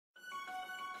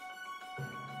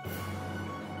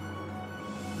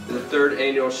The Third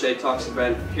Annual Schey Talks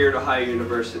event here at Ohio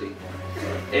University.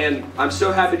 And I'm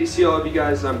so happy to see all of you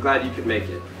guys, and I'm glad you could make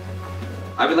it.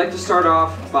 I would like to start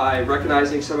off by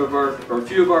recognizing a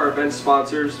few of our event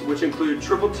sponsors, which include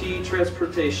Triple T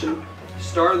Transportation,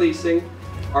 Star Leasing,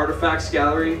 Artifacts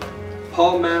Gallery,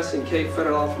 Paul Mass and Kate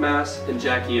Fedoloff Mass, and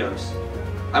Jackie O's.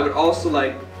 I would also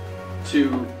like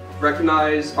to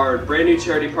recognize our brand new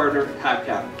charity partner,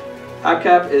 HABCAP.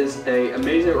 HABCAP is an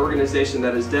amazing organization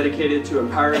that is dedicated to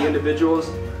empowering individuals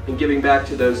and giving back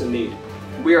to those in need.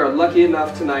 We are lucky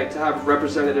enough tonight to have a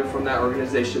representative from that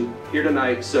organization here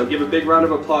tonight, so give a big round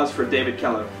of applause for David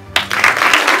Keller.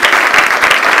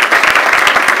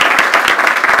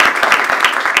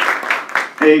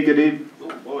 Hey, good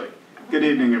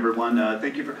evening, everyone.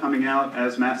 Thank you for coming out.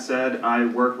 As Matt said, I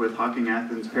work with Hocking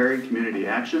Athens Perry Community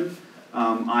Action.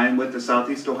 I am with the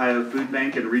Southeast Ohio Food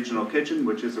Bank and Regional Kitchen,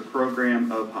 which is a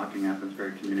program of Hocking Athens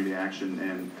Perry Community Action.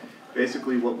 And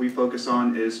basically what we focus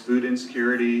on is food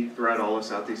insecurity throughout all of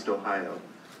Southeast Ohio.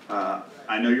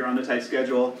 I know you're on a tight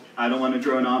schedule. I don't want to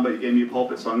drone on, but you gave me a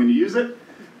pulpit, so I'm going to use it.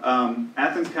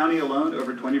 Athens County alone,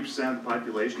 over 20% of the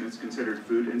population is considered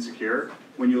food insecure.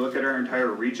 When you look at our entire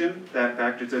region, that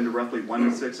factors into roughly 1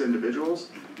 in 6 individuals.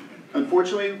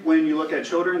 Unfortunately, when you look at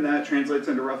children, that translates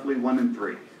into roughly 1 in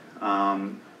 3.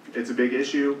 It's a big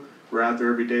issue. We're out there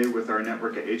every day with our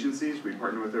network of agencies. We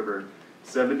partner with over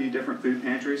 70 different food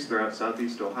pantries throughout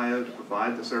Southeast Ohio to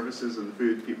provide the services and the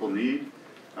food people need.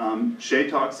 Schey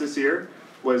Talks this year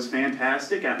was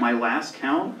fantastic. At my last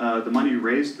count, the money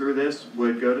raised through this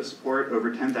would go to support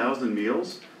over 10,000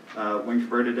 meals when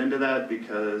converted into that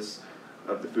because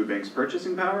of the food bank's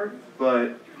purchasing power.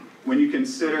 But when you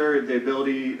consider the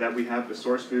ability that we have to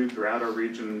source food throughout our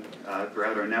region,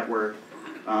 throughout our network,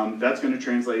 that's going to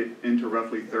translate into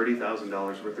roughly $30,000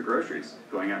 worth of groceries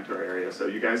going out to our area. So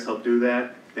you guys helped do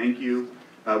that. Thank you.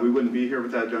 We wouldn't be here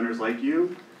without donors like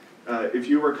you. If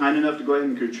you were kind enough to go ahead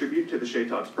and contribute to the Schey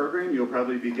Talks program, you'll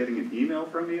probably be getting an email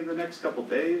from me in the next couple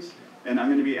days. And I'm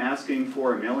going to be asking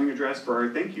for a mailing address for our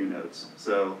thank you notes.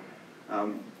 So,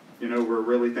 you know, we're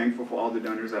really thankful for all the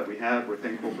donors that we have. We're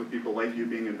thankful for people like you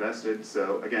being invested.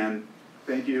 So again,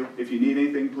 thank you. If you need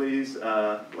anything, please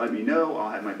let me know. I'll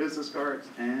have my business cards.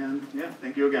 And yeah,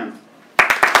 thank you again.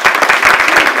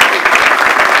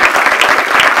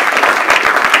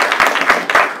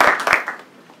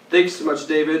 Thanks so much,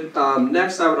 David.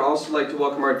 Next, I would also like to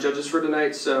welcome our judges for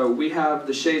tonight. So we have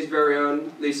the Schey's very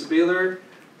own Lisa Beeler,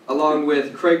 along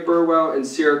with Craig Burwell and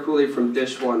Sierra Cooley from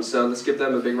Dish One. So let's give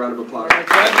them a big round of applause.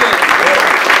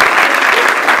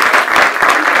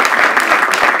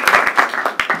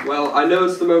 Well, I know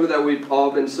it's the moment that we've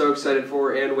all been so excited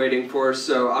for and waiting for,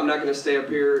 so I'm not going to stay up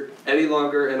here any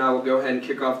longer, and I will go ahead and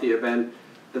kick off the event.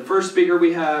 The first speaker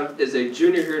we have is a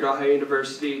junior here at Ohio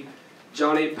University,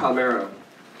 Johnny Palmero.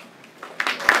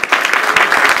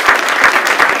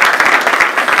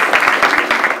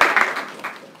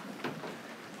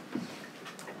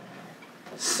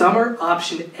 Summer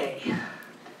option A.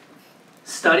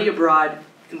 Study abroad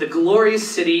in the glorious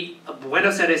city of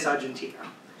Buenos Aires, Argentina,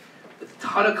 with a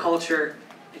ton of culture,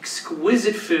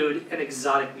 exquisite food, and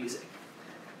exotic music.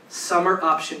 Summer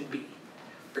option B.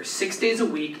 For 6 days a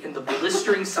week in the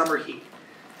blistering summer heat,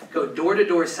 go door to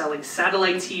door selling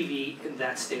satellite TV in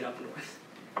that state up north.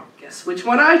 Guess which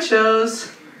one I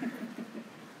chose?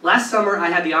 Last summer, I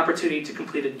had the opportunity to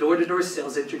complete a door-to-door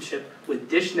sales internship with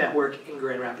Dish Network in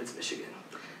Grand Rapids, Michigan.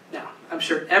 Now, I'm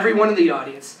sure everyone in the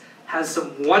audience has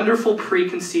some wonderful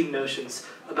preconceived notions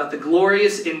about the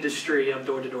glorious industry of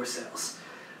door-to-door sales.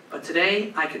 But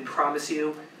today, I can promise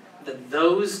you that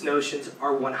those notions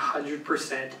are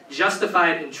 100%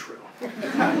 justified and true.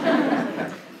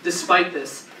 Despite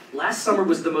this, last summer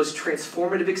was the most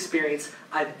transformative experience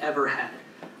I've ever had.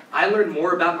 I learned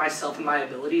more about myself and my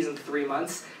abilities in 3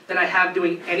 months than I have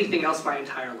doing anything else my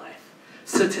entire life.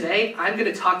 So today, I'm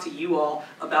going to talk to you all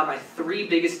about my 3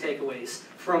 biggest takeaways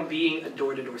from being a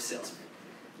door-to-door salesman.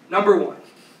 Number 1,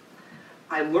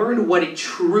 I learned what it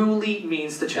truly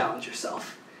means to challenge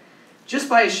yourself. Just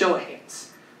by a show of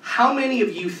hands, how many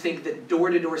of you think that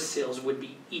door-to-door sales would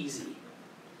be easy?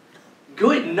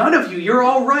 Good, none of you, you're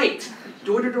all right.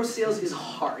 Door-to-door sales is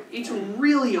hard. It's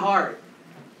really hard.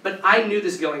 But I knew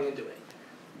this going into it.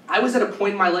 I was at a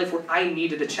point in my life where I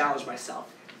needed to challenge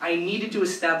myself. I needed to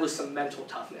establish some mental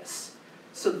toughness.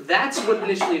 So that's what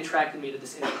initially attracted me to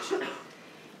this internship.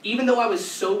 Even though I was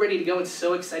so ready to go and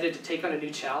so excited to take on a new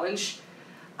challenge,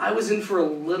 I was in for a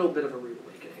little bit of a rude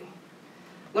awakening.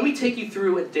 Let me take you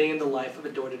through a day in the life of a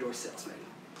door-to-door salesman.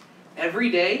 Every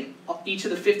day, each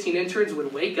of the 15 interns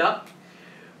would wake up,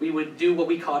 We would do what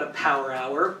we called a power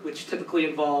hour, which typically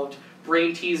involved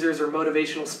brain teasers or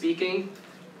motivational speaking.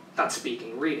 Not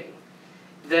speaking, reading.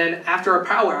 Then after our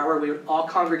power hour, we would all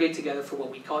congregate together for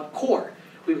what we called core.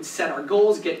 We would set our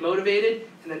goals, get motivated,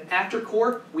 and then after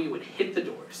core, we would hit the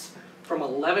doors from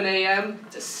 11 a.m.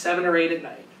 to 7 or 8 at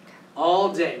night.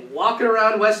 All day, walking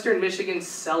around Western Michigan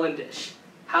selling dish.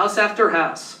 House after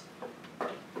house.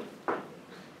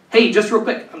 Hey, just real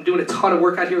quick, I'm doing a ton of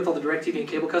work out here with all the DirecTV and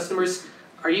cable customers.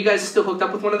 Are you guys still hooked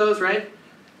up with one of those, right?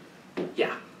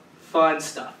 Yeah, fun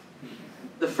stuff.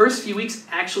 The first few weeks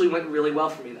actually went really well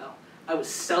for me though. I was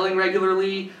selling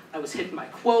regularly, I was hitting my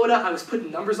quota, I was putting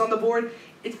numbers on the board.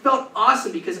 It felt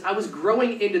awesome because I was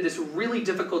growing into this really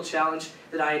difficult challenge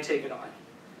that I had taken on.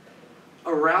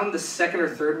 Around the second or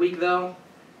third week though,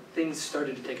 things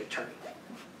started to take a turn.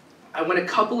 I went a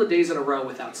couple of days in a row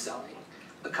without selling.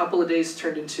 A couple of days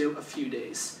turned into a few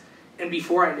days. And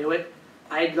before I knew it,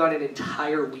 I had gone an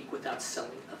entire week without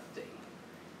selling a thing.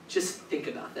 Just think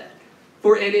about that.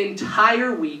 For an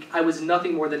entire week, I was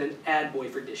nothing more than an ad boy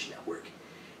for Dish Network.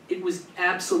 It was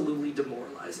absolutely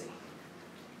demoralizing.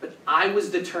 But I was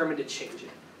determined to change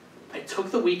it. I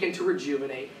took the weekend to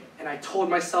rejuvenate, and I told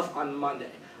myself on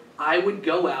Monday, I would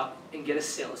go out and get a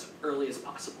sale as early as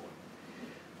possible.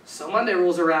 So Monday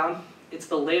rolls around, it's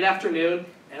the late afternoon,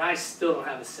 and I still don't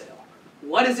have a sale.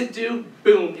 What does it do?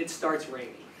 Boom, it starts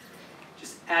raining.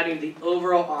 Just adding to the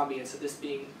overall ambience of this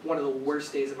being one of the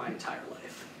worst days of my entire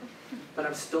life. But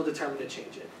I'm still determined to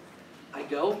change it. I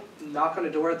go, knock on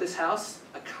a door at this house,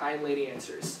 a kind lady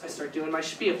answers. I start doing my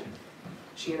spiel.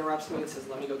 She interrupts me and says,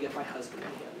 let me go get my husband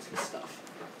and he owns this stuff.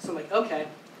 So I'm like, okay.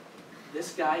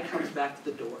 This guy comes back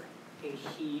to the door, and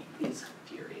he is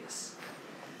furious.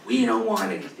 We don't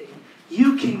want anything.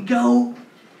 You can go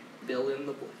fill in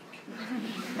the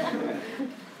blank.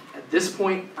 At this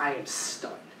point, I am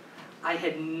stunned. I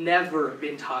had never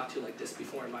been talked to like this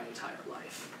before in my entire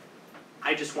life.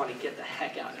 I just want to get the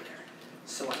heck out of there.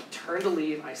 So I turn to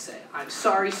leave. I say, I'm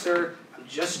sorry, sir. I'm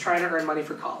just trying to earn money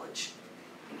for college.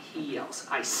 And he yells,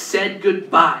 I said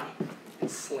goodbye,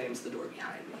 and slams the door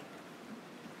behind me.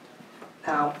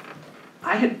 Now,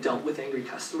 I had dealt with angry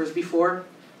customers before,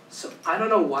 so I don't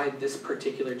know why this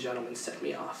particular gentleman set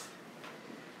me off.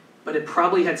 But it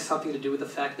probably had something to do with the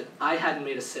fact that I hadn't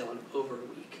made a sale in over a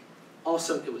week.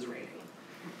 Also, it was raining.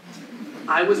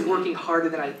 I was working harder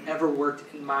than I'd ever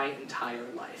worked in my entire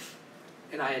life,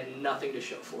 and I had nothing to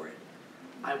show for it.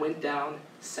 I went down,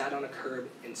 sat on a curb,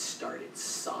 and started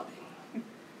sobbing.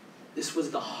 This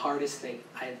was the hardest thing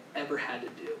I had ever had to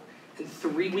do. And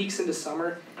 3 weeks into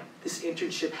summer, this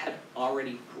internship had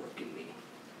already broken me.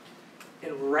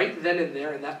 And right then and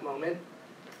there in that moment,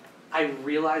 I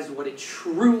realized what it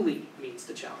truly means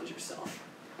to challenge yourself.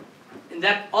 And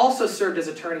that also served as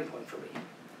a turning point for me.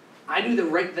 I knew that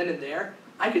right then and there,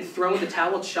 I could throw in the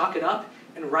towel, chalk it up,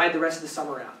 and ride the rest of the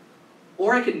summer out.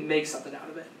 Or I could make something out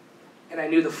of it. And I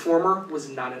knew the former was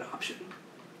not an option.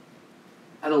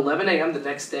 At 11 a.m. the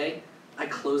next day, I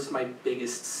closed my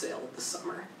biggest sale of the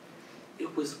summer.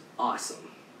 It was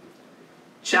awesome.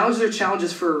 Challenges are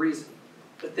challenges for a reason,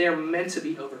 but they are meant to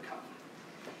be overcome.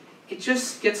 It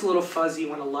just gets a little fuzzy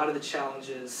when a lot of the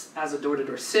challenges as a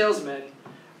door-to-door salesman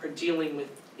are dealing with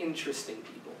interesting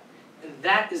people. And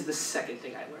that is the second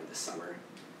thing I learned this summer.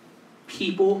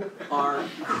 People are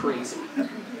crazy.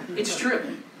 It's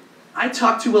true. I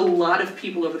talked to a lot of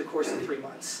people over the course of 3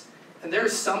 months, and there are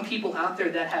some people out there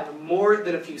that have more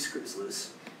than a few screws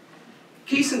loose.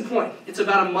 Case in point, it's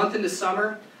about a month into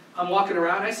summer, I'm walking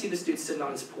around, I see this dude sitting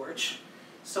on his porch.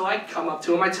 So I come up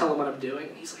to him, I tell him what I'm doing,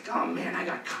 and he's like, oh man, I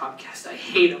got Comcast, I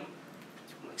hate him.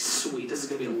 I'm like, sweet, this is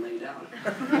gonna be a laydown.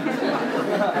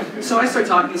 So I start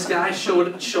talking to this guy, show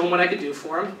him what I could do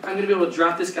for him. I'm gonna be able to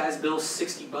drop this guy's bill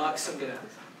 $60, I'm gonna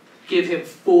give him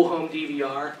full home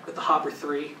DVR with the Hopper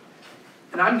 3.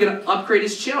 And I'm gonna upgrade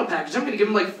his channel package. I'm gonna give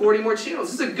him like 40 more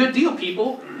channels. This is a good deal,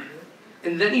 people.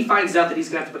 And then he finds out that he's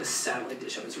gonna have to put a satellite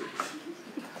dish on his roof.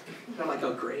 And I'm like,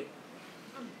 oh great.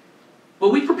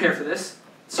 Well, we prepare for this.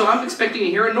 So I'm expecting to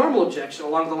hear a normal objection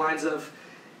along the lines of,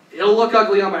 it'll look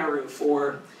ugly on my roof,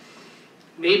 or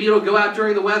maybe it'll go out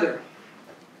during the weather.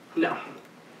 No.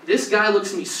 This guy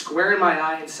looks me square in my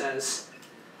eye and says,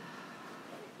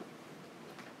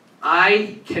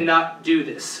 I cannot do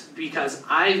this because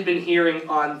I've been hearing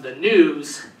on the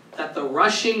news that the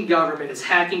Russian government is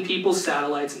hacking people's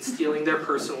satellites and stealing their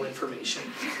personal information.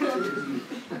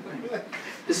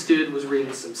 This dude was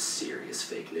reading some serious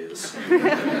fake news.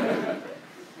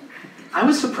 I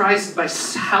was surprised by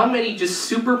how many just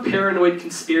super paranoid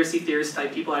conspiracy theorist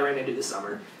type people I ran into this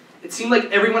summer. It seemed like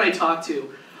everyone I talked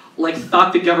to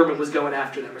thought the government was going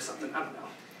after them or something. I don't know.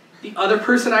 The other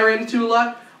person I ran into a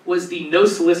lot was the no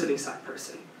soliciting sign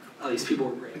person. Oh, these people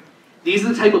were great. These are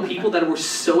the type of people that were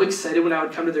so excited when I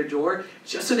would come to their door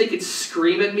just so they could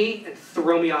scream at me and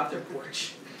throw me off their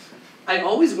porch. I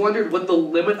always wondered what the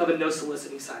limit of a no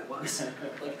soliciting sign was.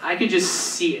 Like, I could just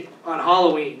see it on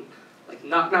Halloween. Like,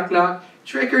 knock, knock, knock,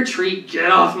 trick or treat,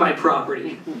 get off my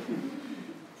property.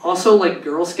 Also, like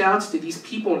Girl Scouts, do these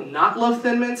people not love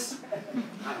Thin Mints?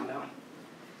 I don't know.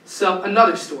 So,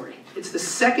 another story. It's the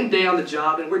second day on the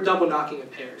job, and we're double knocking in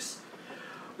pairs.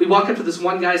 We walk up to this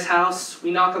one guy's house, we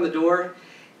knock on the door,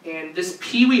 and this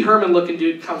Pee Wee Herman looking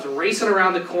dude comes racing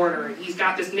around the corner, and he's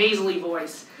got this nasally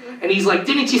voice, and he's like,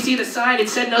 "Didn't you see the sign? It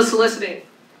said no soliciting."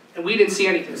 And we didn't see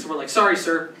anything, so we're like, "Sorry,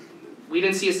 sir, we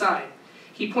didn't see a sign."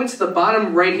 He points to the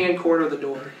bottom right-hand corner of the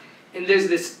door, and there's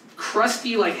this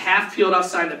crusty, like half-peeled off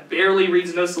sign that barely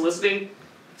reads no soliciting.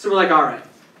 So we're like, all right.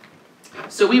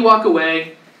 So we walk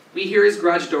away, we hear his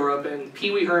garage door open,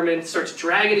 Pee Wee Herman starts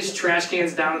dragging his trash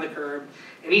cans down to the curb,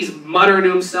 and he's muttering to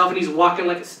himself, and he's walking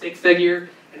like a stick figure,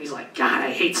 and he's like, "God,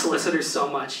 I hate solicitors so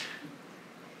much."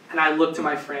 And I look to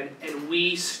my friend, and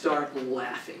we start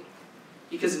laughing.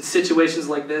 Because in situations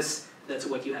like this, that's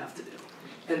what you have to do.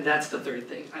 And that's the third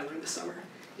thing I learned this summer,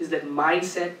 is that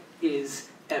mindset is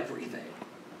everything.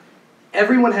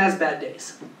 Everyone has bad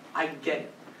days. I get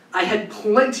it. I had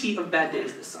plenty of bad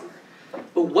days this summer.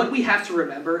 But what we have to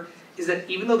remember is that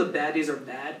even though the bad days are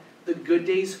bad, the good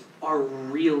days are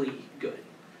really good.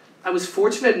 I was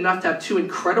fortunate enough to have two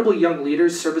incredible young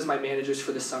leaders serve as my managers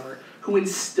for the summer who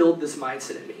instilled this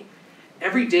mindset in me.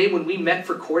 Every day when we met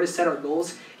for core to set our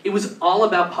goals, it was all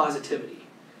about positivity.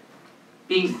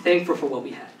 Being thankful for what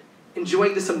we had.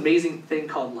 Enjoying this amazing thing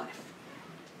called life.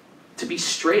 To be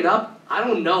straight up, I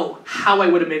don't know how I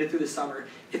would have made it through the summer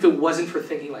if it wasn't for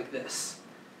thinking like this.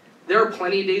 There are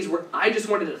plenty of days where I just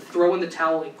wanted to throw in the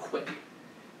towel and quit.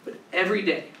 But every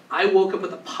day, I woke up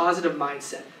with a positive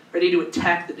mindset, ready to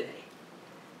attack the day.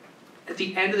 At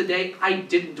the end of the day, I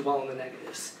didn't dwell on the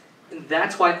negatives. And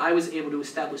that's why I was able to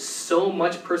establish so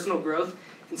much personal growth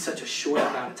in such a short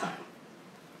amount of time.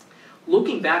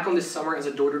 Looking back on this summer as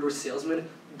a door-to-door salesman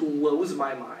blows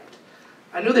my mind.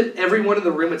 I know that everyone in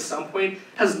the room at some point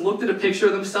has looked at a picture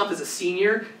of themselves as a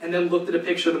senior and then looked at a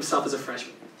picture of themselves as a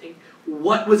freshman. Think,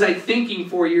 what was I thinking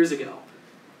 4 years ago?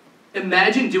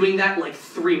 Imagine doing that like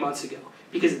 3 months ago,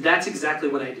 because that's exactly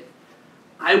what I did.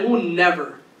 I will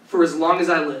never, for as long as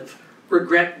I live,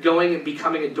 regret going and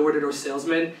becoming a door-to-door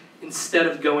salesman instead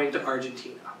of going to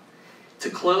Argentina. To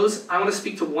close, I want to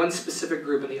speak to one specific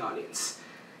group in the audience.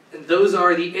 And those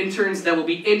are the interns that will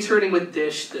be interning with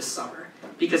Dish this summer,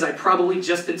 because I probably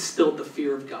just instilled the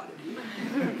fear of God in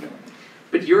you.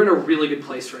 But you're in a really good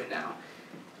place right now.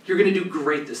 You're going to do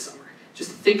great this summer.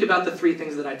 Just think about the 3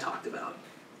 things that I talked about.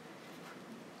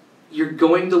 You're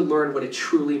going to learn what it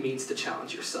truly means to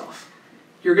challenge yourself.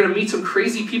 You're going to meet some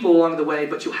crazy people along the way,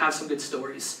 but you'll have some good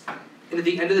stories. And at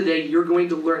the end of the day, you're going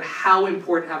to learn how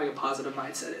important having a positive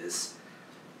mindset is.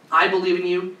 I believe in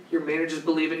you. Your managers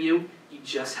believe in you. You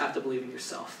just have to believe in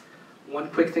yourself. One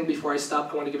quick thing before I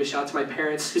stop, I want to give a shout out to my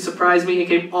parents who surprised me and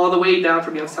came all the way down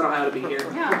from Youngstown, Ohio to be here.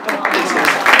 Thanks,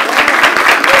 guys.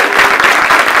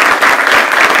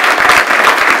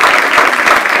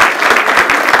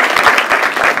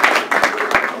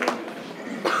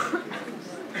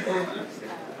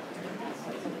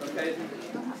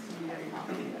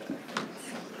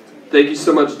 Thank you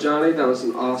so much, Johnny. That was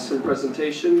an awesome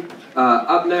presentation.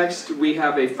 Up next, we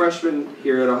have a freshman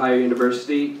here at Ohio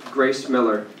University, Grace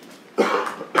Miller.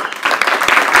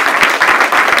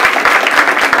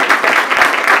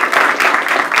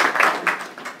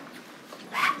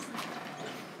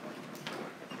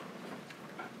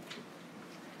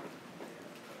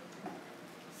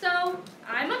 So,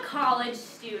 I'm a college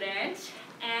student,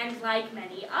 and like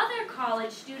many other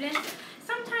college students,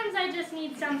 sometimes I just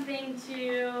need something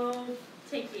to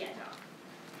take the edge off.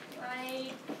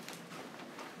 Like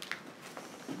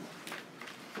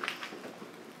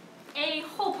a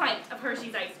whole pint of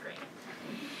Hershey's ice cream.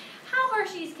 How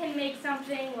Hershey's can make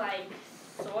something like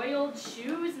soiled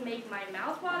shoes make my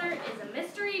mouth water is a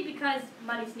mystery, because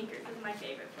muddy sneakers is my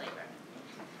favorite flavor.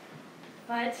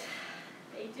 But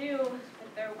they do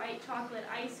with their white chocolate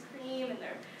ice cream and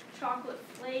their chocolate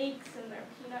flakes and their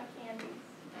peanut candies.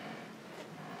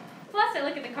 Plus, I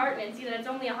look at the carton and see that it's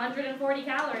only 140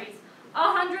 calories.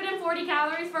 140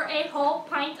 calories for a whole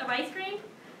pint of ice cream?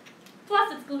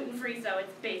 Plus, it's gluten-free, so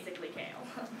it's basically kale.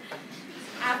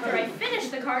 After I finish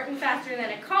the carton faster than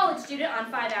a college student on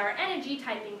 5-hour energy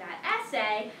typing that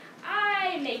essay,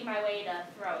 I make my way to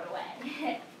throw it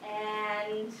away.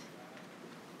 And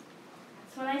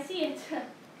that's when I see it.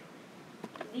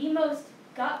 The most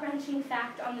gut-wrenching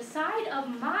fact on the side of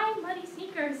my muddy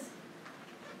sneakers.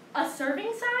 A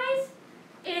serving size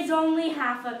is only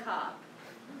half a cup.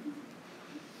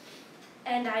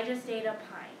 And I just ate a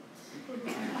pint.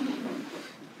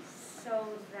 So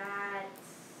that's...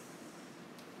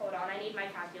 Hold on, I need my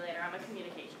calculator. I'm a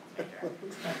communications major.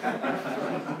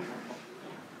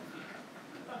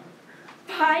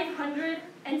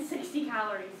 560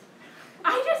 calories.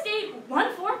 I just ate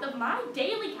 1/4 of my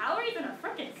daily calories in a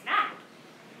frickin' snack.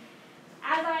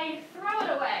 As I throw it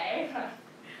away,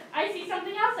 I see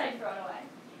something else I've thrown away.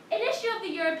 An issue of the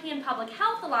European Public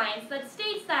Health Alliance that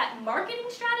states that marketing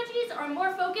strategies are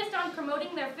more focused on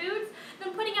promoting their foods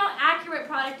than putting out accurate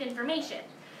product information.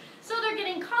 So they're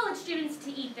getting college students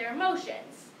to eat their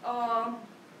emotions.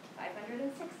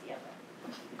 560 of them.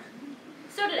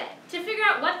 So today, to figure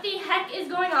out what the heck is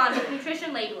going on with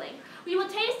nutrition labeling, we will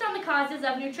taste on the causes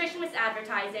of nutrition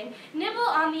misadvertising, nibble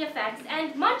on the effects,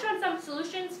 and munch on some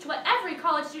solutions to what every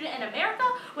college student in America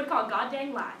would call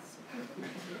goddamn lies.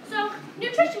 So,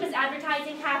 nutrition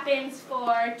misadvertising happens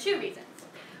for 2 reasons: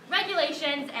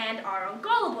 regulations and our own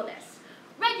gullibleness.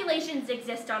 Regulations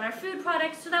exist on our food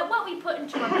products so that what we put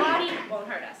into our body won't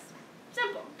hurt us.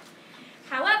 Simple.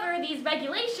 However, these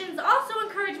regulations also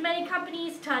encourage many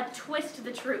companies to twist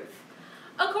the truth.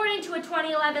 According to a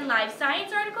 2011 Live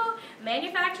Science article,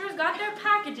 manufacturers got their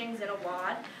packagings in a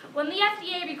wad when the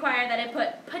FDA required that it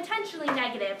put potentially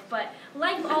negative but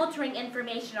life-altering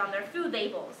information on their food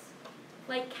labels,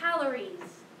 like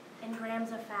calories and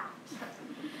grams of fat.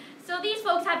 So these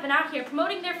folks have been out here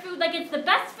promoting their food like it's the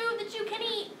best food that you can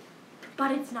eat,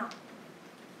 but it's not.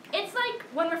 It's like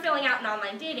when we're filling out an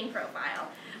online dating profile.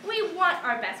 We want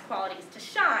our best qualities to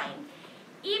shine,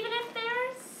 even if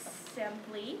they're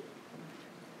simply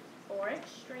or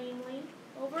extremely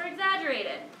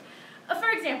over-exaggerated. For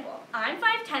example, I'm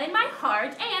 5'10" in my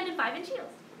heart and in 5-inch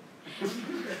heels.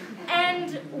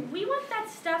 And we want that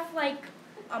stuff like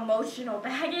emotional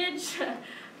baggage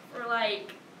for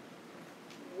like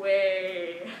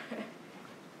way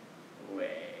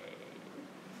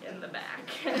in the back.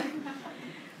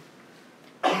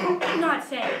 I'm not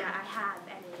saying that I have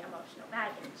any emotional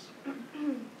baggage.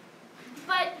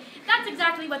 But that's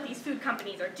exactly what these food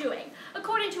companies are doing.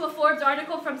 According to a Forbes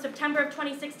article from September of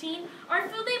 2016, our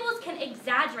food labels can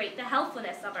exaggerate the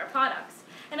healthfulness of our products.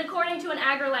 And according to an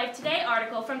AgriLife Today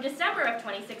article from December of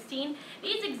 2016,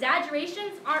 these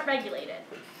exaggerations aren't regulated.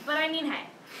 But I mean, hey,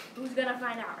 who's gonna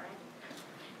find out, right?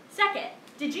 Second,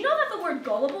 did you know that the word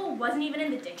gullible wasn't even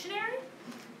in the dictionary?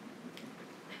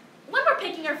 When we're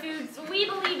picking our foods, we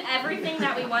believe everything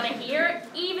that we want to hear,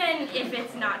 even if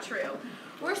it's not true.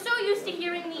 We're so used to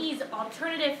hearing these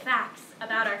alternative facts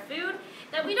about our food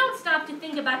that we don't stop to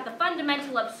think about the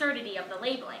fundamental absurdity of the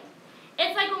labeling.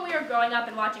 It's like when we were growing up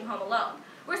and watching Home Alone.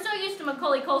 We're so used to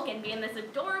Macaulay Culkin being this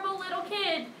adorable little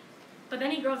kid, but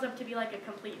then he grows up to be like a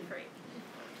complete freak.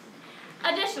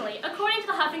 Additionally, according to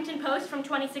the Huffington Post from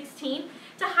 2016,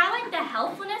 to highlight the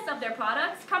healthfulness of their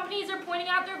products, companies are pointing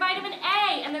out their vitamin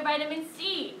A and their vitamin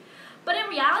C. But in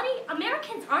reality,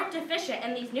 Americans aren't deficient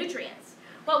in these nutrients.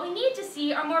 What we need to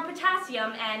see are more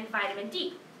potassium and vitamin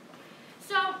D.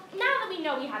 So now that we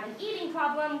know we have an eating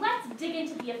problem, let's dig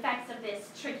into the effects of this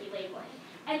tricky labeling.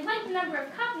 And like the number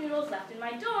of cup noodles left in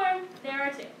my dorm, there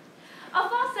are 2. A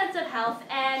false sense of health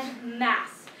and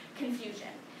mass confusion.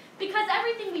 Because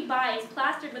everything we buy is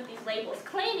plastered with these labels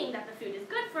claiming that the food is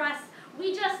good for us,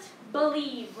 we just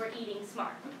believe we're eating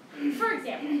smart. For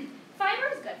example, fiber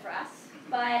is good for us,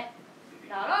 but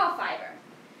not all fiber.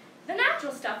 The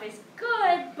natural stuff is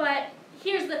good, but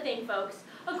here's the thing, folks.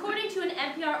 According to an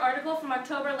NPR article from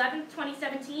October 11,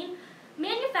 2017,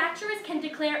 manufacturers can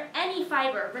declare any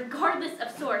fiber, regardless of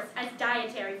source, as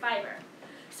dietary fiber.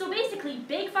 So basically,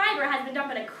 Big Fiber has been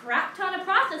dumping a crap ton of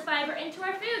processed fiber into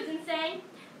our foods and saying,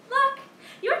 look,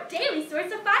 your daily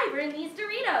source of fiber in these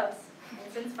Doritos.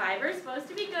 And since fiber is supposed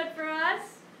to be good for us,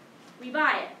 we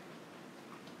buy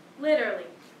it. Literally.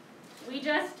 We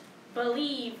just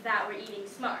believe that we're eating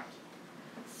smart.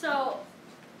 So,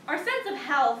 our sense of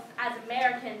health as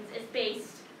Americans is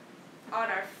based on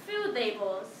our food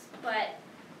labels, but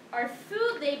our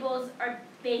food labels are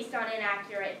based on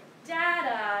inaccurate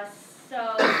data,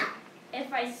 so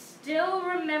if I still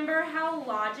remember how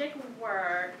logic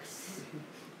works,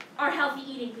 our healthy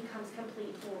eating becomes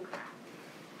complete bullcrap.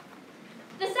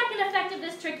 The second effect of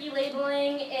this tricky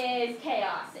labeling is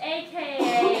chaos,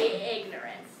 aka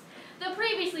ignorance. The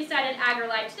previously cited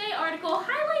AgriLife Today article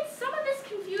highlights some of this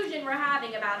confusion we're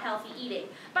having about healthy eating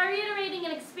by reiterating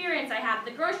an experience I had at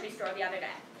the grocery store the other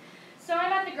day. So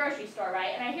I'm at the grocery store,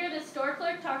 right, and I hear the store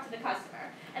clerk talk to the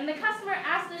customer. And the customer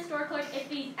asks the store clerk if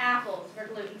these apples were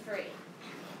gluten-free.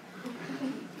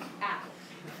 Apple.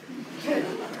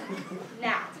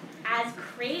 Now, as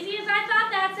crazy as I thought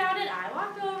that sounded, I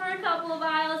walked over a couple of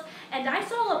aisles and I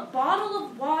saw a bottle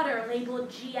of water labeled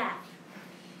GF.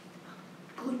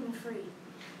 Gluten-free.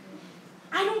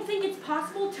 I don't think it's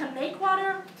possible to make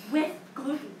water with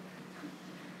gluten.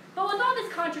 But with all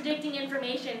this contradicting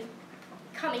information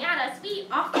coming at us, we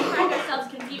often find ourselves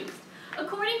confused.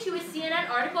 According to a CNN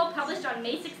article published on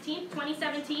May 16,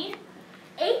 2017,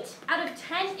 8 out of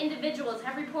 10 individuals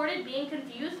have reported being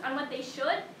confused on what they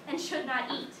should and should not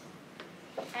eat.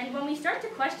 And when we start to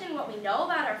question what we know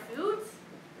about our foods,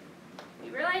 we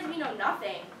realize we know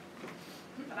nothing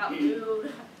about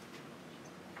food,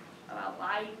 about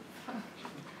life,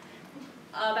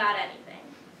 about anything.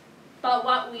 But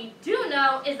what we do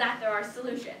know is that there are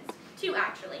solutions, two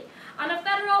actually, on a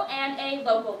federal and a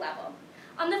local level.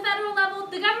 On the federal level,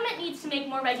 the government needs to make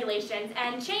more regulations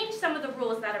and change some of the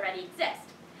rules that already exist.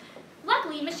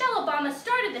 Luckily, Michelle Obama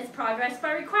started this progress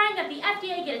by requiring that the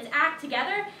FDA get its act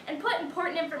together and put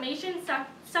important information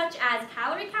such as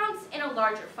calorie counts in a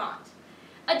larger font.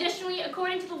 Additionally,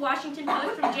 according to the Washington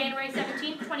Post from January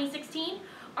 17, 2016,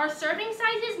 our serving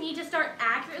sizes need to start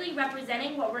accurately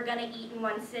representing what we're going to eat in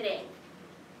one sitting.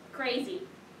 Crazy.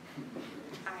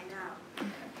 I know.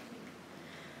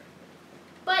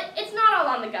 But it's not all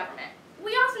on the government.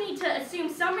 We also need to assume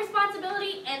some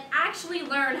responsibility and actually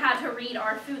learn how to read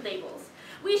our food labels.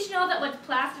 We should know that what's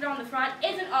plastered on the front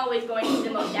isn't always going to be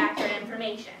the most accurate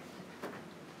information.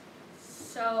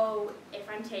 So, if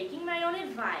I'm taking my own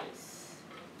advice,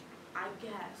 I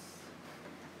guess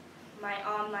my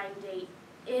online date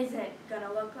isn't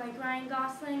gonna look like Ryan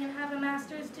Gosling and have a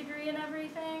master's degree and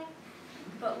everything,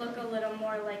 but look a little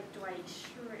more like Dwight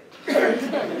Schrute.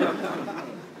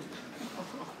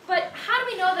 But how do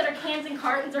we know that our cans and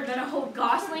cartons are gonna hold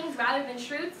Goslings rather than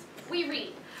Schrutes? We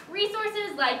read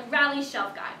resources like Rally's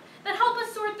Shelf Guide that help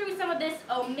us sort through some of this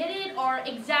omitted or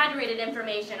exaggerated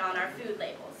information on our food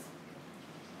labels.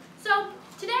 So,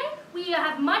 today, we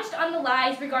have munched on the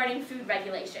lies regarding food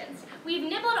regulations. We've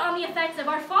nibbled on the effects of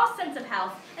our false sense of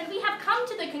health, and we have come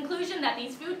to the conclusion that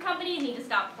these food companies need to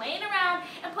stop playing around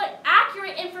and put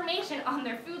accurate information on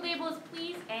their food labels,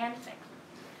 please and thank you.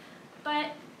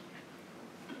 But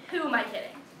who am I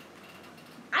kidding?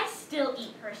 I still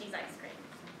eat Hershey's ice cream,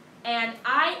 and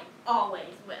I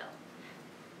always will.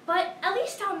 But at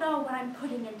least I'll know what I'm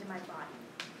putting into my body.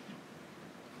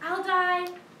 I'll die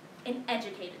an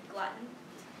educated glutton.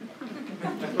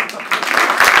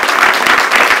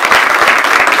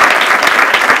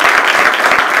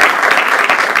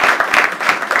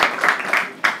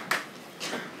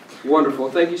 Wonderful.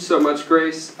 Thank you so much,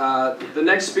 Grace. The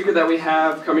next speaker that we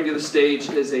have coming to the stage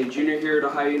is a junior here at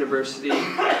Ohio University,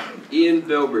 Ian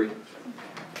Bilbrey.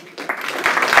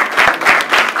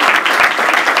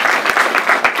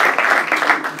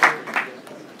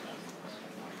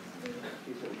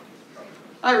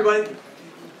 Hi, everybody.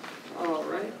 All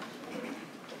right.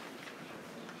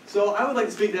 So I would like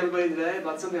to speak to everybody today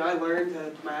about something I learned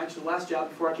at my actual last job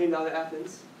before I came down to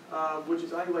Athens, which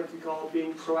is I like to call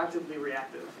being proactively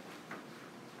reactive.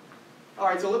 All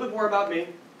right, so a little bit more about me.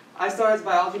 I started as a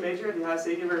biology major at the Ohio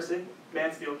State University,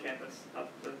 Mansfield campus, not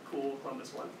the cool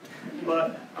Columbus one.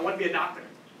 But I wanted to be a doctor.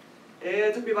 And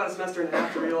it took me about a semester and a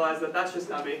half to realize that that's just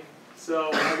not me. So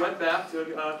I went back to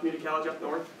a community college up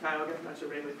north, Cuyahoga. I'm not sure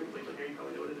if anybody quickly, but here you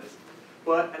probably know what it is.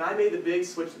 And I made the big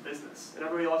switch to business. And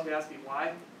everybody always asked me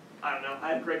why. I don't know.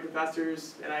 I had great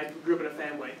professors, and I grew up in a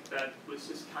family that was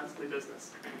just constantly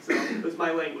business. So it was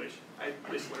my language. I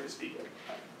just learned to speak it.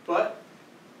 But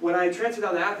when I transferred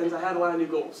down to Athens, I had a lot of new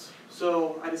goals.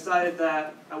 So I decided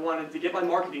that I wanted to get my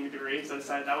marketing degree, because I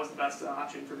decided that was the best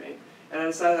option for me. And I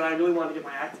decided that I really wanted to get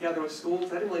my act together with school,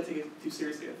 because I didn't really take it too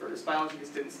seriously at first. Biology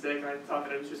just didn't stick, and I thought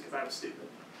that it was just because I was stupid.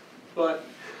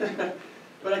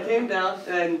 But I came down,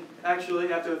 and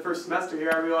actually after the first semester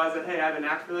here, I realized that, hey, I have an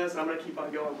knack for this, and I'm going to keep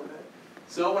on going with it.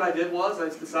 So what I did was I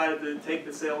just decided to take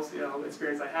the sales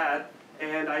experience I had,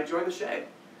 and I joined the Schey.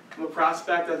 I'm a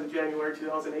prospect as of January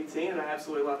 2018, and I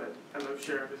absolutely love it. I'm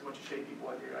sure there's a bunch of Schey people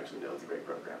in here who actually know it's a great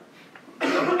program.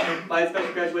 My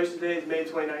special graduation day is May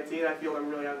 2019. I feel I'm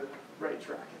really on the right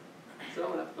track.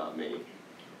 So enough about me.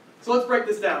 So let's break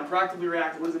this down. Proactively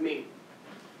reactive, what does it mean?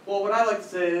 Well, what I like to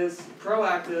say is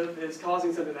proactive is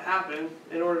causing something to happen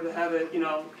in order to have it,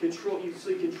 control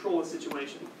a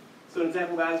situation. So an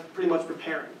example of that is pretty much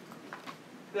preparing.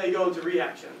 Now you go into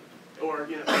reaction, or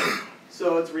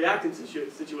so it's reacting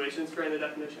to situations, straight in the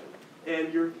definition,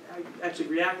 and you're actually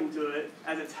reacting to it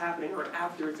as it's happening or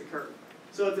after it's occurred.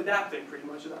 So it's adapting pretty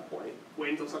much at that point. Wait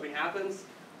until something happens,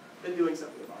 then doing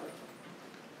something about it.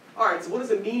 All right, so what does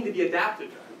it mean to be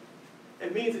adaptive then?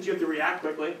 It means that you have to react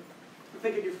quickly,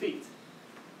 Think of your feet.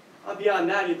 Beyond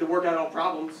that, you have to work out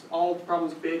all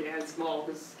problems big and small,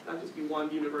 because not just be one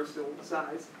universal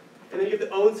size. And then you have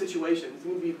to own situations.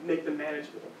 You need to make them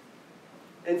manageable.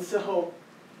 And so,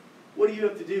 what do you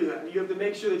have to do then? You have to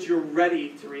make sure that you're ready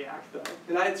to react, though.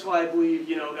 And that's why I believe,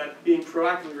 that being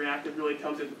proactively reactive really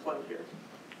comes into play here.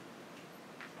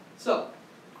 So,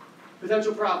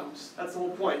 potential problems. That's the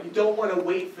whole point. You don't want to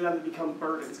wait for them to become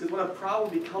burdens, because when a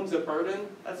problem becomes a burden,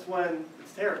 that's when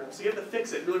it's terrible. So you have to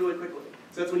fix it really, really quickly.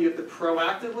 So that's when you have to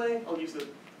proactively, I'll use the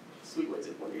sweet words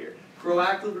in one here,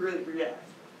 proactively react.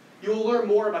 You will learn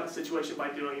more about the situation by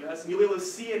doing this, and you'll be able to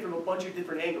see it from a bunch of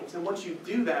different angles. And once you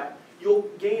do that, you'll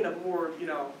gain a more,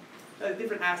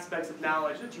 different aspects of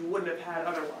knowledge that you wouldn't have had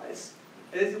otherwise.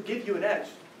 And it'll give you an edge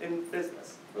in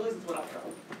business. At least that's what I've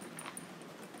found.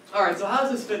 All right, so how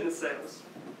does this fit into sales?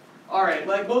 All right,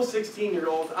 like most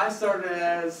 16-year-olds, I started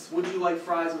as, would you like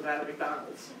fries with that at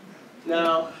McDonald's?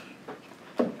 Now,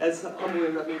 as humbling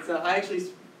as that sounds, I actually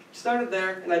started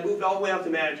there, and I moved all the way up to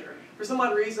manager. For some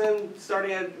odd reason,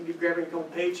 starting at grabbing a couple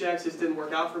paychecks just didn't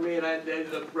work out for me, and I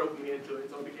ended up roping me into it,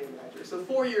 so I became a manager. So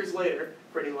 4 years later,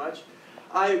 pretty much,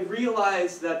 I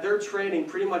realized that their training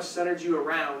pretty much centered you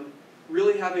around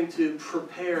really having to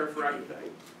prepare for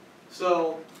everything.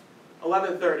 So,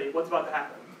 11:30, what's about to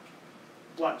happen?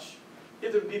 Lunch.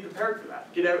 You have to be prepared for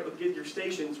that. Get your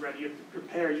stations ready. You have to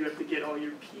prepare. You have to get all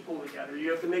your people together.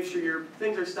 You have to make sure your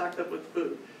things are stocked up with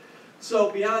food. So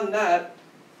beyond that,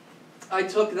 I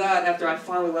took that after I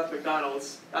finally left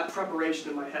McDonald's, that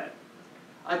preparation in my head.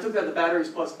 I took that to batteries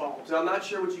plus bulbs. Now, I'm not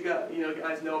sure what you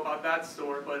guys know about that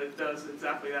store, but it does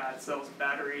exactly that. It sells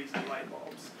batteries and light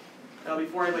bulbs. Now,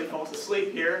 before anybody falls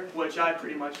asleep here, which I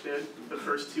pretty much did the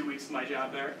first 2 weeks of my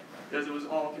job there, because it was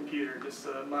all computer, just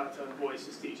a monotone voice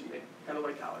just teaching me, kind of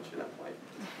like college at that point.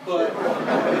 But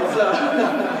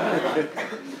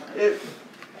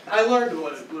I learned a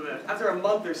little bit. After a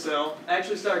month or so, I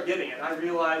actually started getting it. I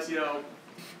realized,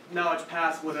 knowledge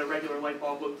passed what a regular light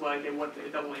bulb looked like and what the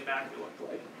AA battery looked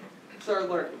like. Started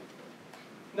learning.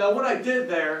 Now, what I did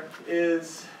there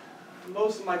is,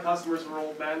 most of my customers were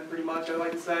old men, pretty much, I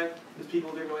like to say, because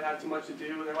people didn't really have too much to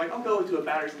do, and they're like, I'll go to a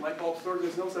batteries and light bulb store,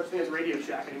 there's no such thing as Radio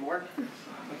Shack anymore.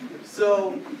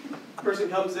 So, person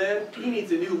comes in, he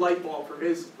needs a new light bulb for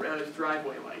his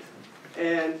driveway light.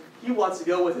 And he wants to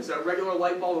go with his regular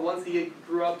light bulb, the ones he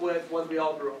grew up with, ones we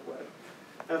all grew up with.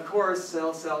 And of course,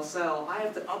 sell, sell, sell, I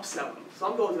have to upsell him. So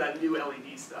I'm going to that new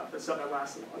LED stuff, the stuff that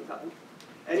lasts a long time.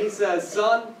 And he says,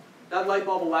 son, that light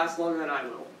bulb will last longer than I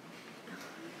will.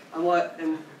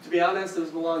 And to be honest, it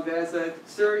was a long day. I said,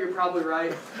 sir, you're probably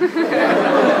right.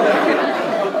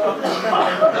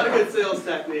 Not a good sales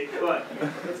technique, but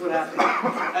that's what happened.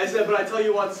 I said, but I tell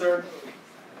you what, sir,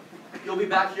 you'll be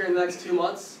back here in the next 2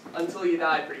 months until you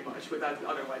die, pretty much, with that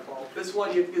other light bulb. This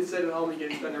one, you get to sit at home and you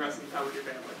get to spend the rest of the time with your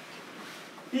family.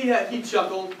 He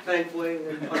chuckled, thankfully,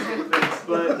 and other things,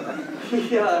 but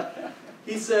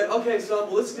he said, okay, son,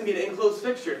 well, this is going to be an enclosed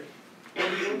fixture. When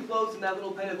you enclose in that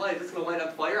little painted light, it's going to light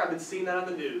up fire. I've been seeing that on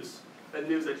the news. That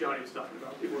news that Johnny was talking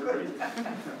about. People were crazy.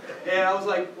 And I was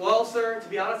like, well, sir, to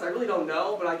be honest, I really don't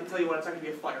know, but I can tell you what, it's not going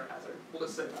to be a fire hazard. We'll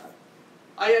just say that.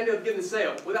 I ended up getting the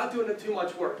sale without doing too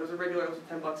much work. It was a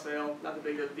 $10 sale, not a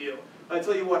big deal. But I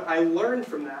tell you what, I learned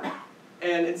from that.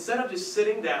 And instead of just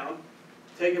sitting down,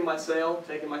 taking my sale,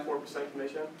 taking my 4%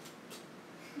 commission,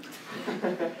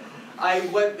 I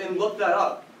went and looked that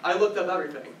up. I looked up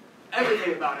everything.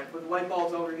 Everything about it. With light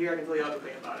bulbs over here, I can tell you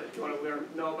everything about it. If you want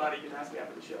to know about it, you can ask me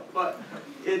after the show. But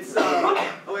it's,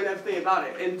 I learned everything about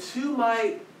it. And to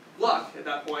my luck at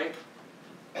that point,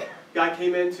 guy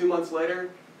came in 2 months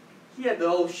later. He had the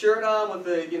old shirt on with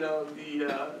the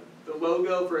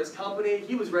logo for his company.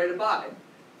 He was ready to buy.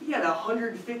 He had a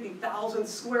 150,000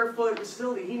 square foot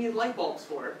facility he needed light bulbs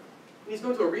for. And he's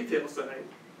going to a retail setting.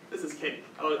 This is cake.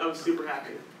 I was super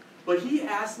happy. But he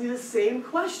asked me the same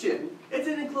question. It's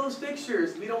in enclosed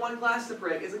fixtures. We don't want glass to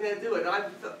break. Isn't going to do it. And I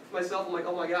thought to myself, I'm like,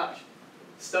 oh my gosh.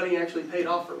 Studying actually paid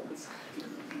off for once.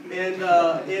 And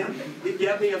it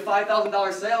gave me a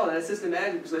 $5,000 sale and an assistant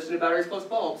manager position in batteries plus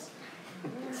bulbs.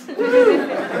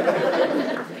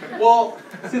 Well,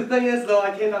 see, the thing is, though,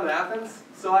 I came down to Athens,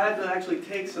 so I had to actually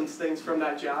take some things from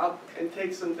that job and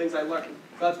take some things I learned.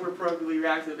 So that's where proactively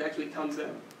reactive actually comes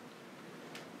in.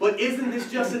 But isn't this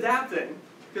just adapting?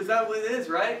 Because that's what it is,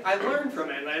 right? I learned from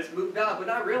it, and I just moved on, but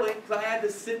not really, because I had to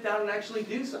sit down and actually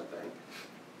do something.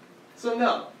 So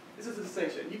no, this is a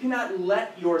distinction. You cannot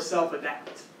let yourself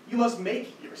adapt. You must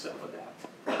make yourself adapt.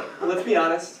 And let's be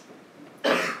honest,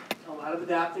 a lot of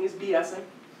adapting is BSing.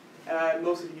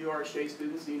 Most of you are Schey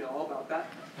students, so you know all about that.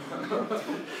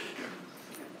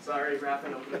 Sorry,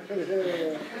 wrapping over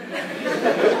there.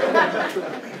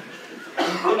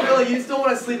 But really, you still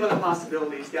want to sleep on the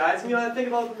possibilities, guys. You want to think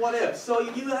about what if. So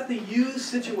you have to use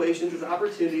situations as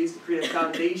opportunities to create a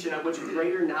foundation on which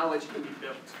greater knowledge can be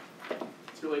built.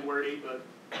 It's really wordy, but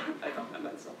I thought that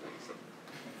meant something. So.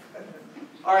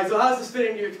 All right, so how does this fit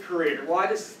into your career? Well, I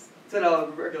just said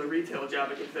a regular retail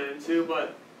job it could fit into,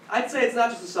 but I'd say it's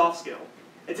not just a soft skill.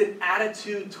 It's an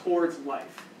attitude towards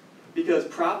life. Because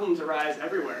problems arise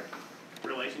everywhere.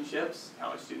 Relationships,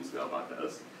 college students know about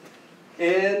those.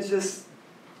 And just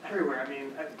everywhere. I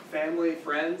mean, family,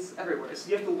 friends, everywhere. So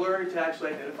you have to learn to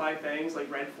actually identify things like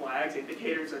red flags,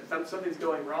 indicators that something's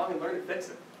going wrong, and learn to fix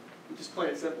it. Just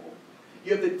plain and simple.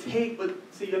 You have to take the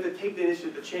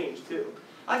initiative to change too.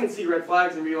 I can see red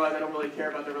flags and realize I don't really care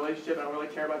about the relationship, I don't really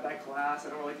care about that class, I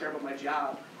don't really care about my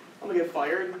job. I'm gonna get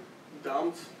fired,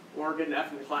 dumped, or get an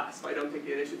F in the class if I don't take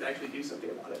the initiative to actually do something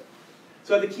about it.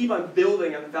 So I have to keep on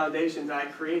building on the foundations I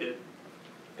created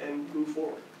and move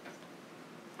forward.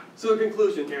 So in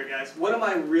conclusion here, guys, what am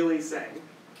I really saying?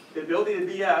 The ability to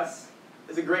BS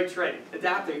is a great trait.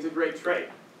 Adapting is a great trait.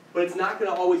 But it's not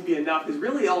going to always be enough, because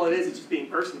really all it is just being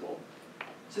personable.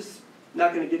 It's just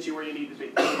not going to get you where you need to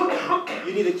be.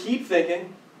 You need to keep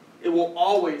thinking. It will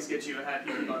always get you ahead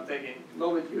if you keep on thinking. The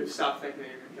moment you stop thinking,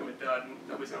 you're going to become a dud and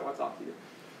nobody's going to want to talk to you.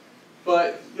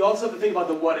 But you also have to think about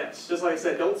the what-ifs. Just like I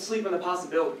said, don't sleep on the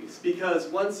possibilities. Because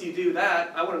once you do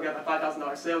that, I wouldn't have got my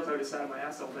 $5,000 sale because I would have sat on my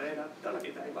ass all day and I've done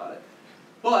anything about it.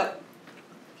 But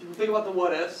if you think about the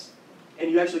what-ifs,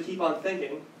 and you actually keep on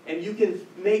thinking, and you can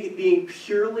make it being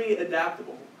purely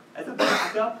adaptable as a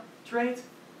backup trait,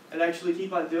 and actually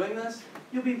keep on doing this,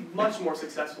 you'll be much more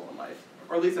successful in life.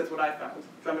 Or at least that's what I found.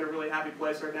 Because I'm in a really happy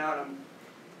place right now, and I'm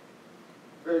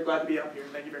very glad to be up here.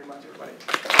 Thank you very much, everybody.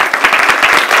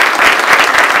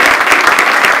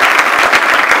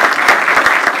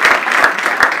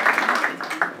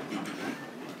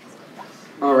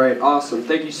 All right, awesome.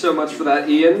 Thank you so much for that,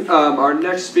 Ian. Our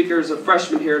next speaker is a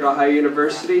freshman here at Ohio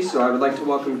University, so I would like to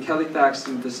welcome Kelly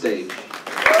Thaxton to the stage.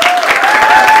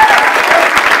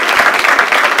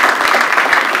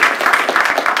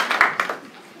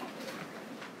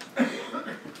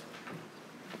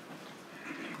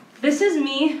 This is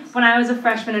me when I was a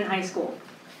freshman in high school.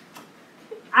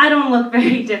 I don't look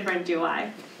very different, do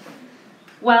I?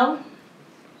 Well,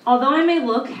 although I may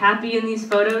look happy in these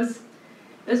photos,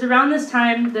 it was around this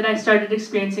time that I started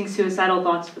experiencing suicidal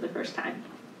thoughts for the first time.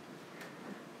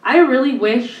 I really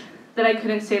wish that I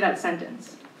couldn't say that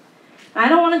sentence. And I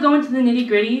don't want to go into the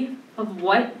nitty-gritty of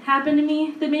what happened to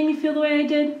me that made me feel the way I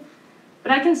did,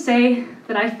 but I can say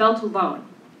that I felt alone.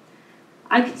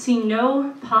 I could see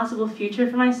no possible future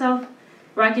for myself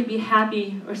where I could be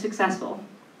happy or successful.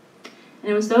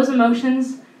 And it was those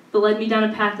emotions that led me down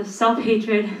a path of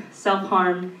self-hatred,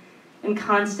 self-harm, and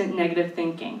constant negative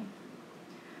thinking.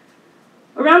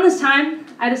 Around this time,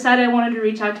 I decided I wanted to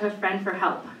reach out to a friend for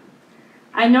help.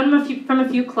 I'd known him from a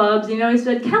few clubs, and he always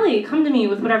said, "Kelly, come to me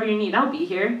with whatever you need, I'll be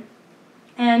here."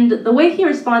 And the way he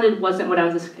responded wasn't what I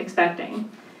was expecting.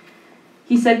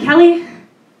 He said, "Kelly,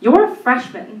 you're a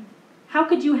freshman. How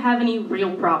could you have any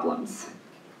real problems?"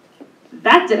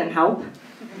 That didn't help.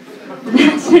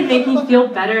 That didn't make me feel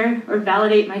better or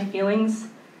validate my feelings.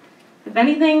 If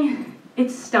anything,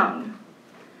 it stung.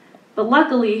 But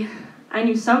luckily, I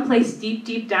knew someplace deep,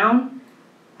 deep down,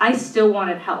 I still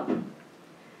wanted help.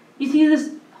 You see,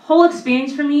 this whole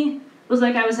experience for me was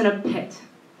like I was in a pit.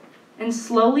 And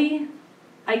slowly,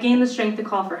 I gained the strength to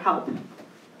call for help.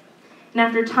 And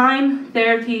after time,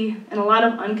 therapy, and a lot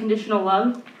of unconditional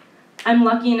love, I'm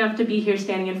lucky enough to be here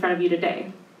standing in front of you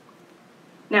today.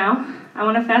 Now, I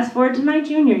want to fast forward to my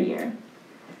junior year.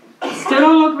 Still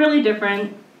don't look really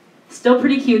different. Still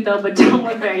pretty cute though, but don't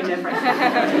look very different.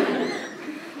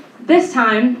 This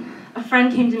time, a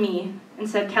friend came to me and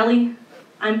said, "Kelly,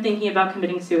 I'm thinking about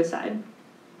committing suicide."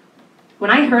 When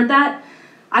I heard that,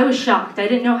 I was shocked. I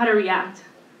didn't know how to react.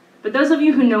 But those of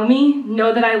you who know me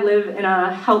know that I live in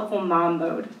a helpful mom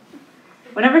mode.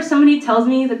 Whenever somebody tells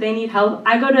me that they need help,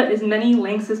 I go to as many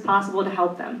lengths as possible to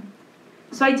help them.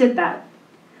 So I did that.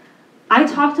 I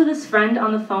talked to this friend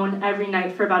on the phone every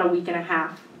night for about a week and a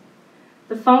half.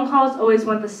 The phone calls always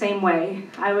went the same way.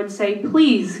 I would say,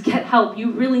 "Please, get help,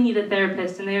 you really need a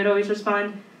therapist," and they would always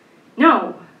respond,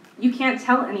 "No, you can't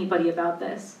tell anybody about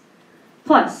this.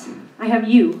 Plus, I have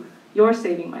you. You're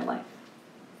saving my life."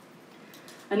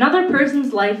 Another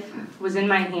person's life was in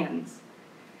my hands.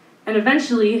 And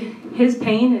eventually, his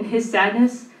pain and his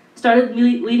sadness started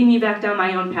leading me back down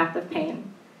my own path of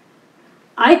pain.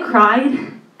 I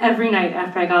cried every night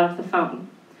after I got off the phone.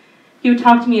 He would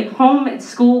talk to me at home, at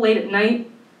school, late at night.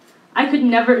 I could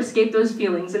never escape those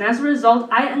feelings, and as a result,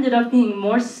 I ended up being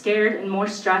more scared and more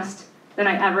stressed than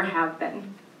I ever have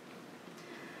been.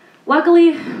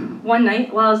 Luckily, one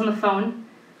night while I was on the phone,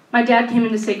 my dad came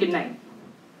in to say goodnight.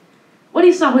 What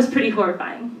he saw was pretty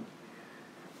horrifying.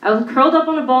 I was curled up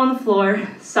on a ball on the floor,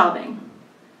 sobbing.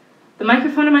 The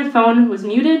microphone on my phone was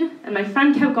muted, and my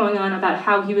friend kept going on about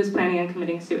how he was planning on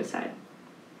committing suicide.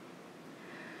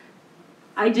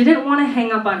 I didn't want to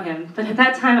hang up on him, but at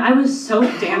that time I was so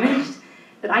damaged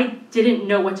that I didn't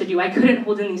know what to do. I couldn't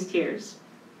hold in these tears.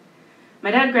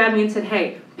 My dad grabbed me and said,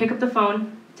 "Hey, pick up the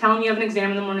phone, tell him you have an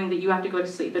exam in the morning that you have to go to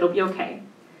sleep. It'll be okay."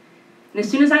 And as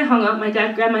soon as I hung up, my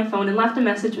dad grabbed my phone and left a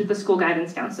message with the school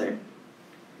guidance counselor.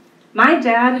 My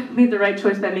dad made the right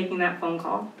choice by making that phone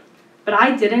call, but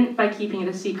I didn't by keeping it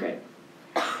a secret.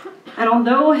 And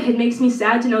although it makes me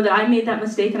sad to know that I made that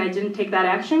mistake and I didn't take that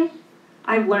action,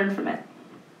 I've learned from it.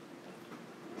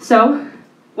 So,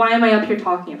 why am I up here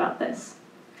talking about this?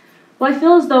 Well, I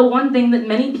feel as though one thing that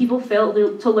many people fail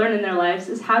to learn in their lives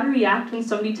is how to react when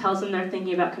somebody tells them they're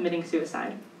thinking about committing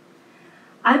suicide.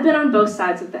 I've been on both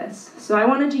sides of this, so I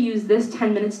wanted to use this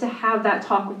 10 minutes to have that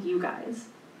talk with you guys.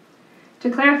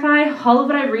 To clarify, all of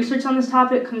what I've researched on this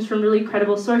topic comes from really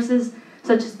credible sources,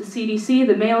 such as the CDC,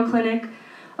 the Mayo Clinic,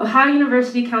 Ohio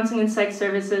University Counseling and Psych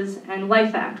Services, and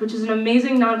Life Act, which is an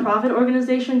amazing nonprofit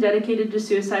organization dedicated to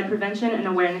suicide prevention and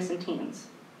awareness in teens.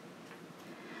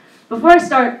 Before I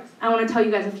start, I want to tell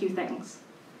you guys a few things.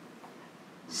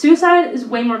 Suicide is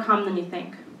way more common than you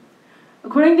think.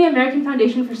 According to the American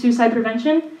Foundation for Suicide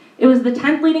Prevention, it was the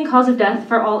 10th leading cause of death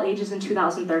for all ages in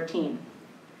 2013.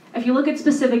 If you look at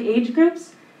specific age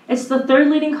groups, it's the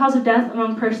 3rd leading cause of death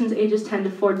among persons ages 10 to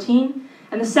 14,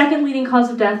 and the 2nd leading cause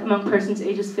of death among persons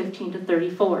ages 15 to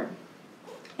 34.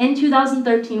 In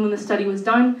 2013, when the study was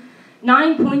done,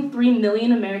 9.3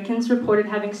 million Americans reported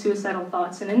having suicidal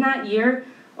thoughts, and in that year,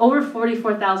 over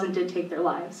 44,000 did take their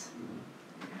lives.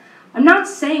 I'm not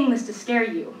saying this to scare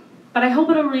you, but I hope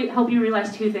it'll help you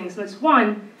realize two things. And that's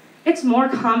one, it's more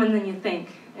common than you think.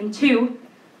 And two,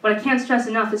 what I can't stress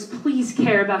enough is please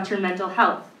care about your mental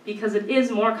health, because it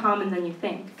is more common than you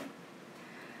think.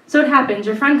 So it happens,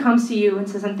 your friend comes to you and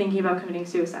says, "I'm thinking about committing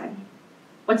suicide."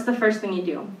 What's the first thing you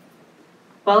do?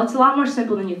 Well, it's a lot more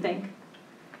simple than you think.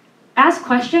 Ask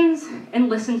questions and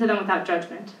listen to them without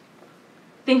judgment.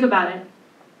 Think about it.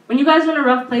 When you guys are in a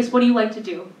rough place, what do you like to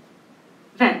do?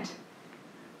 Vent.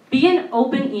 Be an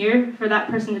open ear for that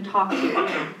person to talk to.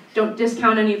 Don't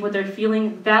discount any of what they're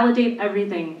feeling. Validate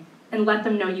everything and let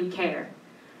them know you care.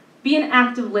 Be an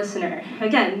active listener.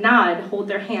 Again, nod, hold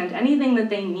their hand, anything that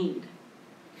they need.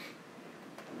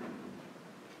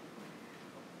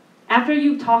 After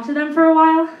you talk to them for a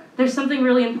while, there's something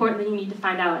really important that you need to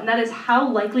find out, and that is how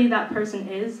likely that person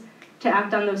is to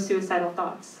act on those suicidal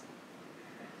thoughts.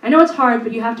 I know it's hard,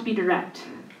 but you have to be direct.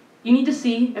 You need to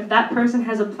see if that person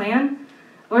has a plan,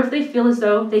 or if they feel as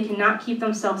though they cannot keep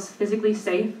themselves physically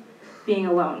safe being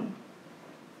alone.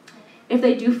 If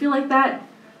they do feel like that,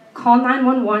 call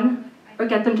 911 or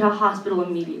get them to a hospital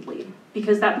immediately,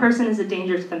 because that person is a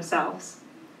danger to themselves.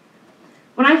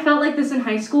 When I felt like this in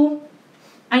high school,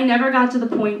 I never got to the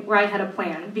point where I had a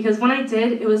plan, because when I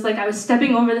did, it was like I was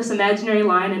stepping over this imaginary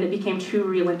line and it became too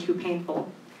real and too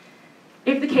painful.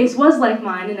 If the case was like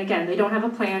mine, and again, they don't have a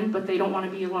plan, but they don't want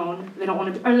to be alone, they don't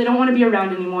want to be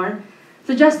around anymore,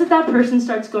 suggest that that person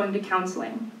starts going to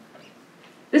counseling.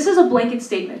 This is a blanket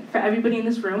statement for everybody in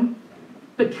this room,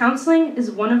 but counseling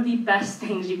is one of the best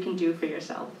things you can do for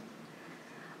yourself.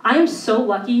 I am so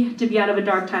lucky to be out of a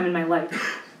dark time in my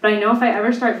life, but I know if I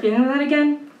ever start feeling that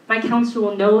again, my counselor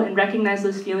will know and recognize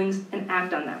those feelings and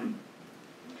act on them.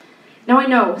 Now I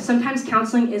know, sometimes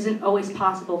counseling isn't always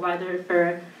possible, either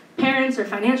for parents or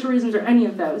financial reasons or any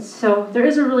of those. So there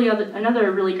is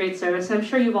another really great service, and I'm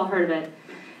sure you've all heard of it.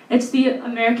 It's the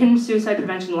American Suicide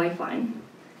Prevention Lifeline.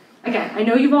 Again, I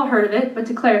know you've all heard of it, but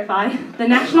to clarify, the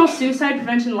National Suicide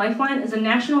Prevention Lifeline is a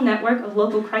national network of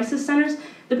local crisis centers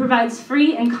that provides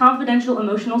free and confidential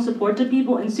emotional support to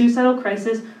people in suicidal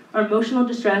crisis or emotional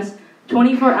distress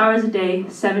 24 hours a day,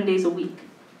 7 days a week.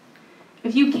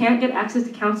 If you can't get access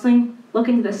to counseling, look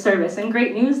into this service. And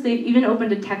great news, they've even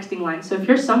opened a texting line. So if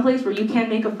you're someplace where you can't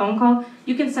make a phone call,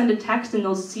 you can send a text and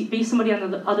there'll be somebody on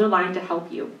the other line to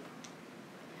help you.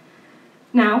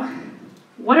 Now,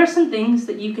 what are some things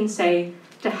that you can say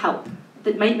to help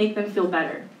that might make them feel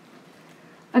better?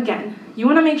 Again, you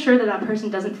want to make sure that that person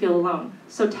doesn't feel alone.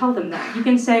 So tell them that. You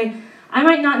can say, "I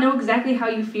might not know exactly how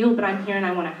you feel, but I'm here and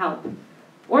I want to help."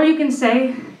 Or you can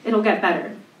say, "It'll get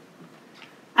better."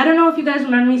 I don't know if you guys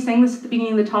remember me saying this at the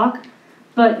beginning of the talk,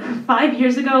 but 5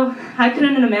 years ago, I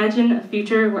couldn't imagine a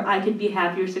future where I could be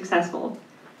happy or successful.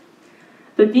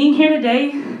 But being here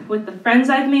today with the friends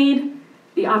I've made,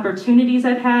 the opportunities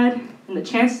I've had, and the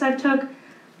chances I've took,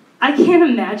 I can't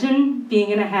imagine being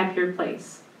in a happier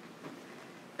place.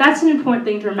 That's an important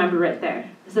thing to remember right there,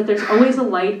 is that there's always a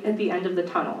light at the end of the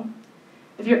tunnel.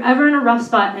 If you're ever in a rough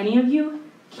spot, any of you,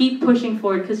 keep pushing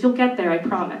forward, because you'll get there, I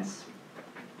promise.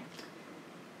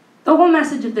 The whole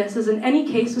message of this is, in any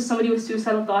case with somebody with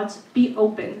suicidal thoughts, be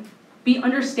open, be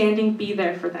understanding, be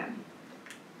there for them.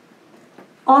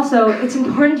 Also, it's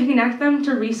important to connect them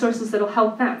to resources that'll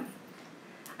help them.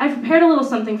 I've prepared a little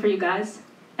something for you guys,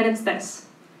 and it's this.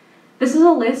 This is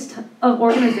a list of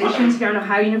organizations here on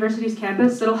Ohio University's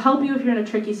campus that'll help you if you're in a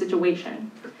tricky situation.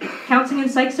 Counseling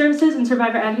and psych services and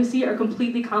survivor advocacy are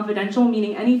completely confidential,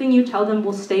 meaning anything you tell them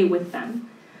will stay with them.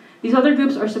 These other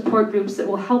groups are support groups that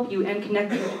will help you and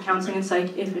connect you to counseling and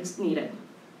psych if it's needed.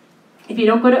 If you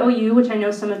don't go to OU, which I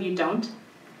know some of you don't,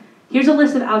 here's a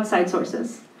list of outside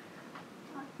sources.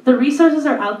 The resources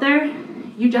are out there,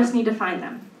 you just need to find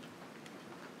them.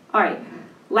 All right,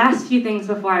 last few things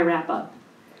before I wrap up.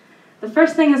 The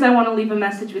first thing is I want to leave a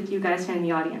message with you guys here in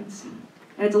the audience.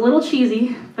 And it's a little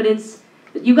cheesy, but it's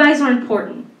that you guys are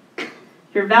important.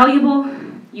 You're valuable,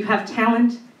 you have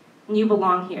talent, and you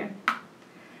belong here.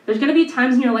 There's going to be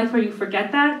times in your life where you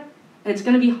forget that, and it's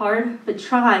going to be hard, but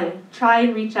try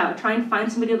and reach out. Try and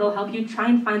find somebody that'll help you. Try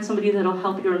and find somebody that'll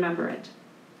help you remember it.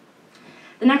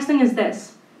 The next thing is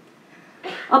this.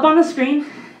 Up on the screen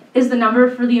is the number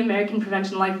for the American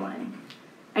Prevention Lifeline.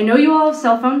 I know you all have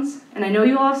cell phones, and I know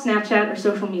you all have Snapchat or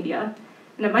social media,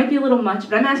 and it might be a little much,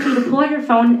 but I'm asking you to pull out your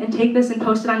phone and take this and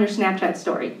post it on your Snapchat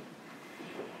story.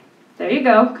 There you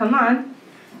go, come on.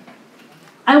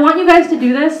 I want you guys to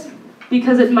do this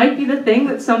because it might be the thing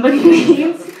that somebody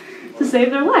needs to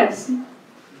save their lives.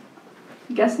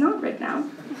 Guess not right now.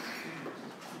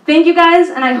 Thank you guys,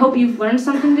 and I hope you've learned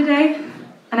something today,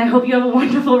 and I hope you have a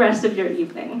wonderful rest of your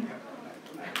evening.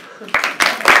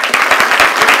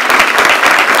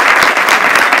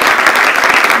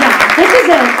 Yeah, this is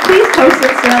it. Please post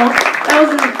it still. That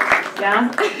wasn't,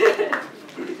 yeah.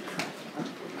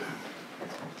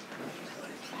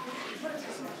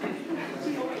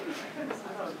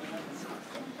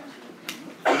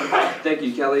 Thank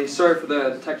you, Kelly. Sorry for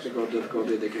the technical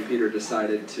difficulty. The computer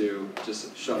decided to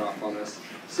just shut off on us.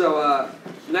 So,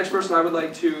 the next person I would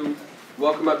like to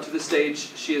welcome up to the stage,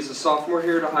 she is a sophomore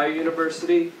here at Ohio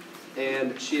University,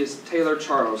 and she is Taylor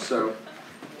Charles. So,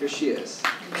 here she is.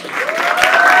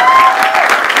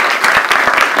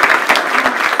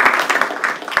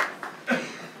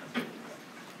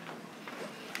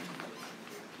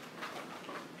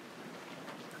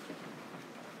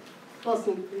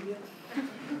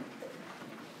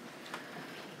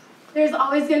 There's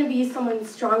always going to be someone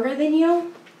stronger than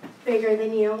you, bigger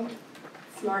than you,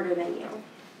 smarter than you.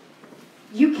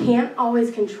 You can't always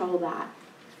control that,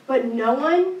 but no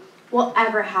one will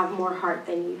ever have more heart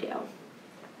than you do.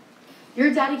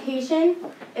 Your dedication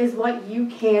is what you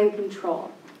can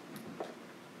control.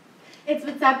 It's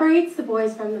what separates the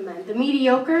boys from the men, the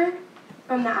mediocre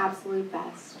from the absolute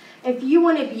best. If you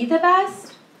want to be the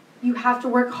best, you have to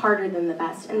work harder than the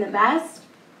best, and the best,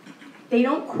 they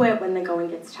don't quit when the going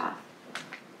gets tough.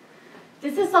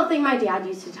 This is something my dad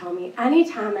used to tell me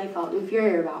anytime I felt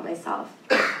inferior about myself.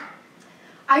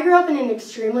 I grew up in an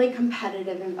extremely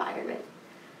competitive environment,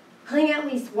 playing at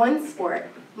least one sport,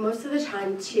 most of the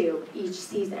time 2 each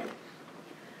season.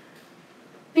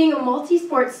 Being a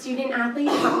multi-sport student athlete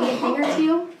taught me a thing or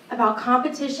two about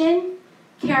competition,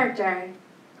 character,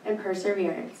 and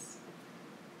perseverance.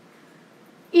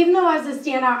 Even though I was a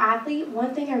standout athlete,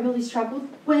 one thing I really struggled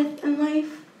with in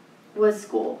life was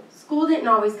school. School didn't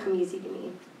always come easy to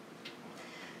me.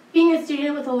 Being a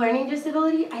student with a learning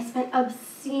disability, I spent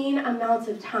obscene amounts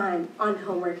of time on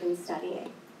homework and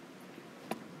studying.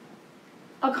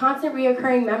 A constant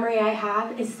reoccurring memory I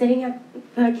have is sitting at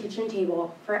the kitchen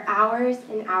table for hours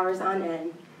and hours on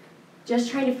end,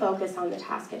 just trying to focus on the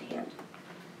task at hand.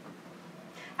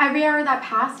 Every hour that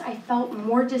passed, I felt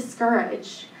more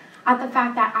discouraged at the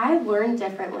fact that I learned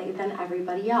differently than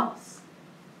everybody else.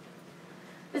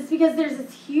 It's because there's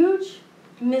this huge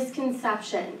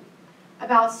misconception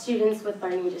about students with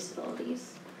learning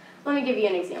disabilities. Let me give you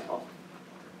an example.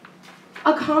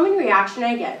 A common reaction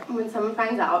I get when someone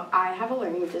finds out I have a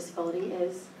learning disability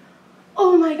is,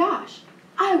 "Oh my gosh,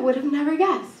 I would have never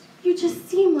guessed. You just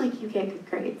seem like you get good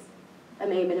grades." That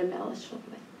may have been embellished a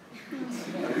little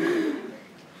bit.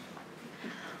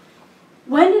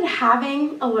 When did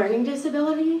having a learning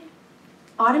disability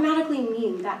automatically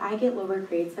mean that I get lower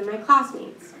grades than my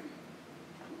classmates?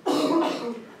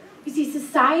 You see,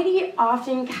 society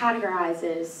often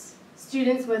categorizes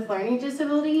students with learning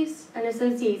disabilities and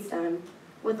associates them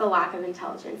with a lack of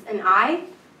intelligence. And I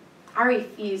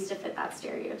refuse to fit that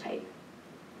stereotype.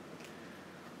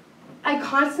 I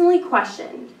constantly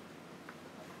questioned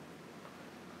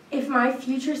if my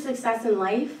future success in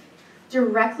life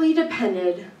directly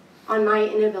depended on my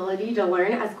inability to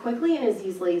learn as quickly and as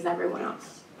easily as everyone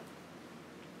else.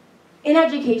 In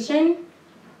education,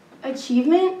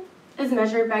 achievement is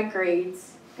measured by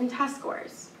grades and test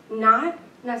scores, not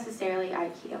necessarily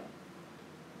IQ.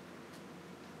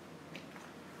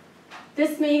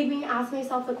 This made me ask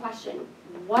myself the question,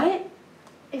 what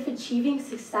if achieving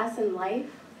success in life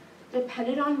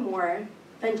depended on more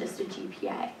than just a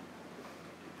GPA?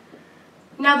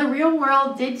 Now, the real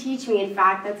world did teach me, in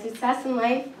fact, that success in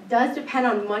life does depend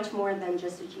on much more than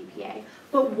just a GPA.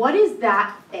 But what is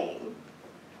that thing?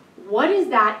 What is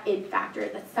that it factor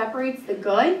that separates the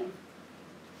good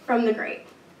from the great?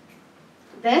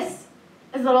 This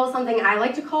is a little something I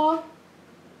like to call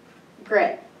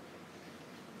grit.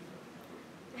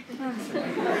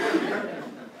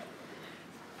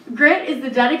 Grit is the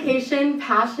dedication,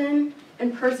 passion,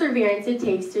 and perseverance it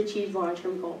takes to achieve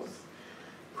long-term goals.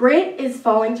 Grit is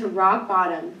falling to rock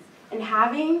bottom and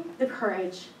having the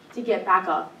courage to get back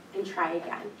up and try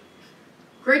again.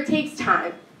 Grit takes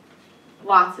time,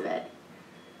 lots of it.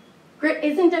 Grit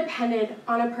isn't dependent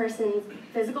on a person's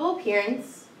physical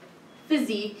appearance,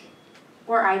 physique,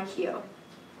 or IQ.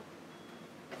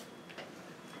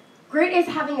 Grit is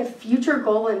having a future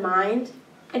goal in mind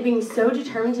and being so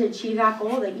determined to achieve that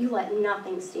goal that you let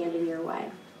nothing stand in your way.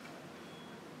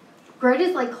 Grit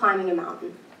is like climbing a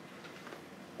mountain.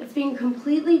 It's being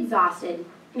completely exhausted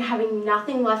and having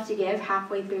nothing left to give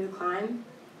halfway through the climb,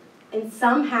 and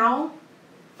somehow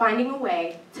finding a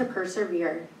way to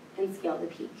persevere and scale the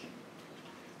peak.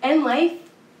 In life,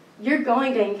 you're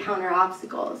going to encounter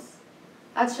obstacles.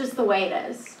 That's just the way it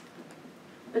is.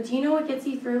 But do you know what gets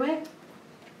you through it?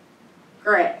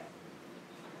 Grit.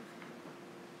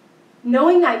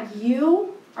 Knowing that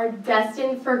you are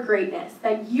destined for greatness,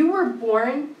 that you were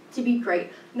born to be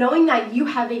great, knowing that you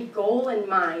have a goal in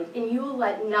mind and you will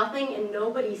let nothing and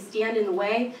nobody stand in the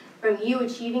way from you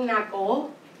achieving that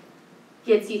goal,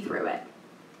 gets you through it.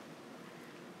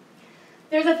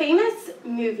 There's a famous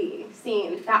movie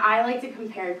scene that I like to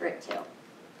compare grit to.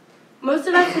 Most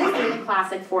of us have seen the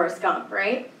classic Forrest Gump,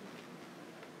 right?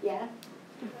 Yeah?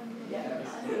 Yeah.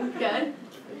 Good.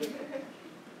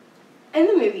 In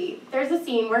the movie, there's a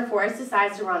scene where Forrest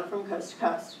decides to run from coast to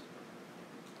coast.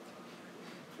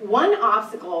 One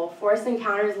obstacle Forrest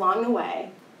encounters along the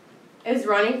way is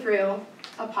running through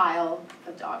a pile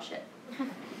of dog shit.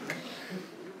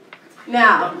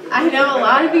 Now, I know a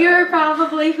lot of you are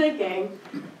probably thinking,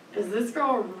 is this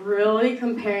girl really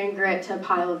comparing grit to a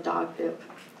pile of dog poop?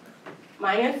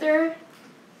 My answer,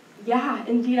 yeah,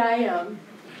 indeed I am.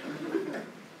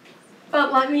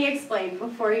 But let me explain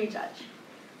before you judge.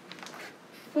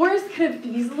 Forrest could have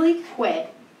easily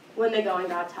quit when the going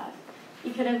got tough.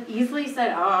 He could have easily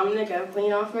said, oh, I'm going to go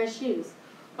clean off my shoes.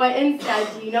 But instead,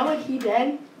 do you know what he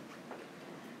did?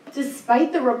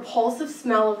 Despite the repulsive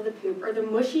smell of the poop or the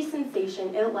mushy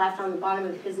sensation it left on the bottom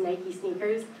of his Nike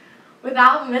sneakers,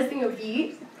 without missing a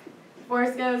beat,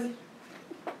 Forrest goes,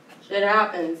 shit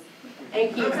happens,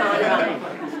 and keeps on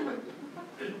running.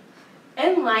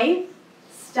 In life,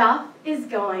 stuff is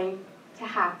going to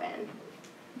happen,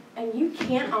 and you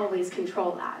can't always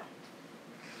control that.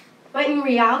 But in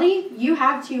reality, you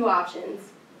have two options.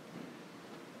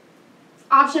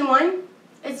 Option one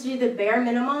is to do the bare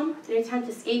minimum and attempt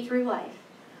to skate through life.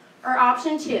 Or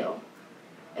option two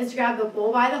is to grab the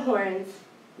bull by the horns,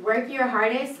 work your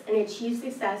hardest, and achieve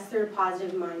success through a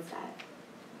positive mindset.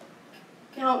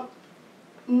 Now,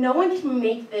 no one can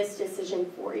make this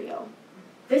decision for you.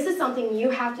 This is something you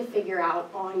have to figure out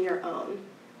on your own.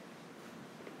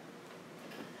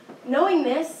 Knowing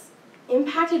this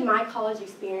impacted my college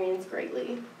experience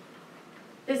greatly.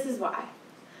 This is why.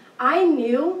 I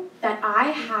knew that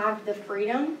I have the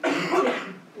freedom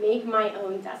to make my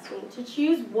own destiny, to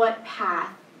choose what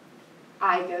path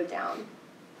I go down.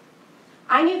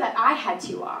 I knew that I had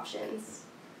two options.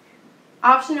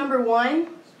 Option number one,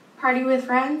 party with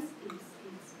friends.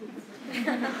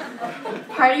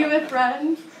 Party with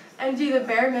friends and do the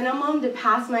bare minimum to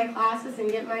pass my classes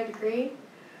and get my degree.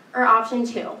 Or option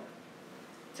two,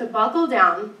 to buckle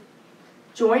down,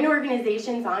 join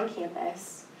organizations on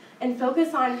campus, and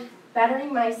focus on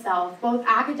bettering myself both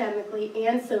academically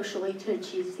and socially to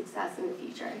achieve success in the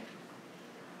future.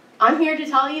 I'm here to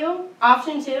tell you,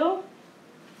 option two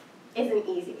isn't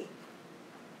easy.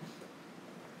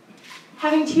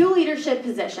 Having two leadership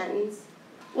positions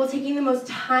while taking the most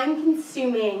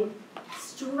time-consuming,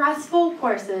 stressful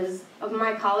courses of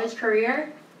my college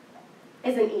career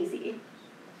isn't easy.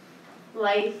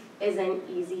 life isn't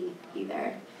easy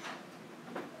either.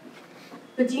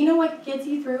 But do you know what gets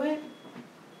you through it?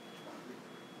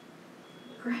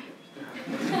 Grit.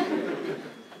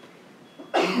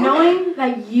 Knowing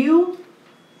that you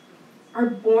are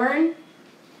born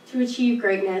to achieve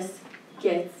greatness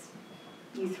gets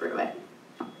you through it.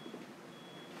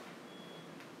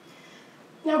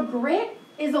 Now, grit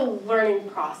is a learning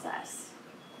process,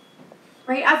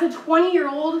 right? As a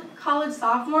 20-year-old college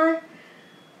sophomore,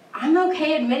 I'm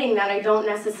okay admitting that I don't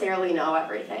necessarily know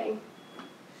everything.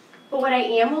 But what I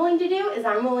am willing to do is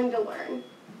I'm willing to learn.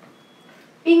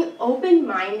 Being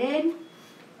open-minded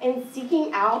and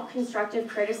seeking out constructive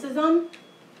criticism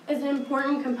is an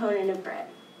important component of grit.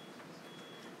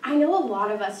 I know a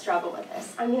lot of us struggle with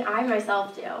this. I mean, I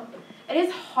myself do. It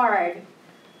is hard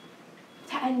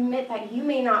to admit that you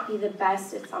may not be the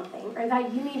best at something or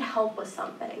that you need help with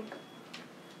something.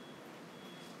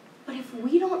 But if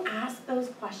we don't ask those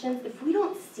questions, if we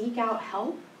don't seek out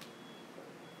help,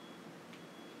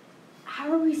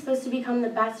 how are we supposed to become the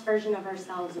best version of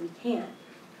ourselves? We can't.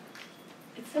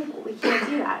 It's simple. We can't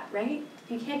do that, right?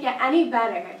 You can't get any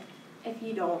better if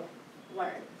you don't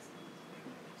learn.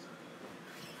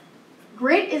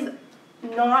 Grit is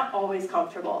not always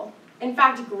comfortable. In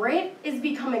fact, grit is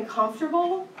becoming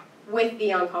comfortable with the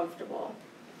uncomfortable.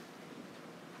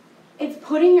 It's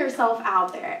putting yourself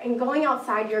out there and going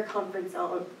outside your comfort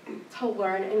zone to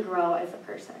learn and grow as a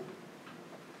person.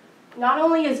 Not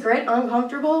only is grit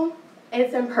uncomfortable,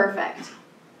 it's imperfect.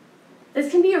 This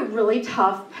can be a really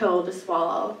tough pill to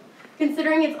swallow,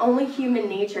 considering it's only human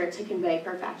nature to convey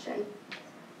perfection.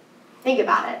 Think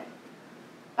about it.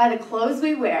 By the clothes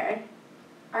we wear,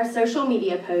 our social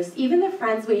media posts, even the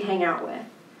friends we hang out with,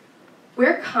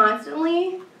 we're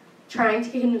constantly trying to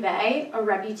convey a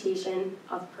reputation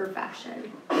of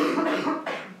perfection. But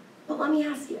let me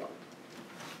ask you,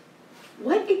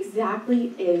 what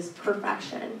exactly is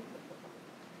perfection?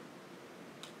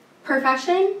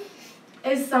 Perfection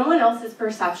is someone else's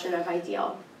perception of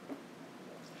ideal.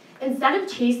 Instead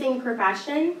of chasing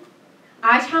perfection,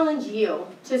 I challenge you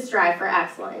to strive for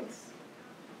excellence.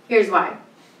 Here's why.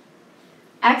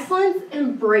 Excellence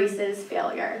embraces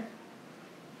failure.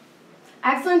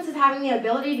 Excellence is having the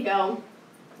ability to go,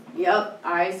 yep,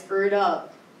 I screwed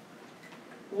up.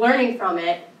 Learning from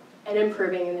it and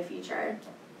improving in the future.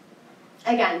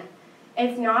 Again,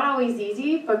 it's not always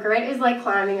easy, but grit is like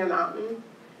climbing a mountain.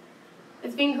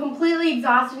 It's being completely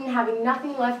exhausted and having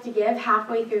nothing left to give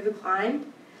halfway through the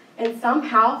climb, and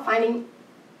somehow finding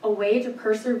a way to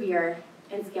persevere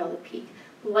and scale the peak.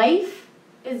 Life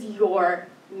is your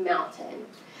mountain,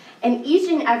 and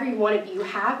each and every one of you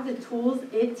have the tools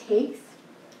it takes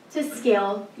to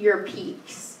scale your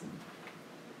peaks,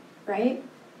 right?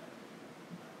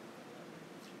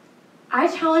 I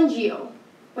challenge you,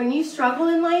 when you struggle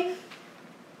in life,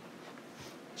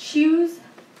 choose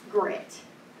grit.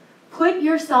 Put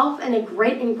yourself in a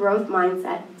grit and growth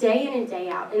mindset day in and day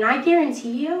out. And I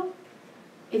guarantee you,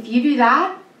 if you do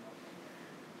that,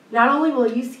 not only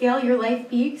will you scale your life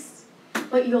peaks,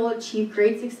 but you'll achieve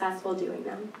great success while doing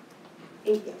them.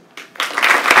 Thank you.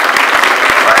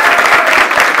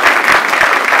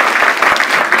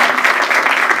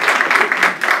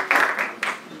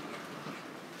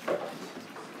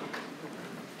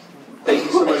 Thank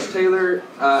you so much, Taylor.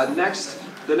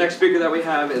 The next speaker that we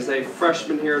have is a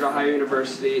freshman here at Ohio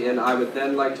University, and I would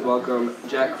then like to welcome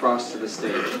Jack Cross to the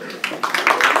stage.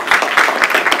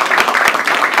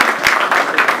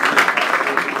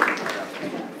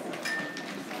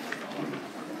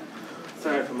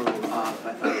 Sorry if I'm a little off.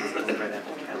 I thought it was right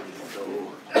after Kelly, so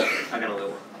I got a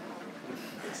little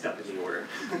mixed up in the order.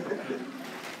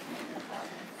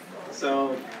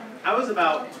 So, I was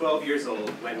about 12 years old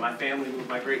when my family moved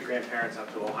my great-grandparents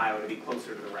up to Ohio to be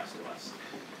closer to the rest of us.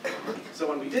 So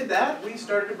when we did that, we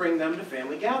started to bring them to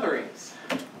family gatherings.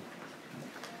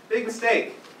 Big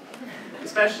mistake,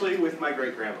 especially with my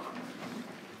great-grandma.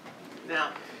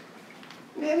 Now,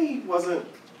 Nanny wasn't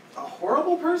a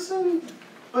horrible person,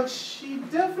 but she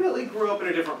definitely grew up in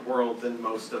a different world than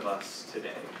most of us today.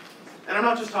 And I'm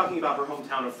not just talking about her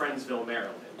hometown of Friendsville,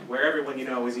 Maryland, where everyone you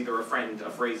know is either a friend, a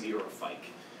Frazee, or a Fike.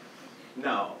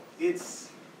 No, it's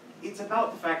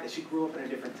about the fact that she grew up in a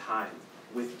different time,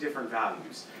 with different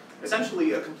values.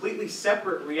 Essentially, a completely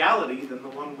separate reality than the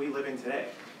one we live in today.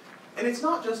 And it's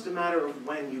not just a matter of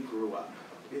when you grew up.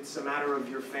 It's a matter of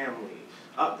your family,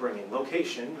 upbringing,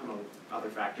 location, among other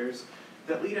factors,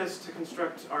 that lead us to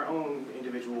construct our own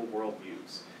individual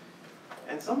worldviews.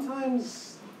 And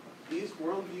sometimes these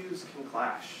worldviews can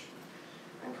clash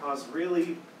and cause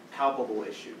really palpable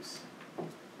issues.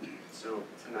 So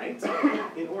tonight,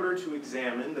 in order to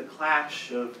examine the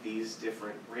clash of these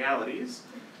different realities,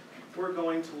 we're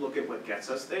going to look at what gets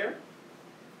us there,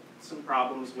 some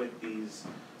problems with these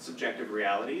subjective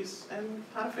realities, and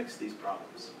how to fix these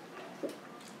problems.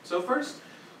 So first,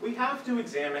 we have to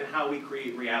examine how we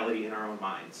create reality in our own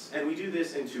minds, and we do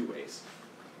this in two ways,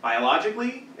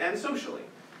 biologically and socially.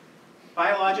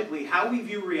 Biologically, how we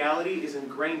view reality is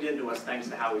ingrained into us thanks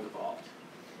to how we've evolved.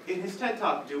 In his TED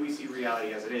Talk, Do We See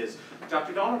Reality as It Is?,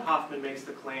 Dr. Donald Hoffman makes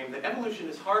the claim that evolution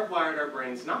has hardwired our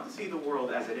brains not to see the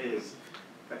world as it is,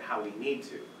 but how we need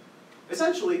to.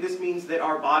 Essentially, this means that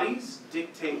our bodies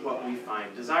dictate what we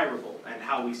find desirable and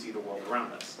how we see the world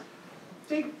around us.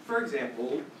 Take, for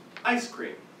example, ice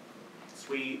cream.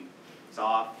 Sweet,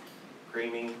 soft,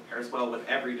 creamy, pairs well with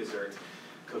every dessert.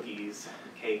 Cookies,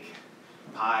 cake,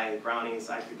 pie, brownies.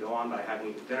 I could go on, but I haven't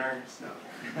eaten dinner, so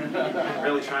I'm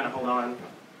really trying to hold on.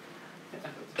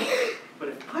 But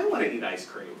if I want to eat ice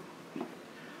cream,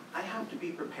 I have to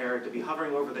be prepared to be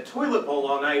hovering over the toilet bowl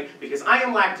all night because I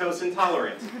am lactose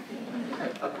intolerant.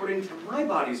 According to my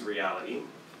body's reality,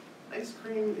 ice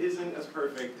cream isn't as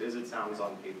perfect as it sounds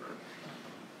on paper.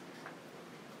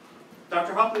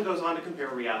 Dr. Hoffman goes on to compare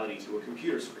reality to a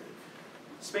computer screen.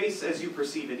 Space as you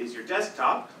perceive it is your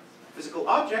desktop. Physical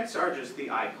objects are just the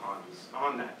icons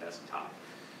on that desktop.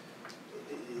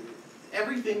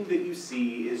 Everything that you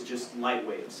see is just light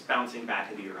waves bouncing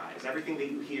back into your eyes. Everything that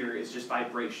you hear is just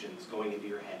vibrations going into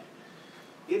your head.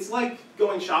 It's like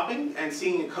going shopping and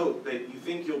seeing a coat that you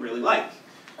think you'll really like.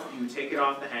 You take it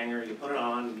off the hanger, you put it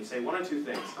on, and you say one or two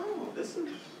things. Oh, this is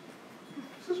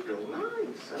really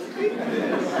nice. I like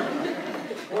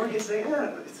this. Or you say,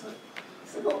 yeah,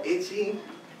 it's a little itchy.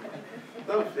 It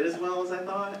don't fit as well as I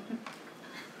thought.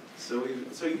 So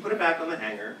you put it back on the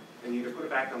hanger, and you either put it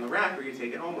back on the rack or you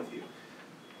take it home with you.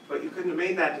 But you couldn't have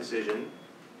made that decision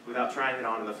without trying it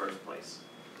on in the first place.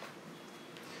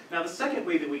 Now, the second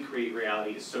way that we create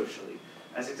reality is socially,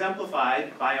 as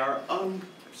exemplified by our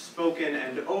unspoken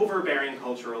and overbearing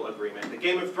cultural agreement that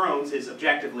Game of Thrones is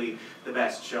objectively the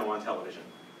best show on television.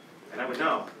 And I would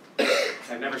know.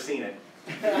 I've never seen it.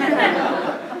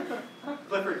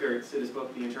 Clifford Geertz, in his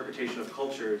book, The Interpretation of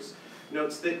Cultures,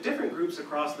 notes that different groups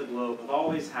across the globe have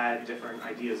always had different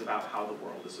ideas about how the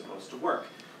world is supposed to work.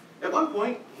 At one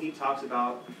point, he talks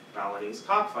about Balinese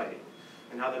cockfighting,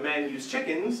 and how the men use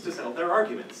chickens to settle their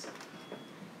arguments.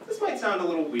 This might sound a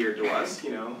little weird to us,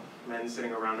 men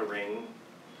sitting around a ring,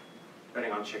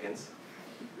 betting on chickens.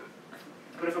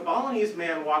 But if a Balinese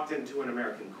man walked into an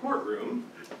American courtroom,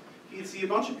 he'd see a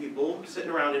bunch of people sitting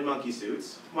around in monkey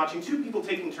suits, watching two people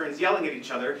taking turns yelling at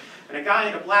each other, and a guy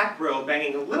in a black robe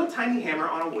banging a little tiny hammer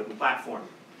on a wooden platform.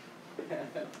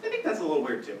 I think that's a little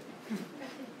weird too.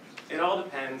 It all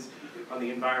depends on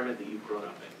the environment that you've grown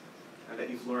up in, and that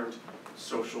you've learned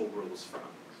social rules from.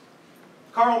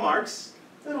 Karl Marx,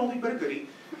 an oldie but a goodie,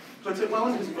 puts it well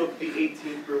in his book, The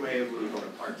 18th Gourmet of Louis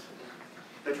Bonaparte.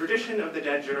 The tradition of the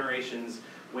dead generations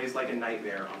weighs like a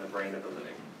nightmare on the brain of the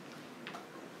living.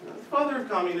 The father of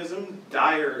communism,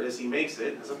 dire as he makes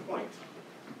it, has a point.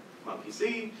 Monkey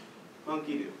see,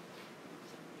 monkey do.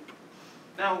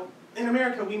 Now, in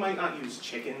America, we might not use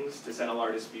chickens to settle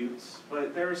our disputes,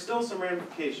 but there are still some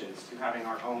ramifications to having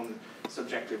our own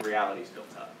subjective realities built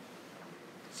up.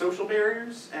 Social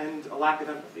barriers and a lack of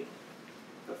empathy.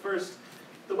 But first,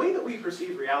 the way that we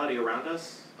perceive reality around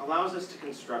us allows us to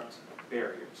construct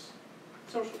barriers,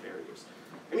 social barriers.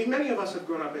 I mean, many of us have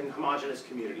grown up in homogenous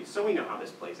communities, so we know how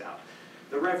this plays out.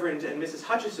 The Reverend and Mrs.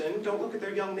 Hutchison don't look at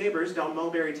their young neighbors down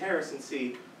Mulberry Terrace and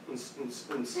see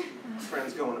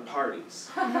friends going to parties.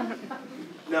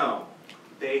 No,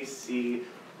 they see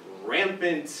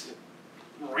rampant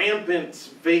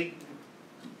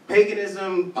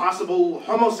paganism, possible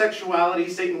homosexuality,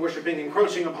 Satan worshiping,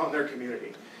 encroaching upon their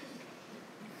community.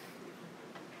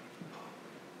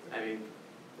 I mean,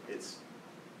 it's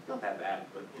not that bad,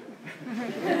 but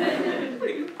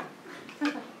pretty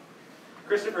good.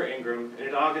 Christopher Ingram, in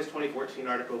an August 2014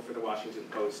 article for the Washington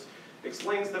Post,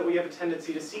 explains that we have a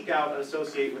tendency to seek out and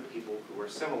associate with people who are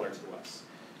similar to us.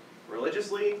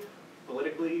 Religiously,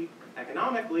 politically,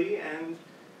 economically, and,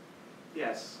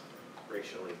 yes,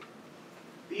 racially.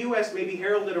 The U.S. may be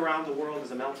heralded around the world as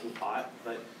a melting pot,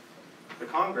 but the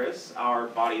Congress, our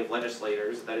body of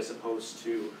legislators that is supposed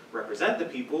to represent the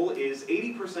people, is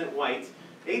 80% white,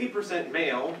 80%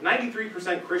 male,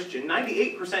 93% Christian,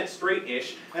 98%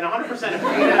 straight-ish, and 100% of Native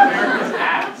Americans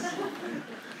ass.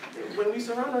 When we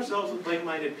surround ourselves with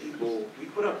like-minded people, we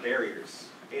put up barriers,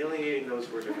 alienating those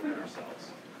who are different than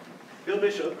ourselves. Bill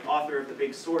Bishop, author of The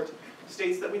Big Sort,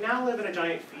 states that we now live in a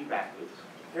giant feedback loop,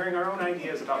 hearing our own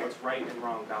ideas about what's right and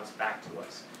wrong bounce back to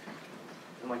us.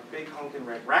 And like a big honkin'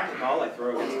 red racquetball I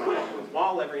throw against my bedroom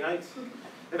wall every night.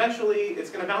 Eventually, it's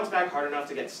going to bounce back hard enough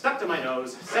to get stuck to my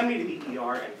nose, send me to the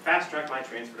ER, and fast-track my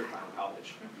transfer to clown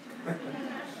college.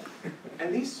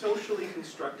 And these socially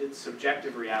constructed,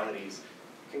 subjective realities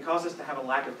can cause us to have a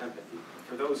lack of empathy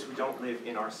for those who don't live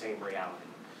in our same reality.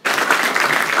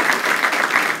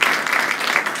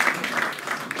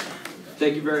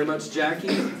 Thank you very much,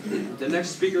 Jackie. The next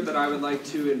speaker that I would like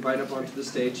to invite up onto the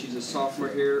stage, he's a sophomore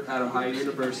here at Ohio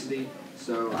University.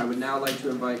 So I would now like to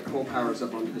invite Cole Powers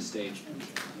up onto the stage.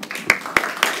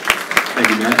 Thank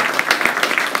you, Matt.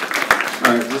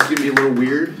 All right, this is going to be a little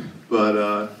weird,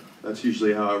 but that's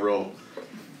usually how I roll.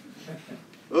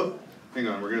 Oh, hang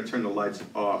on, we're going to turn the lights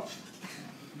off.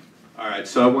 All right,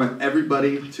 so I want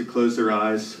everybody to close their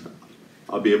eyes.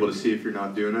 I'll be able to see if you're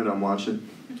not doing it. I'm watching.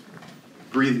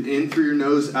 Breathe in through your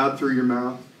nose, out through your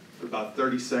mouth for about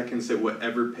 30 seconds at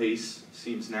whatever pace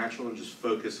seems natural, and just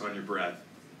focus on your breath.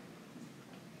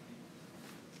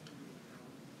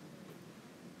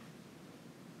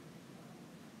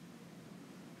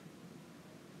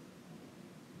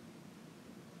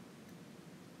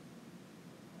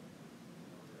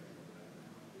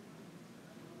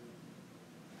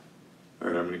 All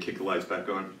right, I'm going to kick the lights back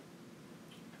on.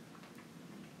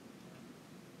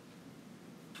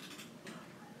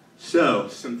 So,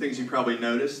 some things you probably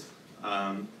noticed.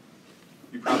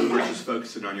 You probably were just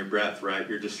focusing on your breath, right?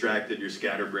 You're distracted, you're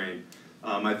scatterbrained.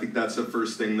 I think that's the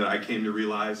first thing that I came to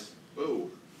realize.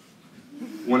 Whoa.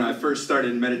 When I first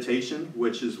started meditation,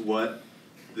 which is what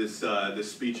this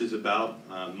speech is about,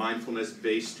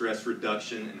 mindfulness-based stress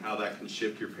reduction and how that can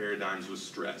shift your paradigms with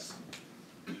stress.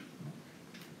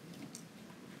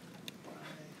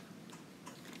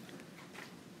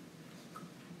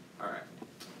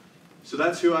 So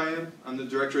that's who I am. I'm the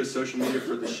director of social media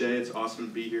for the Schey. It's awesome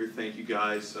to be here. Thank you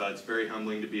guys. It's very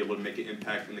humbling to be able to make an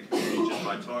impact in the community just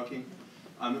by talking.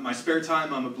 In my spare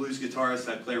time, I'm a blues guitarist.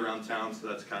 I play around town, so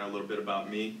that's kind of a little bit about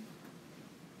me.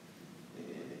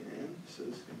 And so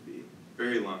this is going to be a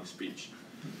very long speech.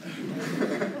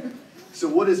 So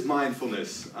what is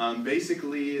mindfulness?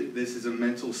 Basically, this is a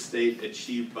mental state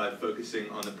achieved by focusing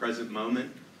on the present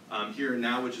moment, here and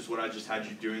now, which is what I just had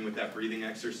you doing with that breathing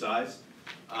exercise.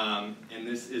 And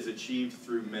this is achieved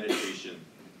through meditation.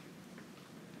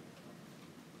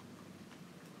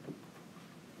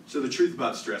 So the truth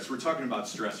about stress, we're talking about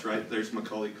stress, right? There's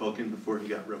Macaulay Culkin before he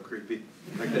got real creepy,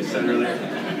 like they said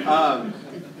earlier.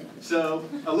 So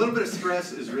a little bit of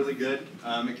stress is really good.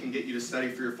 It can get you to study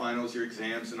for your finals, your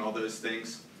exams, and all those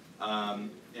things. And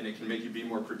it can make you be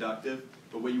more productive.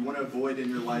 But what you want to avoid in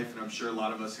your life, and I'm sure a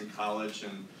lot of us in college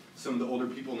and some of the older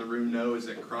people in the room know, is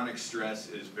that chronic stress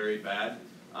is very bad.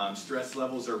 Stress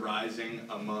levels are rising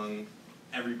among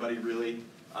everybody, really.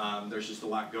 There's just a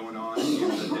lot going on at the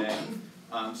end of the day.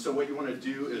 So what you want to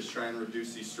do is try and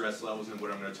reduce these stress levels, and what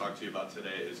I'm going to talk to you about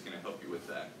today is going to help you with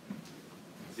that.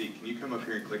 Zeke, can you come up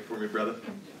here and click for me, brother?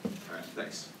 All right,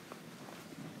 thanks.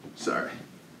 Sorry.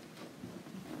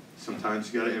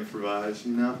 Sometimes you got to improvise,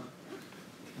 you know?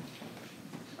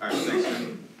 All right, thanks,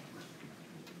 man.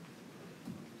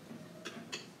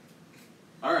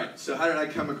 All right, so how did I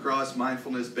come across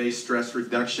mindfulness-based stress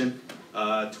reduction?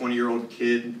 20-year-old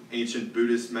kid, ancient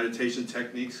Buddhist meditation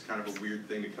techniques, kind of a weird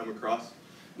thing to come across.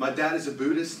 My dad is a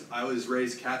Buddhist. I was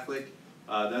raised Catholic.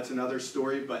 That's another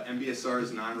story, but MBSR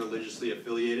is non-religiously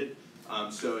affiliated.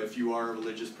 So if you are a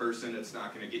religious person, it's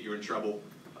not going to get you in trouble.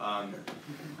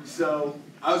 So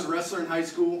I was a wrestler in high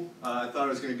school. I thought I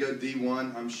was going to go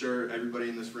D1. I'm sure everybody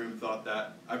in this room thought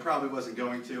that. I probably wasn't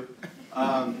going to.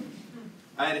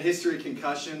 I had a history of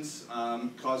concussions,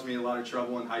 caused me a lot of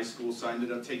trouble in high school, so I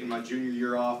ended up taking my junior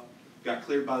year off, got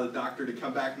cleared by the doctor to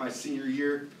come back my senior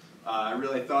year. I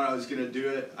really thought I was going to do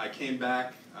it. I came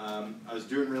back. I was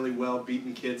doing really well,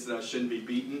 beating kids that I shouldn't be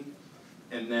beating.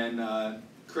 And then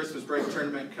Christmas break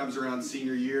tournament comes around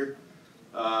senior year.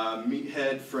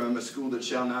 Meathead from a school that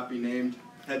shall not be named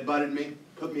headbutted me,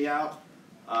 put me out.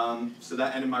 So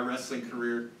that ended my wrestling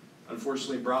career.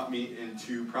 Unfortunately brought me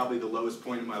into probably the lowest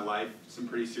point in my life, some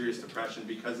pretty serious depression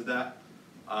because of that.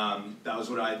 That was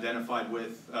what I identified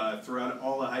with throughout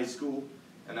all of high school,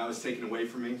 and that was taken away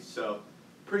from me. So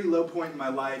pretty low point in my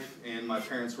life, and my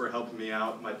parents were helping me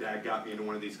out. My dad got me into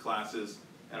one of these classes,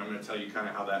 and I'm going to tell you kind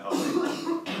of how that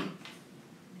helped me.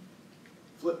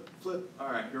 Flip, flip. All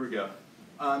right, here we go.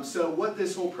 So what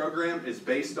this whole program is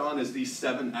based on is these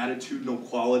 7 attitudinal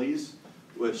qualities,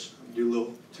 which I'll do a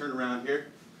little turn around here.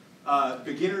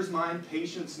 Beginner's mind,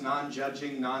 patience,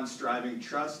 non-judging, non-striving,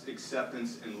 trust,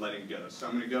 acceptance, and letting go. So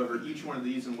I'm going to go over each one of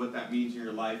these and what that means in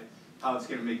your life, how it's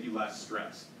going to make you less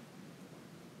stressed.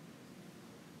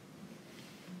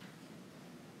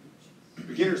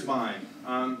 Beginner's mind.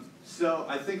 So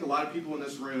I think a lot of people in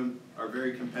this room are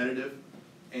very competitive,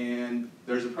 and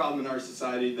there's a problem in our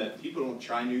society that people don't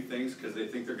try new things because they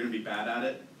think they're going to be bad at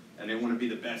it, and they want to be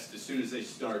the best as soon as they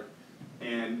start.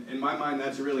 And in my mind,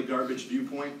 that's a really garbage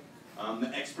viewpoint.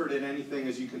 The expert at anything,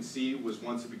 as you can see, was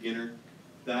once a beginner.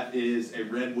 That is a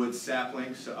redwood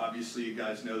sapling, so obviously you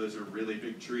guys know those are really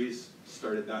big trees,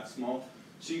 started that small.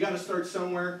 So you got to start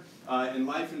somewhere. In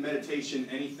life and meditation,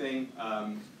 anything,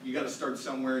 you got to start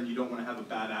somewhere, and you don't want to have a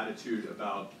bad attitude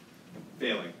about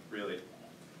failing, really.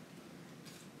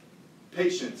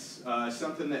 Patience,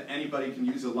 something that anybody can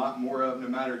use a lot more of no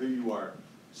matter who you are.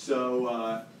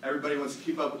 So everybody wants to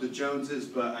keep up with the Joneses,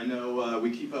 but I know we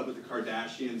keep up with the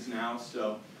Kardashians now,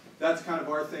 so that's kind of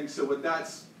our thing. So what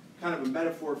that's kind of a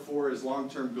metaphor for is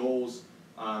long-term goals,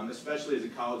 especially as a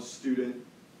college student.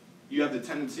 You have the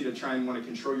tendency to try and want to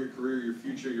control your career, your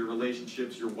future, your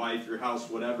relationships, your wife, your house,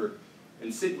 whatever.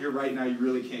 And sitting here right now, you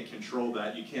really can't control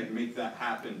that. You can't make that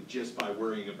happen just by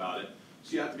worrying about it.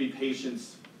 So you have to be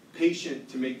patient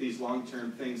to make these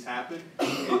long-term things happen,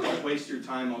 and don't waste your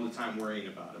time all the time worrying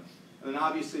about them. And then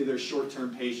obviously there's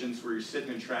short-term patience where you're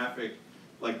sitting in traffic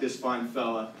like this fine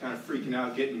fella, kind of freaking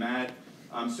out, getting mad.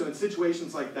 So in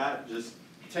situations like that, just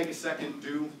take a second,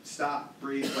 stop,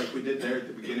 breathe like we did there at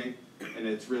the beginning, and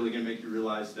it's really going to make you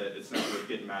realize that it's not worth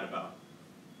getting mad about.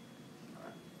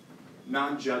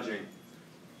 Non-judging.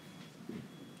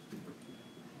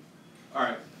 All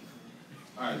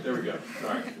right, there we go.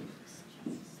 Sorry.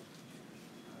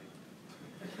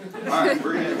 All right,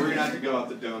 we're gonna have to go out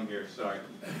the dome here. Sorry.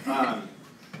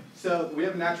 So we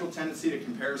have a natural tendency to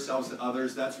compare ourselves to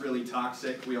others. That's really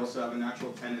toxic. We also have a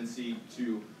natural tendency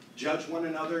to judge one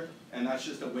another, and that's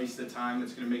just a waste of time.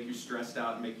 It's going to make you stressed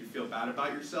out and make you feel bad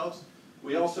about yourselves.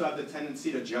 We also have the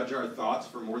tendency to judge our thoughts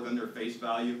for more than their face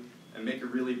value and make a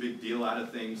really big deal out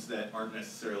of things that aren't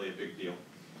necessarily a big deal.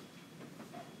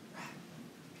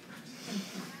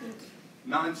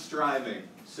 Non-striving.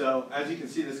 So as you can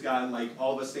see, this guy, like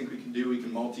all of us think we can do, we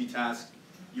can multitask.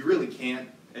 You really can't.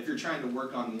 If you're trying to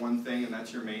work on one thing and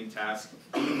that's your main task,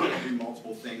 you can't do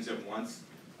multiple things at once.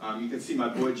 You can see my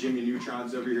boy Jimmy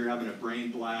Neutron's over here having a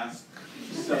brain blast.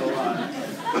 So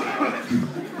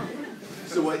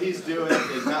what he's doing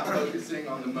is not focusing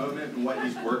on the moment and what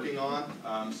he's working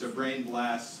on. So brain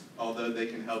blasts, although they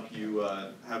can help you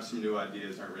have some new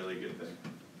ideas, aren't really a good thing.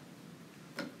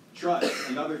 Trust,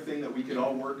 another thing that we could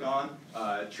all work on.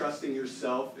 Trusting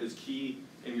yourself is key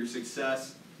in your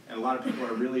success. And a lot of people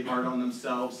are really hard on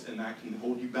themselves, and that can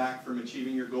hold you back from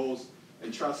achieving your goals.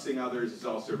 And trusting others is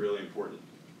also really important.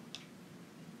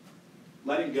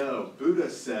 Letting go. Buddha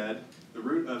said the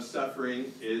root of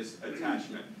suffering is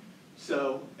attachment.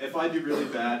 So if I do really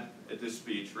bad at this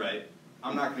speech, right,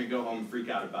 I'm not going to go home and freak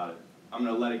out about it. I'm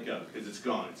going to let it go because it's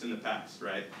gone. It's in the past,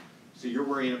 right? So you're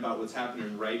worrying about what's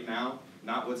happening right now,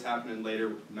 not what's happening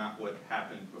later, not what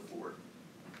happened before.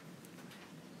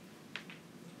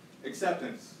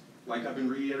 Acceptance. Like I've been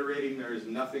reiterating, there is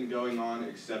nothing going on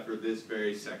except for this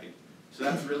very second. So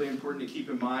that's really important to keep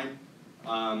in mind.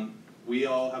 We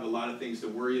all have a lot of things to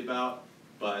worry about,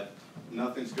 but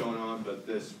nothing's going on but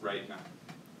this right now.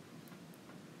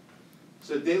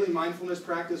 So daily mindfulness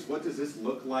practice, what does this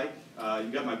look like?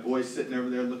 You got my boy sitting over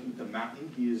there looking at the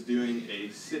mountain. He is doing a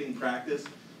sitting practice.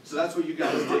 So that's what you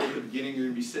guys did at the beginning. You're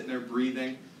going to be sitting there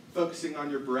breathing, focusing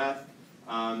on your breath.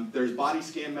 There's body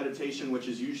scan meditation, which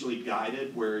is usually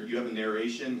guided, where you have a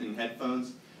narration in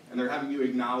headphones, and they're having you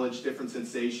acknowledge different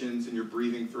sensations and your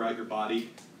breathing throughout your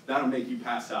body. That'll make you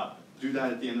pass out. Do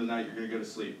that at the end of the night, you're going to go to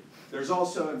sleep. There's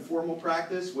also informal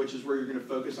practice, which is where you're going to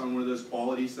focus on one of those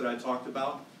qualities that I talked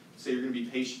about. Say you're going to be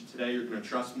patient today, you're going to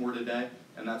trust more today,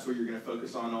 and that's what you're going to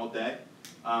focus on all day.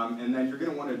 And then you're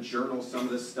going to want to journal some of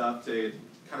this stuff to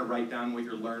kind of write down what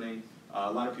you're learning.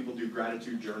 A lot of people do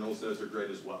gratitude journals, those are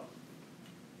great as well.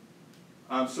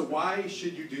 So why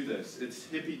should you do this? It's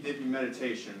hippy-dippy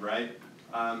meditation, right?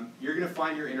 You're going to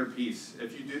find your inner peace.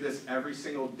 If you do this every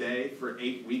single day for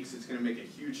 8 weeks, it's going to make a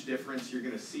huge difference. You're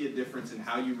going to see a difference in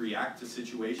how you react to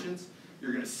situations.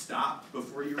 You're going to stop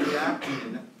before you react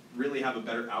and really have a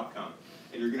better outcome.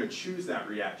 And you're going to choose that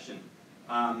reaction.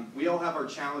 We all have our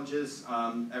challenges.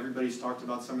 Everybody's talked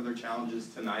about some of their challenges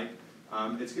tonight.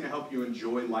 It's going to help you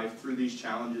enjoy life through these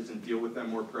challenges and deal with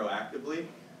them more proactively.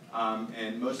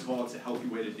 And most of all, it's a healthy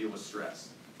way to deal with stress.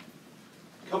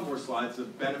 A couple more slides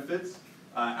of benefits.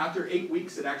 After 8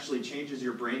 weeks, it actually changes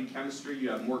your brain chemistry. You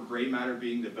have more gray matter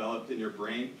being developed in your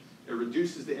brain. It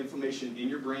reduces the inflammation in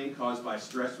your brain caused by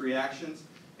stress reactions,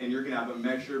 and you're going to have a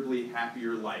measurably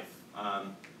happier life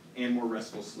and more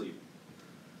restful sleep.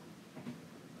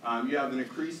 You have an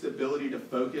increased ability to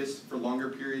focus for longer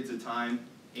periods of time,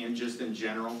 and just in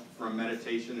general from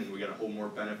meditation, and we got a whole more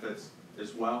benefits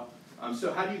as well.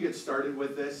 So how do you get started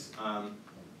with this?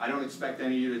 I don't expect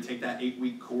any of you to take that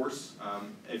 8-week course.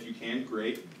 If you can,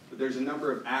 great. But there's a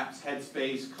number of apps,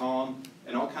 Headspace, Calm,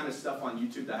 and all kind of stuff on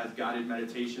YouTube that has guided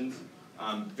meditations.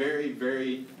 Very,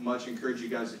 very much encourage you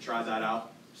guys to try that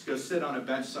out. Just go sit on a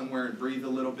bench somewhere and breathe a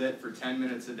little bit for 10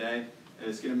 minutes a day, and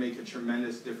it's going to make a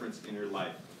tremendous difference in your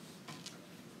life.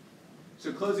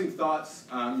 So closing thoughts,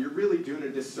 you're really doing a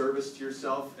disservice to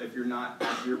yourself if you're not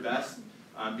at your best,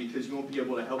 because you won't be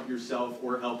able to help yourself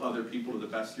or help other people to the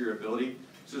best of your ability.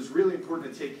 So it's really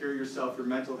important to take care of yourself, your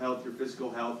mental health, your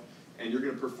physical health, and you're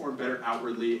going to perform better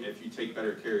outwardly if you take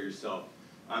better care of yourself.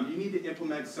 You need to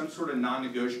implement some sort of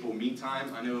non-negotiable me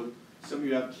time. I know some of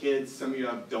you have kids, some of you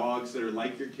have dogs that are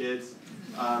like your kids,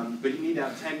 but you need to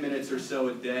have 10 minutes or so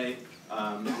a day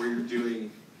where you're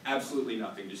doing absolutely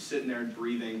nothing, just sitting there and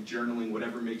breathing, journaling,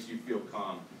 whatever makes you feel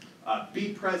calm.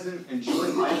 Be present,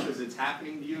 enjoy life as it's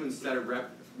happening to you instead of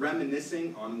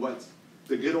reminiscing on what's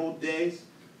the good old days.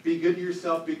 Be good to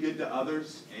yourself, be good to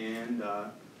others, and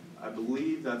I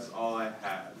believe that's all I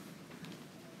have.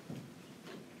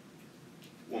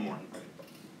 One more.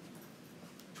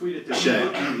 Tweet it to Shay.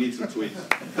 We need some tweets.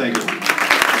 Thank you.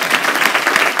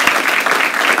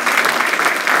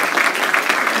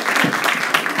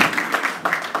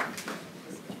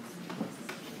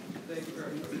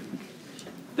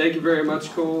 Thank you very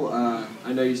much, Cole.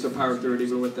 I know you still power through it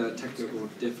even with the technical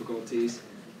difficulties.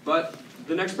 But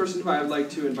the next person who I would like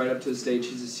to invite up to the stage,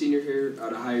 he's a senior here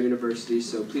at Ohio University,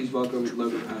 so please welcome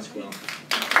Logan Pasquale.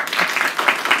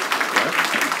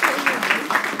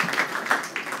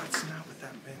 That's not what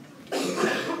that meant.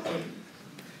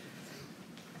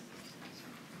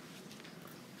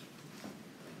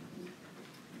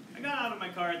 I got out of my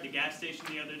car at the gas station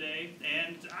the other day,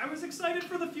 and I was excited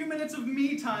for the few minutes of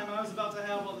me time I was about to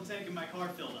have while the tank in my car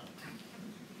filled up.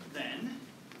 Then,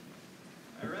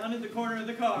 I rounded the corner of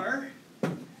the car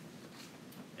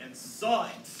and saw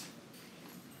it.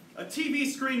 A TV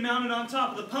screen mounted on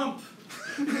top of the pump.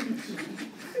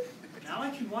 Now I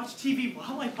can watch TV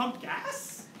while I pump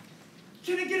gas?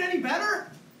 Can it get any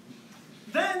better?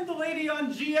 Then the lady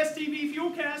on GSTV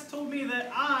Fuelcast told me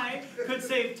that I could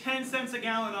save 10 cents a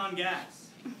gallon on gas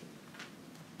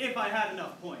if I had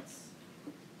enough points.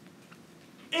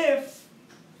 If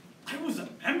I was a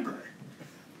member.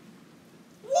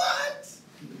 What?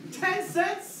 10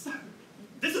 cents?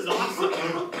 This is awesome.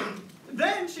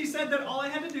 Then she said that all I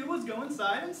had to do was go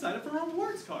inside and sign up for a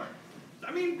rewards card.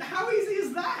 I mean, how easy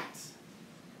is that?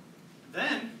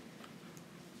 Then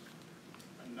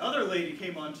another lady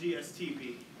came on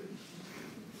GSTV,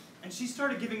 and she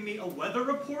started giving me a weather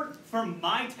report from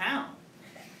my town.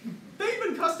 They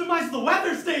even customized the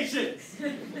weather stations!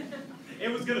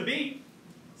 It was gonna be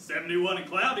 71 and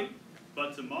cloudy,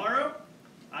 but tomorrow,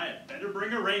 I had better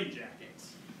bring a rain jacket.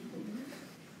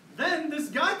 Then this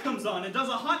guy comes on and does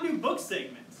a hot new book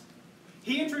segment.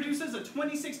 He introduces a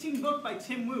 2016 book by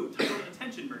Tim Wu titled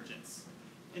Attention Merchants.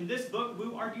 In this book,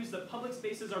 Wu argues that public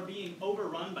spaces are being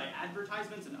overrun by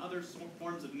advertisements and other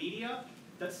forms of media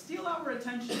that steal our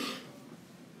attention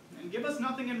and give us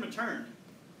nothing in return.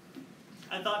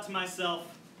 I thought to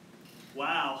myself,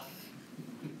 wow,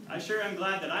 I sure am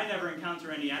glad that I never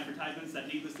encounter any advertisements that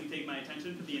needlessly take my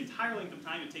attention for the entire length of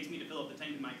time it takes me to fill up the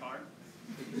tank in my car.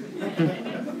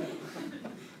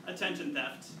 Attention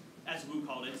theft, as Wu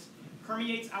called it,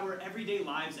 permeates our everyday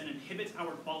lives and inhibits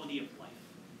our quality of life.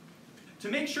 To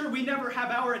make sure we never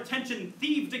have our attention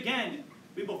thieved again,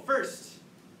 we will first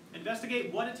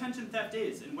investigate what attention theft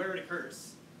is and where it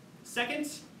occurs. Second,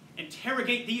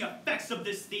 interrogate the effects of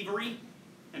this thievery.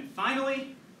 And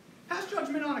finally, pass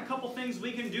judgment on a couple things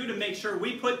we can do to make sure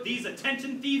we put these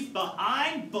attention thieves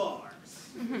behind bars.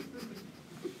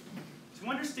 To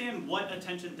understand what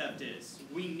attention theft is,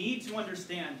 we need to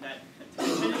understand that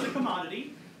attention is a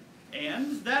commodity,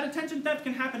 and that attention theft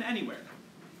can happen anywhere.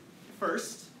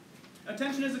 First,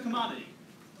 attention is a commodity.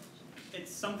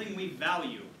 It's something we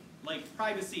value, like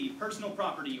privacy, personal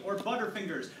property, or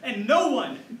butterfingers, and no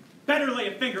one better lay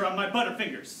a finger on my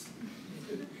butterfingers.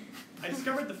 I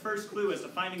discovered the first clue as to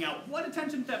finding out what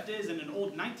attention theft is in an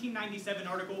old 1997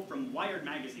 article from Wired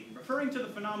magazine, referring to the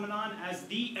phenomenon as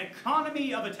the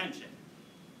economy of attention.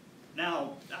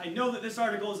 Now, I know that this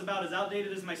article is about as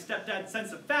outdated as my stepdad's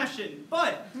sense of fashion,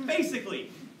 but basically,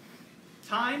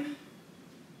 time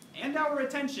and our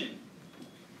attention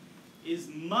is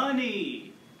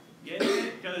money. Get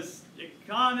it? Because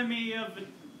economy of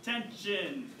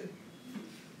attention.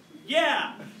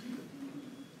 Yeah!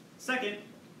 Second,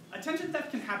 attention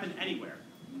theft can happen anywhere.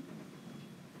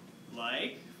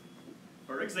 Like,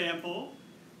 for example,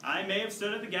 I may have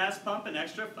stood at the gas pump an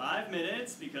extra 5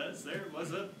 minutes because there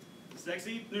was a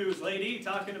sexy news lady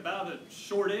talking about a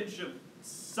shortage of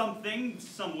something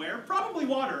somewhere. Probably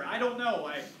water, I don't know.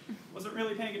 I wasn't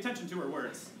really paying attention to her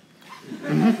words.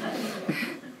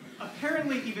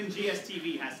 Apparently even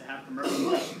GSTV has to have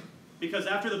commercials. Because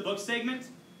after the book segment,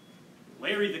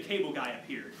 Larry the Cable Guy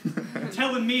appeared,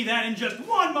 telling me that in just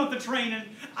 1 month of training,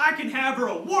 I can have a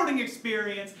rewarding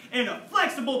experience in a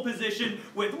flexible position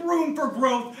with room for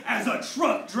growth as a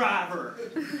truck driver.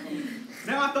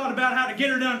 Now I thought about how to get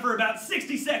her done for about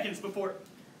 60 seconds before...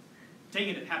 Dang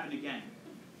it, it happened again.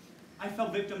 I fell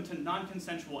victim to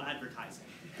non-consensual advertising.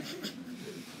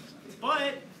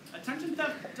 But attention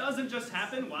theft doesn't just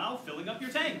happen while filling up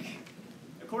your tank.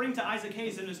 According to Isaac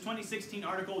Hayes in his 2016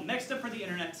 article, Next Up for the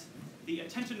Internet, the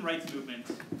attention rights movement,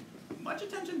 much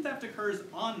attention theft occurs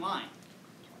online.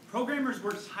 Programmers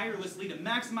work tirelessly to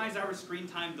maximize our screen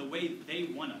time the way they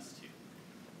want us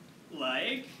to.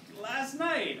 Like last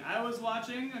night, I was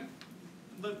watching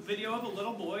the video of a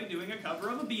little boy doing a cover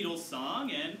of a Beatles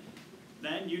song, and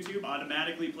then YouTube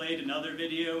automatically played another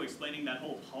video explaining that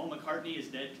whole Paul McCartney is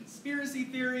dead conspiracy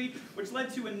theory, which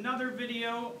led to another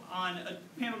video on a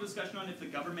panel discussion on if the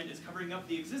government is covering up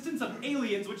the existence of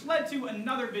aliens, which led to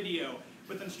another video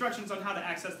with instructions on how to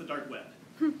access the dark web.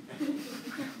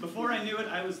 Before I knew it,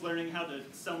 I was learning how to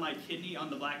sell my kidney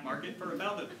on the black market for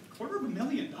about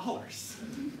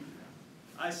 $250,000.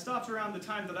 I stopped around the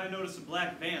time that I noticed a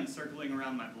black van circling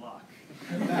around my block.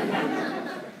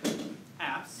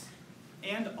 Apps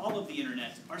and all of the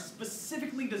internet are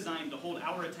specifically designed to hold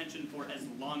our attention for as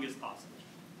long as possible.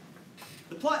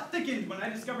 The plot thickened when I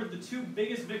discovered the two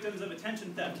biggest victims of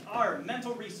attention theft are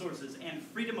mental resources and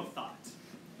freedom of thought.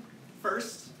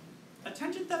 First,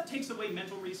 attention theft takes away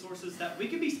mental resources that we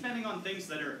could be spending on things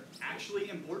that are actually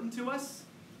important to us.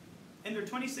 In their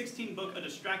 2016 book, A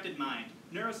Distracted Mind,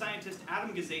 neuroscientist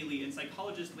Adam Gazzaley and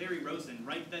psychologist Larry Rosen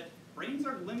write that brains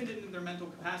are limited in their mental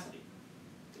capacity.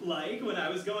 Like when I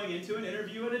was going into an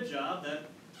interview at a job that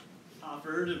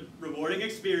offered a rewarding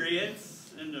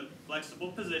experience and a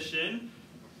flexible position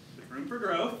with room for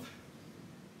growth.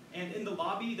 And in the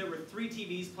lobby, there were 3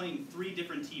 TVs playing 3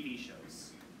 different TV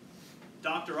shows.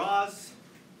 Dr. Oz,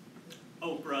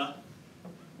 Oprah,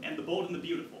 and The Bold and the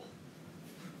Beautiful.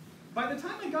 By the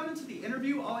time I got into the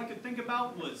interview, all I could think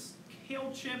about was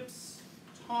kale chips,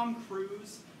 Tom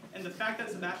Cruise, and the fact that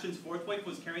Sebastian's 4th wife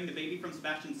was carrying the baby from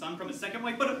Sebastian's son from his 2nd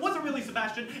wife, but it wasn't really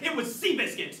Sebastian, it was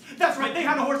Seabiscuit. That's right, they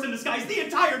had a horse in disguise the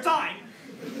entire time.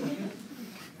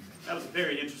 That was a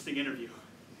very interesting interview.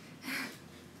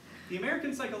 The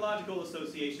American Psychological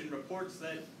Association reports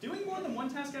that doing more than one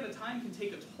task at a time can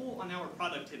take a toll on our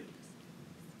productivity.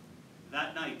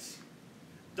 That night,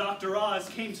 Dr. Oz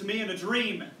came to me in a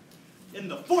dream, in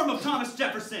the form of Thomas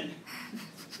Jefferson,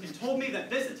 and told me that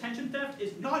this attention theft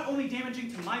is not only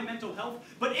damaging to my mental health,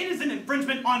 but it is an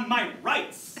infringement on my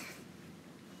rights.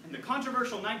 In the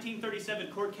controversial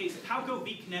 1937 court case Palco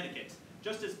v. Connecticut,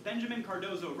 Justice Benjamin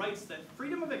Cardozo writes that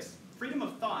freedom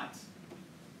of thought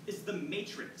is the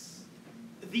matrix,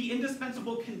 the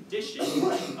indispensable condition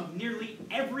of nearly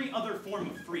every other form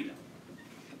of freedom.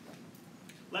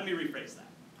 Let me rephrase that.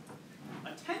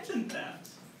 Attention theft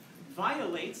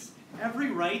violates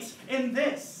every right in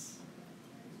this.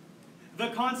 The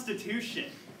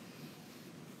Constitution.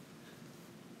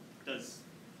 Does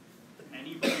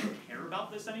anybody care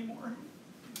about this anymore?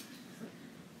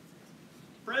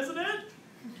 President?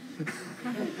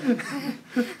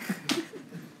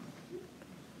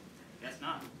 Guess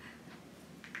not.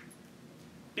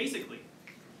 Basically,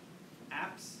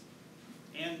 apps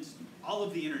and all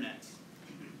of the internet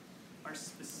are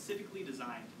specifically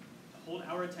designed to hold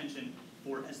our attention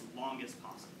for as long as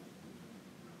possible.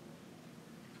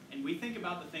 And we think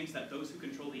about the things that those who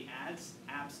control the ads,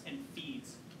 apps, and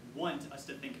feeds want us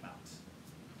to think about.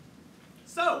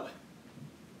 So,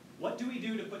 what do we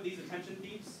do to put these attention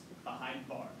thieves behind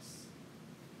bars?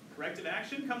 Corrective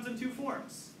action comes in 2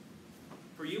 forms.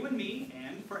 For you and me,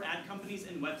 and for ad companies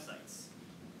and websites.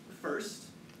 First,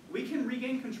 we can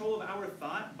regain control of our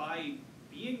thought by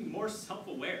being more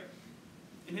self-aware.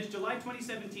 In his July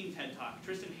 2017 TED Talk,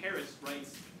 Tristan Harris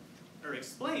explains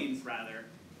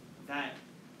that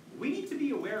we need to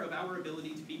be aware of our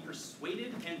ability to be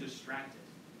persuaded and distracted.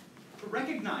 To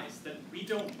recognize that we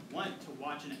don't want to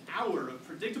watch an hour of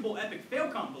predictable epic fail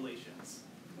compilations.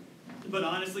 But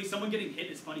honestly, someone getting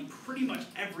hit is funny pretty much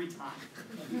every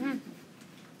time.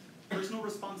 Personal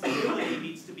responsibility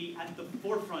needs to be at the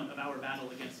forefront of our battle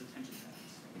against attention theft.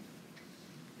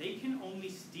 They can only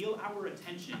steal our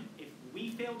attention if we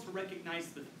fail to recognize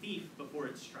the thief before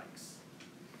it strikes.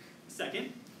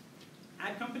 Second,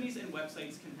 ad companies and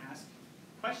websites can ask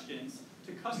questions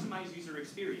to customize user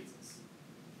experiences.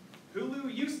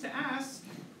 Hulu used to ask,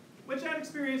 which ad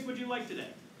experience would you like today?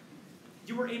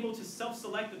 You were able to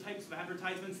self-select the types of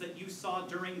advertisements that you saw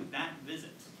during that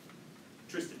visit.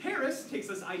 Tristan Harris takes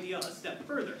this idea a step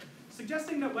further,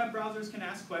 suggesting that web browsers can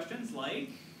ask questions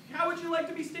like, how would you like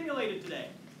to be stimulated today?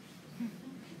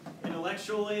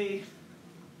 Intellectually,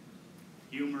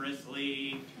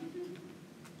 humorously,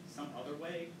 some other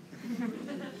way.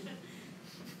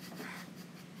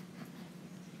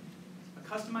 A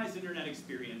customized internet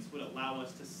experience would allow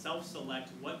us to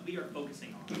self-select what we are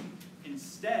focusing on,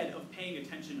 instead of paying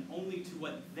attention only to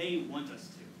what they want us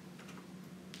to.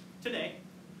 Today,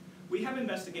 we have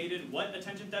investigated what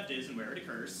attention theft is and where it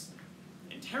occurs,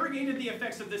 interrogated the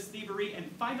effects of this thievery,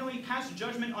 and finally passed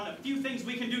judgment on a few things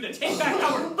we can do to take back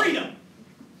our freedom.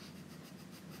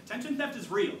 Attention theft is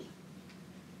real.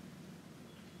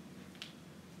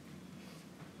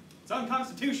 It's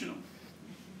unconstitutional.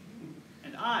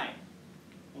 And I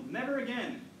will never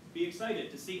again be excited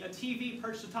to see a TV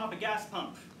perched atop a gas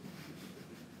pump.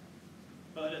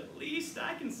 But at least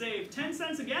I can save 10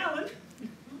 cents a gallon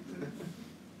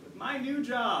with my new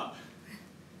job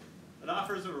that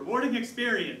offers a rewarding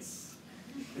experience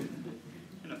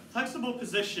in a flexible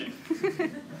position.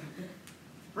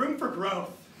 Room for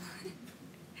growth.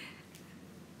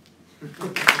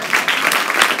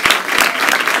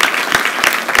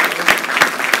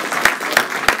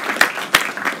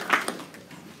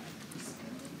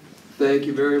 Thank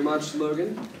you very much,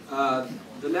 Logan.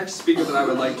 The next speaker that I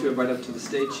would like to invite up to the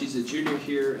stage, she's a junior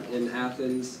here in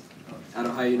Athens at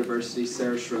Ohio University,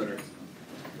 Sarah Schroeder.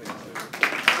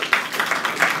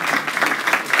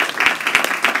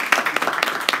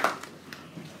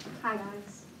 Hi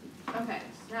guys. Okay,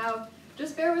 now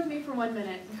just bear with me for 1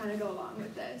 minute and kind of go along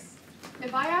with this.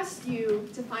 If I asked you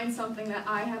to find something that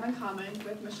I have in common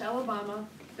with Michelle Obama,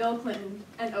 Bill Clinton,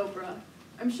 and Oprah,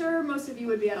 I'm sure most of you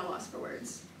would be at a loss for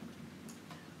words.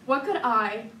 What could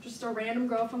I, just a random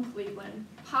girl from Cleveland,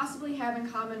 possibly have in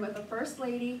common with a first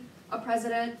lady, a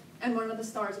president, and one of the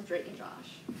stars of Drake and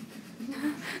Josh?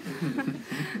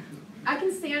 I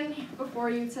can stand before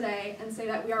you today and say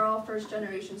that we are all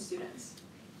first-generation students.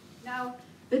 Now,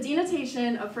 the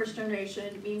denotation of first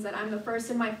generation means that I'm the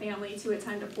first in my family to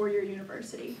attend a four-year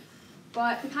university.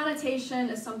 But the connotation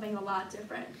is something a lot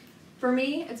different. For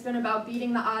me, it's been about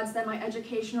beating the odds that my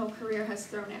educational career has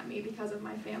thrown at me because of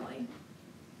my family.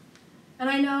 And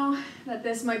I know that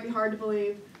this might be hard to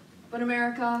believe, but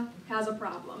America has a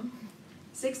problem.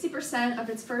 60% of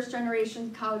its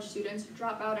first-generation college students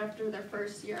drop out after their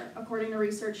first year, according to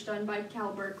research done by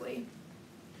Cal Berkeley.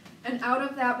 And out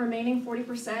of that remaining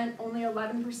 40%, only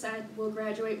 11% will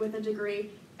graduate with a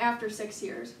degree after 6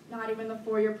 years, not even the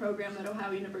four-year program that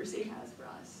Ohio University has for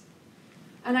us.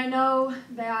 And I know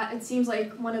that it seems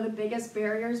like one of the biggest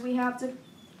barriers we have to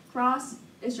cross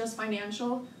is just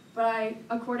financial, but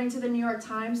according to the New York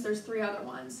Times, there's 3 other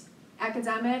ones: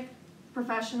 academic,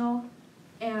 professional,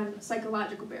 and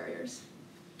psychological barriers.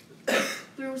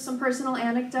 Through some personal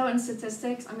anecdote and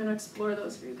statistics, I'm going to explore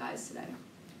those for you guys today.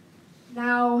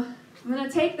 Now, I'm going to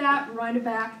take that and wind it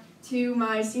back to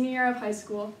my senior year of high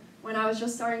school when I was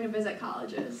just starting to visit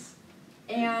colleges.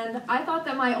 And I thought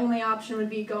that my only option would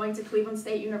be going to Cleveland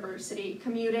State University,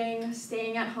 commuting,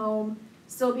 staying at home,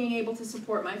 still being able to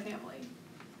support my family.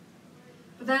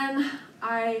 But then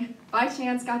I, by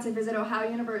chance, got to visit Ohio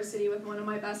University with one of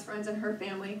my best friends and her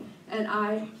family, and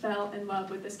I fell in love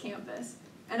with this campus.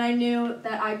 And I knew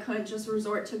that I couldn't just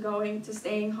resort to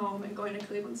staying home and going to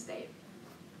Cleveland State.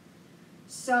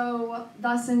 So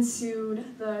thus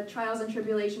ensued the trials and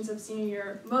tribulations of senior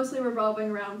year, mostly revolving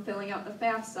around filling out the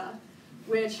FAFSA,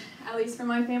 which, at least for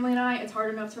my family and I, it's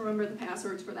hard enough to remember the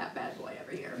passwords for that bad boy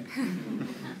every year.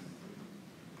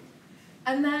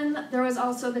 And then there was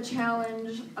also the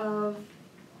challenge of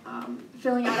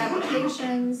filling out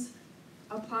applications,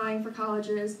 applying for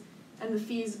colleges, and the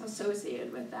fees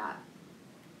associated with that.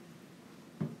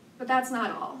 But that's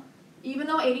not all. Even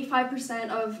though 85%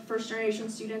 of first-generation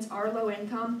students are low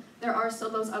income, there are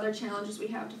still those other challenges we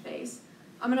have to face.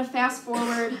 I'm going to fast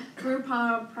forward through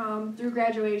prom, through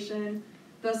graduation,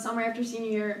 the summer after senior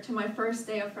year, to my first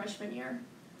day of freshman year.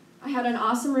 I had an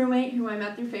awesome roommate who I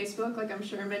met through Facebook, like I'm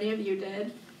sure many of you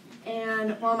did.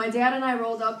 And while my dad and I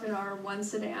rolled up in our one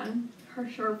sedan,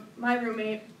 my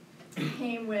roommate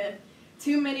came with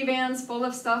 2 minivans full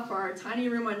of stuff for our tiny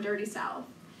room on Dirty South,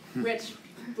 which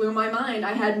blew my mind.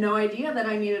 I had no idea that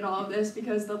I needed all of this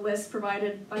because the lists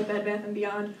provided by Bed Bath &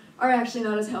 Beyond are actually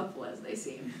not as helpful as they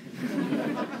seem.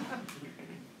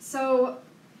 So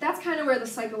that's kind of where the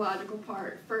psychological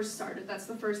part first started. That's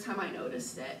the first time I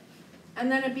noticed it.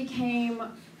 And then it became,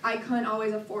 I couldn't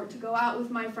always afford to go out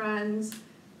with my friends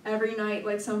every night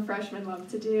like some freshmen love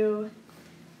to do.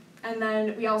 And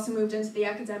then we also moved into the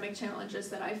academic challenges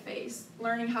that I faced,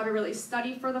 learning how to really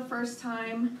study for the first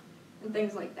time and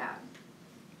things like that.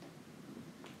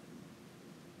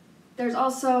 There's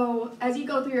also, as you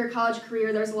go through your college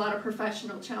career, there's a lot of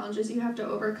professional challenges you have to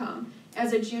overcome.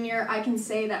 As a junior, I can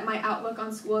say that my outlook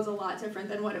on school is a lot different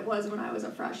than what it was when I was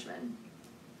a freshman.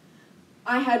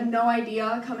 I had no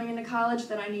idea coming into college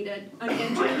that I needed an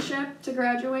internship to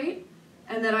graduate,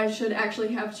 and that I should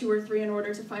actually have 2 or 3 in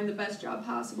order to find the best job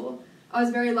possible. I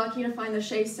was very lucky to find the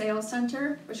Schey Sales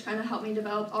Center, which kind of helped me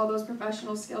develop all those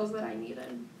professional skills that I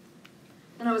needed.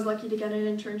 And I was lucky to get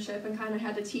an internship and kind of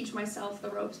had to teach myself the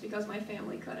ropes because my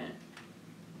family couldn't.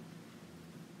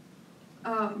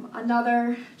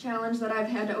 Another challenge that I've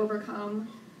had to overcome,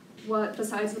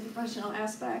 besides the professional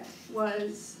aspect,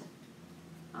 was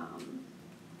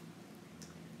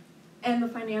and the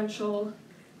financial,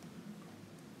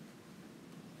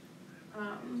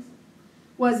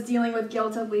 was dealing with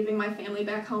guilt of leaving my family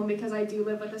back home because I do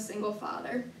live with a single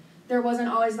father. There wasn't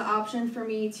always the option for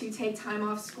me to take time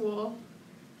off school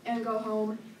and go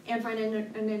home and find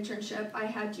an internship. I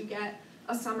had to get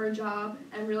a summer job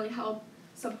and really help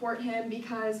support him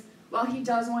because while he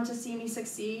does want to see me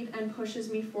succeed and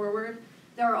pushes me forward,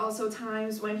 there are also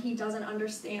times when he doesn't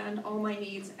understand all my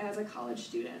needs as a college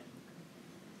student.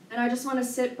 And I just want to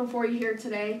sit before you here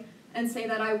today and say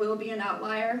that I will be an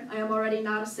outlier. I am already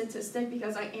not a statistic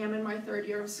because I am in my 3rd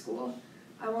year of school.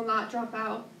 I will not drop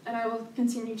out, and I will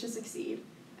continue to succeed.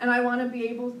 And I want to be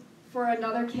able for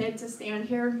another kid to stand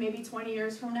here maybe 20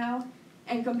 years from now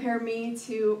and compare me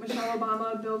to Michelle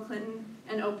Obama, Bill Clinton,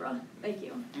 and Oprah. Thank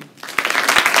you.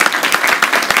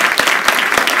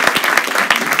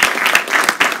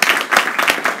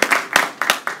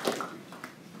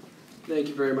 Thank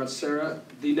you very much, Sarah.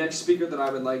 The next speaker that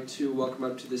I would like to welcome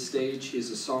up to the stage, he is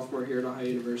a sophomore here at Ohio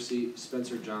University,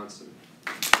 Spencer Johnson.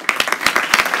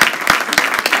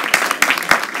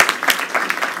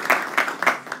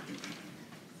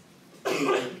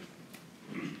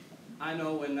 I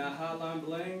know when that hotline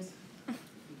blings,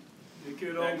 you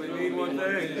could only need one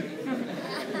thing.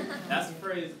 That's a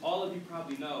phrase all of you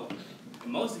probably know,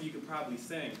 and most of you could probably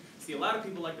sing. See, a lot of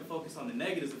people like to focus on the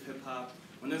negatives of hip-hop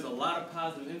when there's a lot of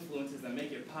positive influences that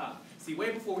make it pop. See,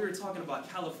 way before we were talking about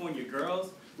California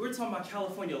girls, we were talking about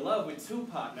California love with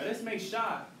Tupac. Now this may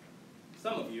shock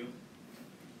some of you.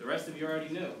 The rest of you already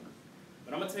knew.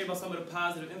 But I'm going to tell you about some of the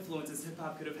positive influences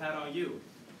hip-hop could have had on you,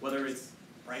 whether it's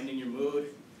brightening your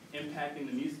mood, impacting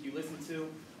the music you listen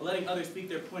to, or letting others speak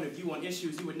their point of view on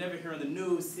issues you would never hear on the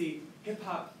news. See,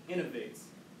 hip-hop innovates.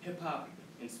 Hip-hop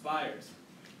inspires.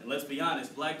 And let's be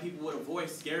honest, black people with a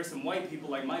voice scare some white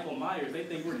people like Michael Myers. They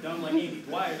think we're dumb like Andy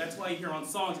Dwyer. That's why you hear on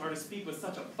songs artists speak with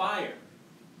such a fire.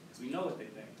 Because we know what they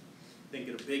think. Think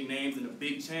of the big names and the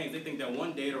big chains. They think that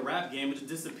one day the rap game would just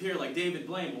disappear like David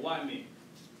Blaine. But why me?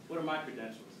 What are my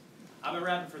credentials? I've been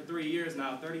rapping for 3 years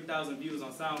now, 30,000 views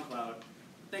on SoundCloud. I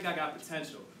think I got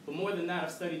potential. But more than that,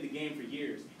 I've studied the game for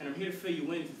years, and I'm here to fill you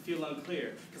in if you feel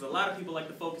unclear, because a lot of people like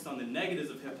to focus on the negatives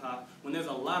of hip-hop when there's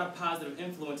a lot of positive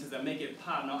influences that make it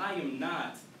pop. Now, I am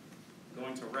not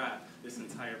going to rap this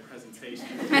entire presentation,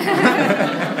 but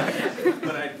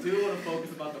I do want to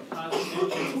focus about the positive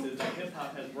influences that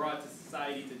hip-hop has brought to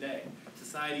society today.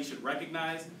 Society should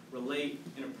recognize, relate,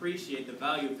 and appreciate the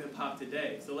value of hip-hop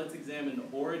today. So let's examine the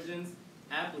origins,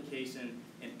 application,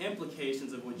 and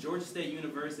implications of what Georgia State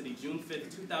University, June 5th,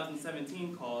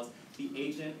 2017 calls the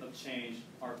agent of change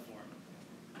art form.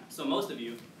 So most of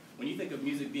you, when you think of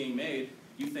music being made,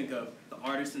 you think of the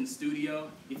artist in the studio,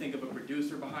 you think of a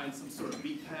producer behind some sort of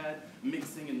beat pad,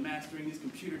 mixing and mastering these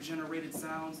computer-generated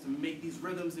sounds to make these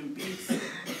rhythms and beats.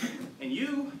 And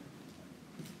you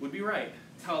would be right.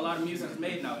 It's how a lot of music is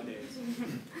made nowadays.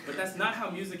 But that's not how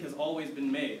music has always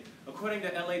been made. According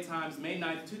to LA Times, May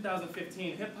 9th,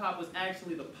 2015, hip-hop was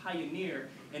actually the pioneer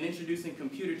in introducing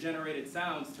computer-generated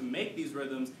sounds to make these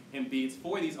rhythms and beats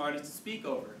for these artists to speak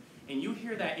over. And you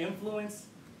hear that influence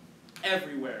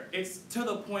everywhere. It's to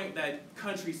the point that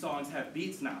country songs have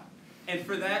beats now. And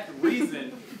for that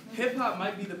reason, hip-hop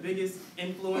might be the biggest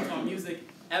influence on music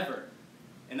ever.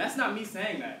 And that's not me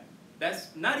saying that.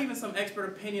 That's not even some expert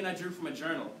opinion I drew from a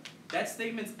journal. That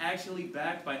statement's actually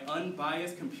backed by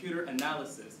unbiased computer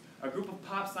analysis. A group of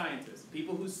pop scientists,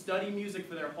 people who study music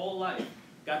for their whole life,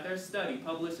 got their study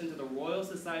published into the Royal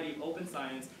Society of Open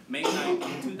Science May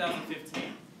 9th, 2015.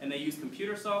 And they used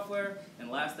computer software and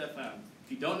Last.fm.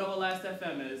 If you don't know what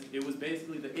Last.fm is, it was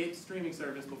basically the streaming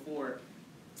service before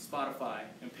Spotify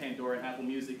and Pandora and Apple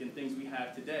Music and things we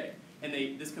have today. And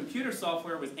this computer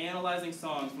software was analyzing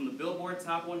songs from the Billboard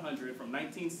Top 100 from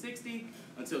 1960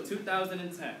 until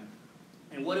 2010.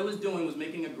 And what it was doing was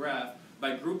making a graph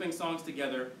by grouping songs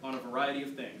together on a variety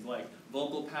of things, like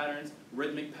vocal patterns,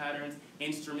 rhythmic patterns,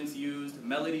 instruments used,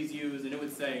 melodies used, and it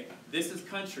would say, this is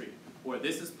country, or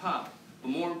this is pop. But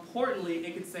more importantly,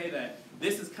 it could say that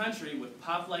this is country with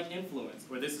pop-like influence,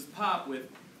 or this is pop with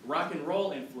rock and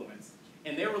roll influence.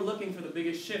 And they were looking for the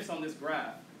biggest shifts on this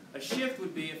graph. A shift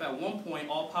would be if at one point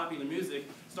all popular music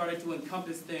started to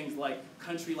encompass things like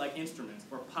country-like instruments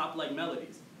or pop-like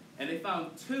melodies. And they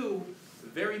found two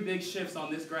very big shifts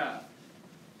on this graph.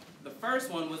 The first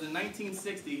one was in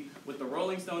 1960 with the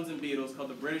Rolling Stones and Beatles called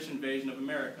the British Invasion of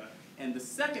America. And the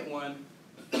second one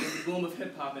was the boom of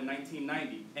hip-hop in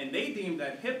 1990. And they deemed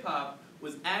that hip-hop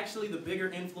was actually the bigger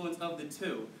influence of the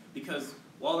two, because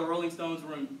while the Rolling Stones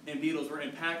and Beatles were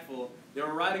impactful, they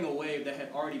were riding a wave that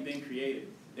had already been created.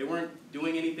 They weren't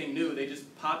doing anything new, they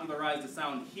just popularized the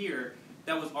sound here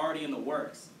that was already in the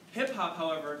works. Hip-hop,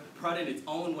 however, brought in its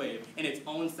own wave and its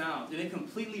own sound, and it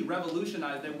completely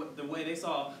revolutionized the way they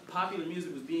saw popular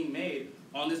music was being made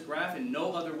on this graph in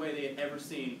no other way they had ever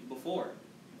seen before.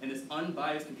 And this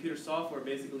unbiased computer software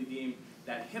basically deemed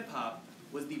that hip-hop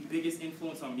was the biggest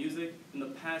influence on music in the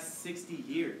past 60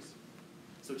 years.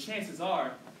 So chances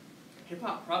are,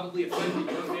 hip-hop probably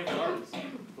affected your favorite artists.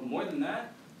 But more than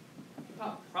that,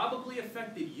 hip-hop probably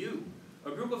affected you. A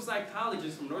group of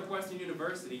psychologists from Northwestern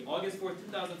University, August 4th,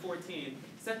 2014,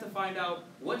 set to find out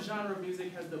what genre of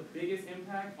music has the biggest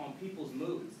impact on people's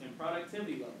moods and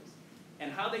productivity levels.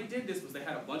 And how they did this was they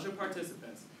had a bunch of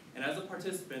participants, and as a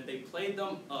participant, they played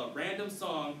them a random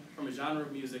song from a genre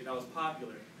of music that was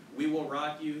popular. We Will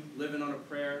Rock You, Living on a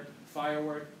Prayer,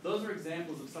 Firework. Those are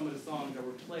examples of some of the songs that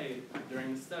were played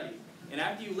during the study. And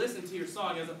after you listened to your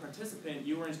song as a participant,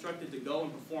 you were instructed to go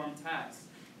and perform tasks.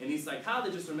 And these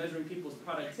psychologists are measuring people's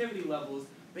productivity levels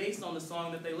based on the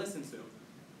song that they listened to.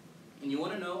 And you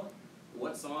want to know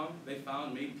what song they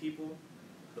found made people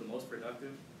the most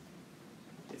productive?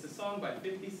 It's a song by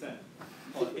 50 Cent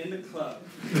called In the Club.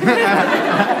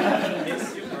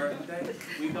 It's your birthday.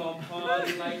 We gon'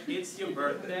 party like it's your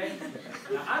birthday.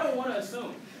 Now, I don't want to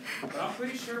assume, but I'm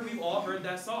pretty sure we've all heard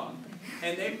that song.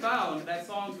 And they found that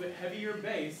songs with heavier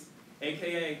bass,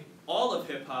 aka all of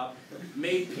hip-hop,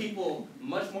 made people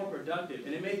much more productive,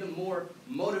 and it made them more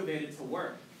motivated to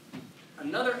work.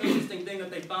 Another interesting thing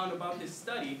that they found about this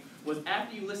study was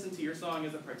after you listened to your song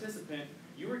as a participant,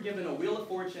 you were given a Wheel of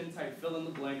Fortune type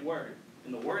fill-in-the-blank word.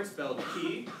 And the word spelled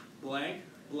P, blank,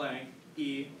 blank,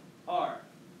 E-R.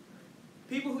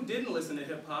 People who didn't listen to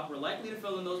hip-hop were likely to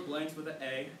fill in those blanks with an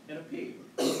A and a P,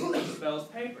 which spells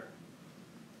paper.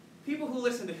 People who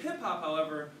listen to hip-hop,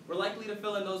 however, were likely to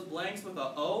fill in those blanks with an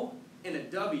O and a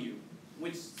W,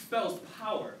 which spells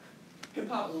power.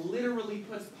 Hip-hop literally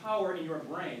puts power in your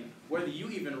brain, whether you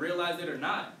even realize it or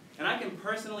not. And I can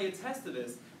personally attest to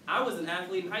this. I was an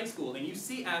athlete in high school, and you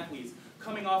see athletes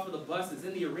coming off of the buses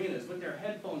in the arenas with their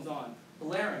headphones on,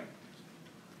 blaring.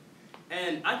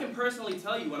 And I can personally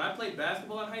tell you, when I played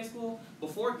basketball in high school,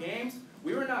 before games,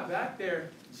 we were not back there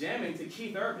jamming to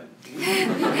Keith Urban. We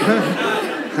were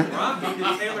not rocking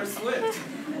to Taylor Swift.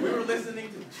 We were listening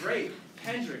to Drake,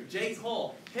 Kendrick, J.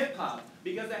 Cole, hip-hop,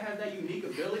 because it has that unique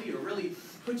ability to really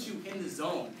put you in the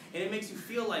zone. And it makes you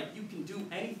feel like you can do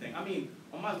anything. I mean,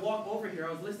 on my walk over here,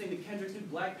 I was listening to Kendrick's new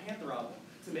Black Panther album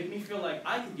to make me feel like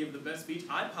I could give the best speech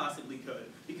I possibly could,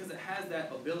 because it has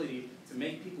that ability to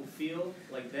make people feel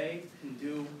like they can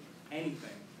do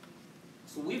anything.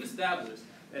 So we've established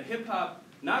that hip-hop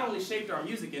not only shaped our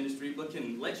music industry, but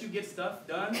can let you get stuff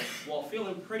done while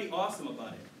feeling pretty awesome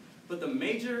about it. But the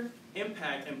major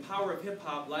impact and power of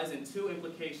hip-hop lies in two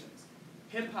implications.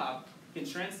 Hip-hop can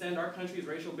transcend our country's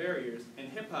racial barriers, and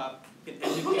hip-hop can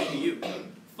educate the youth.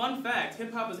 Fun fact,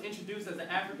 hip-hop was introduced as an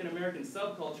African-American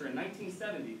subculture in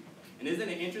 1970. And isn't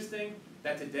it interesting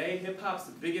that today hip-hop's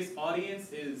biggest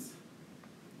audience is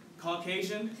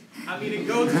Caucasian? I mean, it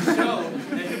goes to show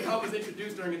that hip-hop was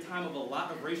introduced during a time of a lot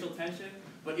of racial tension,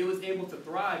 but it was able to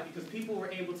thrive because people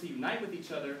were able to unite with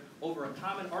each other over a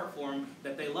common art form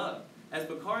that they loved. As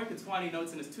Bakari Katwani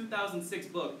notes in his 2006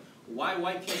 book, Why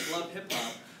White Kids Love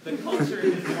Hip-Hop, the culture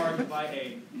is marked by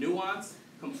a nuance,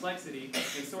 complexity,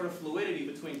 and sort of fluidity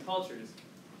between cultures.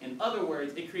 In other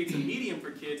words, it creates a medium for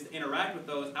kids to interact with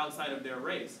those outside of their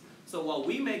race. So while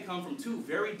we may come from two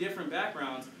very different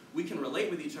backgrounds, we can relate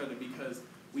with each other because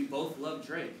we both love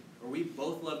Drake, or we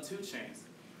both love 2 Chainz.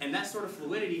 And that sort of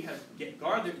fluidity has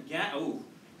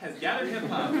gathered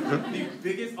hip-hop the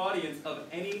biggest audience of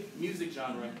any music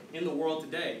genre in the world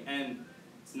today. And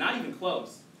it's not even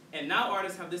close. And now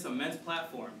artists have this immense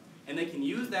platform, and they can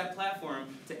use that platform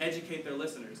to educate their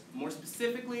listeners, more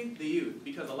specifically the youth,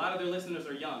 because a lot of their listeners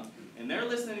are young, and they're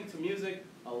listening to music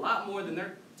a lot more than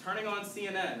they're turning on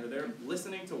CNN or they're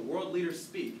listening to world leaders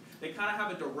speak. They kind of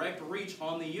have a direct reach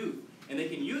on the youth, and they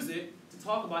can use it to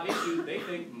talk about issues they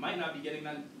think might not be getting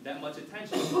that much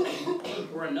attention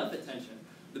or enough attention.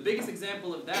 The biggest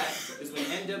example of that is when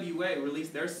NWA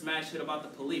released their smash hit about the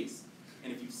police.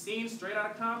 And if you've seen Straight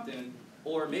Outta Compton,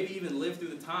 or maybe even lived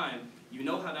through the time, you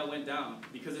know how that went down.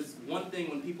 Because it's one thing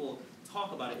when people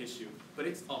talk about an issue, but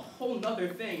it's a whole nother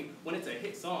thing when it's a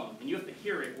hit song, and you have to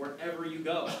hear it wherever you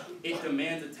go. It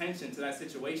demands attention to that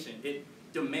situation. It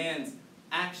demands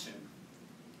action.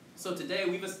 So today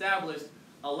we've established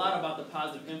a lot about the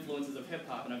positive influences of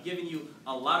hip-hop, and I've given you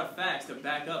a lot of facts to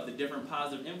back up the different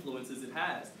positive influences it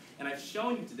has. And I've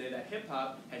shown you today that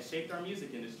hip-hop has shaped our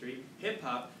music industry.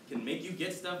 Hip-hop can make you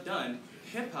get stuff done.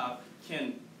 Hip-hop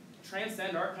can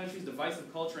transcend our country's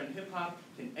divisive culture, and hip-hop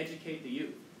can educate the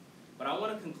youth. But I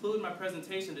want to conclude my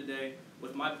presentation today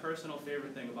with my personal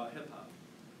favorite thing about hip-hop.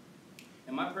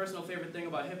 And my personal favorite thing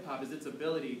about hip-hop is its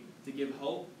ability to give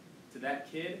hope to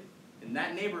that kid in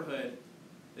that neighborhood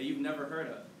that you've never heard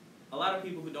of. A lot of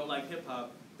people who don't like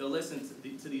hip-hop, they'll listen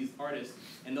to these artists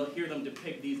and they'll hear them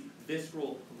depict these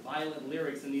visceral, violent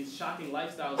lyrics and these shocking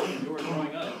lifestyles when you were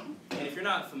growing up. And if you're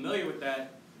not familiar with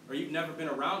that, or you've never been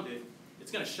around it,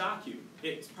 it's going to shock you.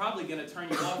 It's probably going to turn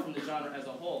you off from the genre as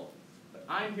a whole. But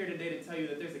I'm here today to tell you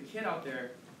that there's a kid out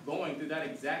there going through that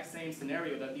exact same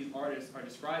scenario that these artists are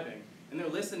describing. And they're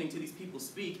listening to these people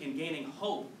speak and gaining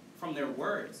hope from their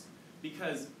words.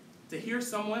 Because to hear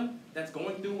someone that's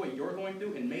going through what you're going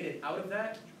through and made it out of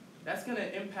that, that's going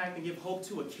to impact and give hope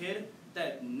to a kid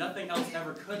that nothing else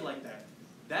ever could like that.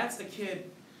 That's the kid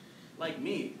like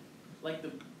me, like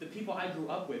the people I grew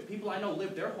up with, people I know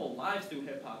lived their whole lives through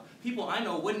hip-hop, people I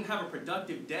know wouldn't have a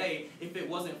productive day if it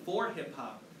wasn't for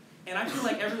hip-hop. And I feel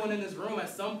like everyone in this room at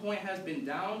some point has been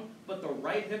down, but the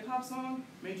right hip-hop song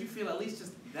made you feel at least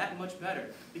just that much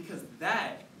better, because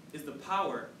that is the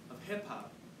power of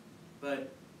hip-hop.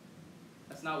 But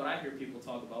that's not what I hear people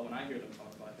talk about when I hear them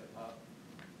talk about hip-hop.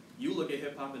 You look at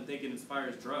hip-hop and think it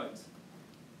inspires drugs.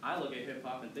 I look at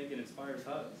hip-hop and think it inspires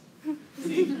hugs.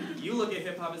 See, you look at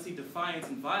hip-hop and see defiance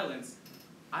and violence.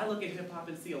 I look at hip-hop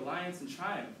and see alliance and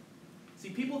triumph. See,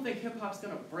 people think hip-hop's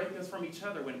going to break us from each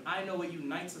other when I know it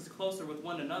unites us closer with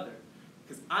one another.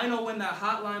 Because I know when that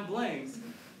hotline blings,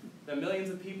 that millions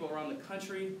of people around the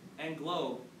country and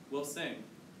globe will sing.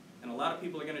 And a lot of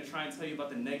people are going to try and tell you about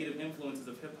the negative influences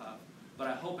of hip-hop. But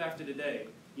I hope after today,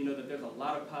 you know that there's a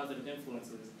lot of positive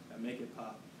influences that make it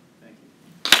pop. Thank you.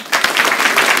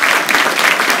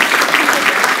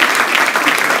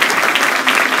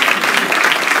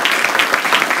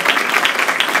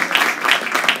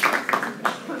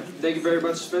 Thank you very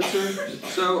much, Spencer.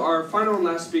 So our final and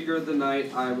last speaker of the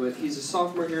night, he's a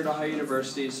sophomore here at Ohio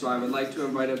University, so I would like to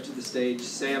invite up to the stage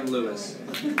Sam Lewis.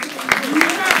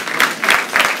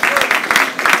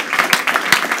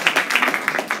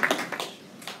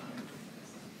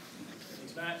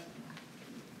 Thanks, Matt.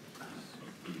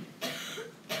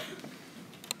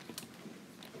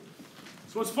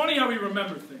 So it's funny how we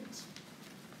remember things.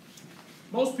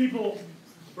 Most people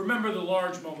remember the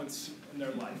large moments in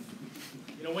their life.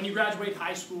 You know, when you graduate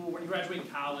high school, when you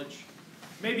graduate college,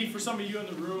 maybe for some of you in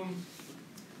the room,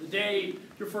 the day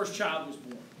your first child was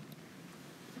born.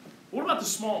 But what about the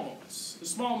small moments? The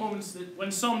small moments that,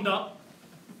 when summed up,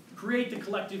 create the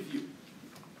collective view.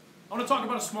 I want to talk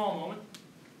about a small moment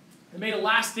that made a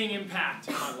lasting impact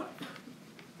in my life.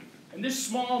 And this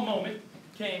small moment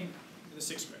came in the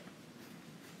 6th grade.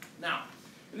 Now,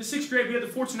 in the 6th grade, we had the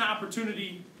fortunate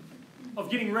opportunity of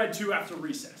getting read to after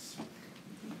recess.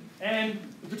 And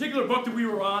the particular book that we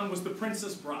were on was The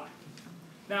Princess Bride.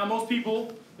 Now, most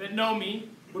people that know me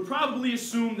would probably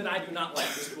assume that I do not like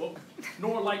this book,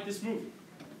 nor like this movie.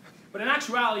 But in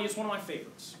actuality, it's one of my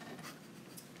favorites.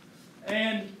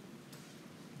 And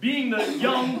being the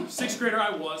young 6th grader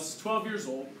I was, 12 years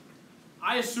old,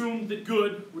 I assumed that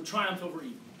good would triumph over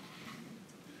evil.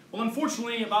 Well,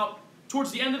 unfortunately,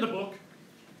 towards the end of the book,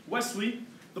 Wesley,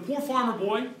 the poor farmer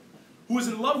boy, who was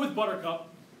in love with Buttercup,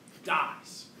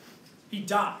 dies. He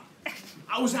died.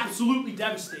 I was absolutely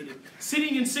devastated.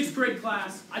 Sitting in 6th grade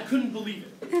class, I couldn't believe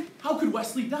it. How could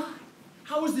Wesley die?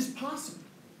 How is this possible?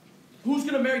 Who's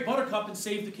going to marry Buttercup and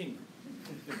save the kingdom?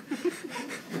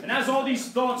 And as all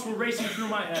these thoughts were racing through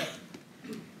my head,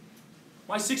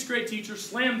 my 6th grade teacher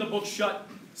slammed the book shut,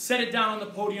 set it down on the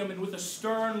podium, and with a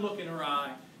stern look in her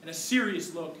eye and a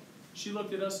serious look, she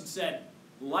looked at us and said,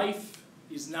 "Life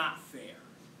is not fair."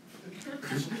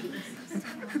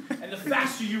 And the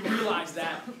faster you realize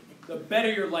that, the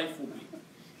better your life will be.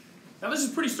 Now this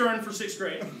is pretty stern for 6th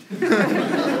grade.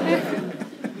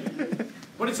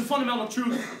 But it's a fundamental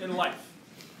truth in life.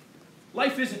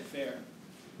 Life isn't fair.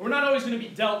 We're not always going to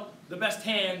be dealt the best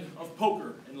hand of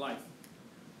poker in life.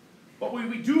 But what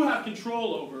we do have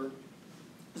control over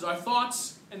is our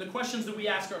thoughts and the questions that we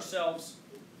ask ourselves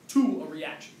to a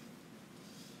reaction.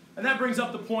 And that brings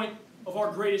up the point of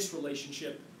our greatest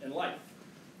relationship in life.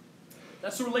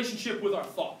 That's the relationship with our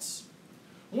thoughts.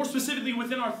 More specifically,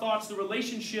 within our thoughts, the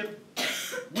relationship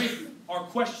with our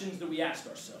questions that we ask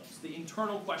ourselves, the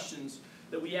internal questions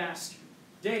that we ask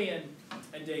day in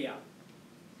and day out.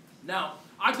 Now,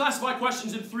 I classify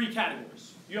questions in 3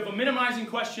 categories. You have a minimizing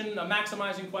question, a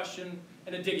maximizing question,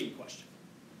 and a digging question.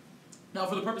 Now,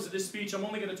 for the purpose of this speech, I'm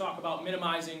only going to talk about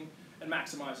minimizing and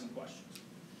maximizing questions.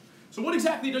 So what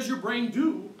exactly does your brain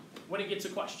do when it gets a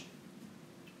question?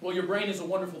 Well, your brain is a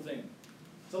wonderful thing.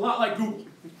 It's a lot like Google.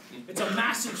 It's a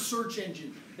massive search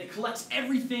engine that collects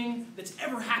everything that's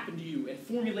ever happened to you and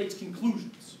formulates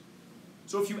conclusions.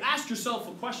 So if you ask yourself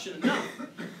a question enough,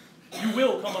 you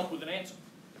will come up with an answer,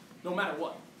 no matter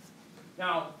what.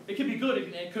 Now, it can be good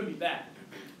and it could be bad,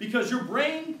 because your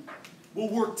brain will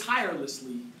work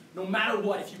tirelessly no matter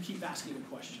what if you keep asking a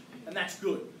question. And that's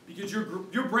good, because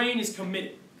your brain is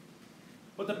committed.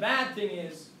 But the bad thing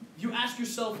is, if you ask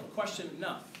yourself a question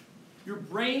enough, your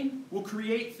brain will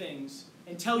create things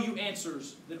and tell you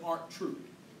answers that aren't true,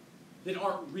 that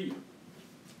aren't real.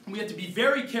 And we have to be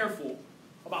very careful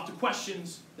about the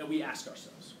questions that we ask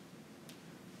ourselves.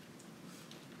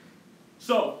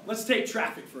 So, let's take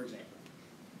traffic, for example.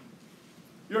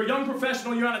 You're a young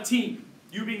professional, you're on a team.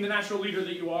 You being the natural leader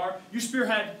that you are, you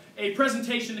spearhead a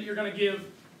presentation that you're going to give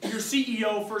to your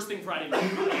CEO first thing Friday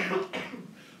night.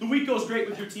 The week goes great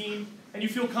with your team, and you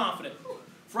feel confident.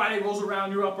 Friday rolls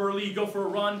around, you're up early, you go for a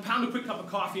run, pound a quick cup of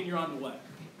coffee, and you're on the way.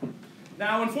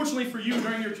 Now, unfortunately for you,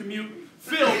 during your commute,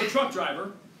 Phil, the truck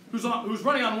driver, who's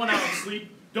running on 1 hour of sleep,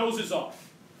 dozes off.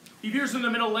 He veers in the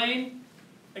middle lane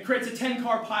and creates a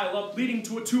 10-car pileup, leading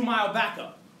to a 2-mile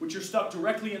backup, which you're stuck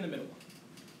directly in the middle of.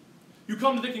 You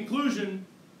come to the conclusion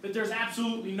that there's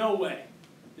absolutely no way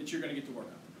that you're going to get to work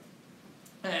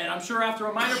on. And I'm sure after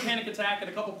a minor panic attack and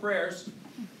a couple prayers,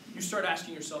 you start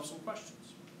asking yourself some questions.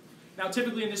 Now,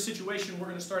 typically in this situation, we're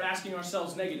going to start asking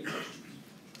ourselves negative questions.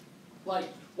 Like,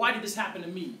 why did this happen to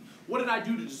me? What did I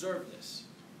do to deserve this?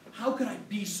 How could I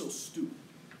be so stupid?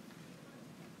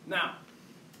 Now,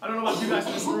 I don't know about you guys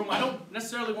in this room, I don't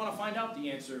necessarily want to find out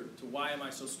the answer to why am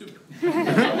I so stupid.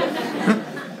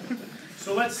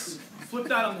 So let's flip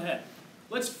that on the head.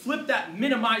 Let's flip that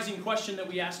minimizing question that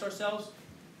we asked ourselves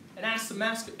and ask a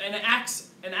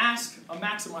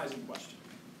maximizing question.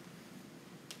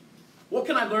 What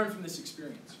can I learn from this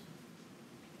experience?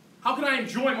 How can I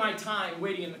enjoy my time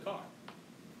waiting in the car?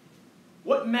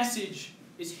 What message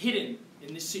is hidden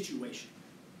in this situation?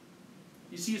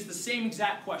 You see, it's the same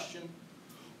exact question,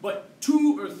 but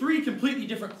 2 or 3 completely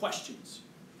different questions,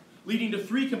 leading to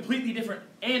 3 completely different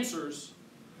answers,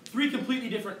 3 completely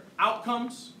different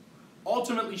outcomes,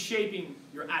 ultimately shaping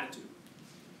your attitude.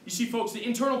 You see, folks, the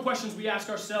internal questions we ask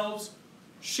ourselves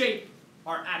shape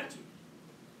our attitude.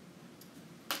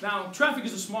 Now, traffic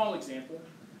is a small example,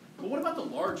 but what about the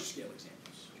large-scale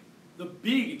examples? The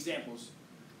big examples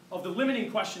of the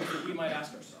limiting questions that we might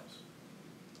ask ourselves.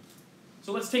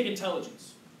 So let's take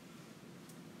intelligence.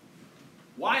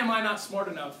 Why am I not smart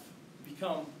enough to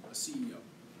become a CEO?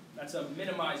 That's a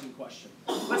minimizing question.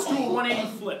 Let's do a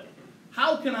 180 flip.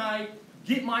 How can I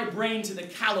get my brain to the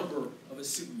caliber of a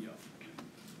CEO?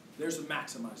 There's a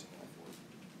maximizing one for it.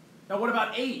 Now, what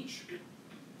about age?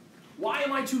 Why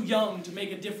am I too young to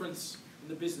make a difference in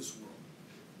the business world?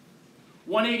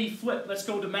 180 flip, let's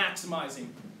go to maximizing.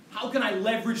 How can I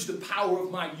leverage the power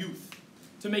of my youth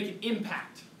to make an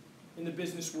impact in the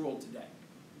business world today?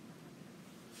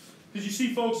 Because you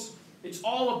see, folks, it's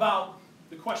all about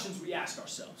the questions we ask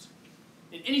ourselves.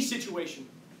 In any situation,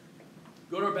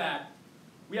 good or bad,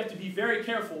 we have to be very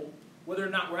careful whether or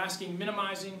not we're asking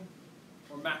minimizing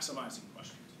or maximizing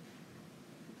questions.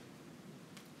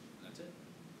 That's it.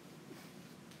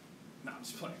 No, I'm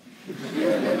just playing.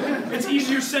 It's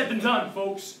easier said than done,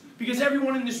 folks, because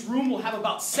everyone in this room will have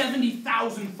about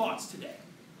 70,000 thoughts today.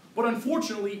 But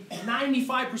unfortunately,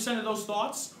 95% of those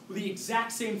thoughts were the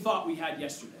exact same thought we had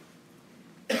yesterday.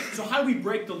 So how do we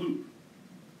break the loop?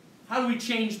 How do we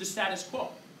change the status quo?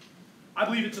 I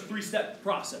believe it's a 3-step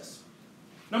process.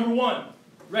 Number 1,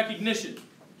 recognition.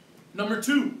 Number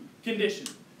 2, condition.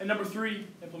 And number 3,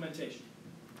 implementation.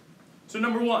 So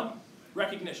number 1,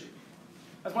 recognition.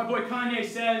 As my boy Kanye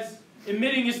says,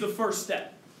 admitting is the first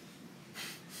step.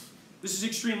 This is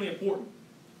extremely important.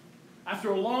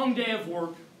 After a long day of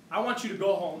work, I want you to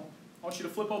go home, I want you to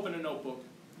flip open a notebook,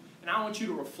 and I want you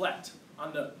to reflect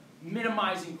on the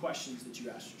minimizing questions that you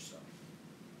asked yourself.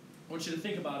 I want you to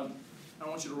think about them, and I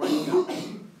want you to write them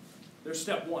down. There's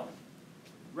step 1,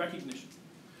 recognition.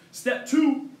 Step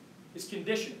 2 is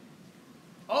conditioning.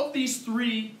 Of these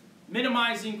 3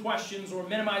 minimizing questions, or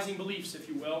minimizing beliefs, if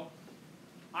you will,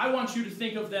 I want you to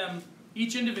think of them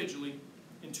each individually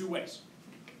in 2 ways.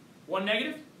 One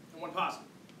negative and one positive.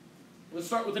 Let's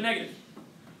start with the negative.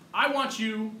 I want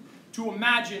you to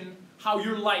imagine how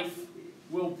your life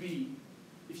will be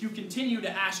if you continue to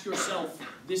ask yourself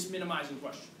this minimizing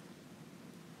question.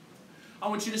 I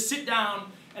want you to sit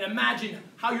down and imagine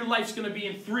how your life's going to be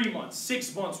in 3 months,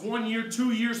 6 months, 1 year,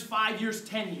 2 years, 5 years,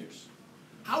 10 years.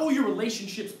 How will your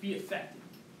relationships be affected?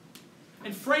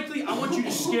 And frankly, I want you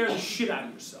to scare the shit out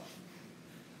of yourself.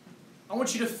 I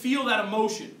want you to feel that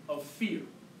emotion of fear.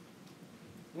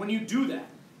 When you do that,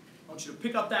 I want you to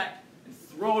pick up that and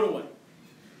throw it away.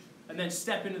 And then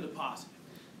step into the positive.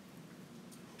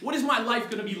 What is my life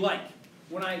going to be like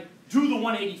when I do the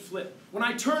 180 flip? When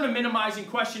I turn a minimizing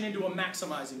question into a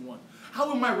maximizing one? How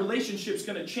are my relationships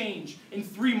going to change in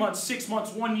 3 months, 6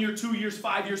 months, 1 year, 2 years,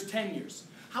 5 years, 10 years?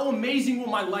 How amazing will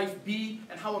my life be,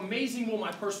 and how amazing will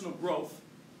my personal growth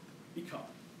become?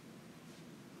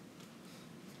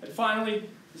 And finally,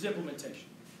 is implementation.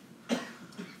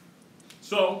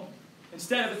 So,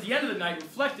 instead of at the end of the night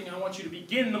reflecting, I want you to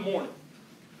begin the morning.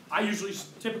 I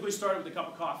typically start with a cup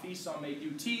of coffee. Some may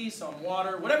do tea, some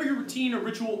water. Whatever your routine or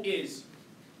ritual is,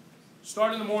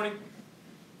 start in the morning,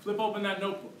 flip open that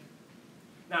notebook.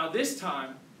 Now this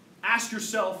time, ask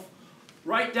yourself,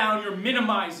 write down your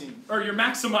minimizing or your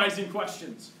maximizing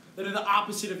questions that are the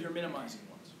opposite of your minimizing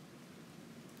ones.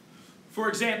 For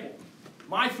example,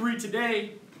 my 3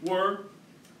 today were,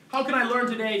 how can I learn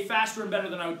today faster and better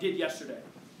than I did yesterday?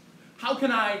 How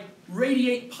can I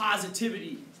radiate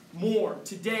positivity more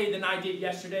today than I did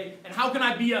yesterday? And how can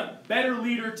I be a better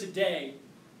leader today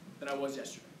than I was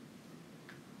yesterday?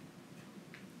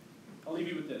 I'll leave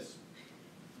you with this.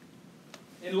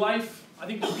 In life, I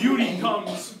think the beauty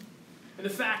comes in the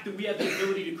fact that we have the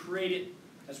ability to create it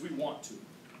as we want to,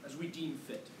 as we deem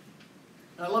fit.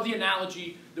 And I love the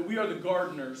analogy that we are the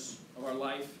gardeners of our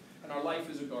life, and our life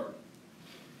is a garden.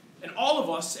 And all of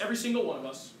us, every single one of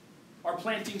us, are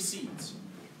planting seeds,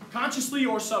 consciously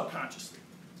or subconsciously.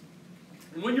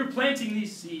 And when you're planting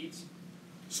these seeds,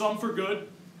 some for good,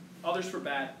 others for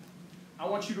bad, I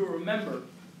want you to remember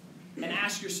and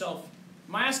ask yourself,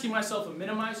 am I asking myself a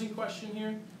minimizing question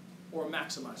here or a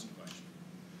maximizing question?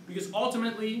 Because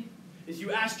ultimately, if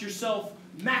you ask yourself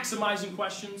maximizing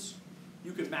questions,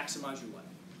 you can maximize your life.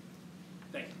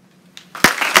 Thank you.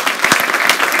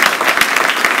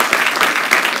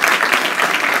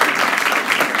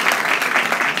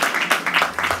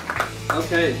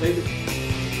 Okay, thank you.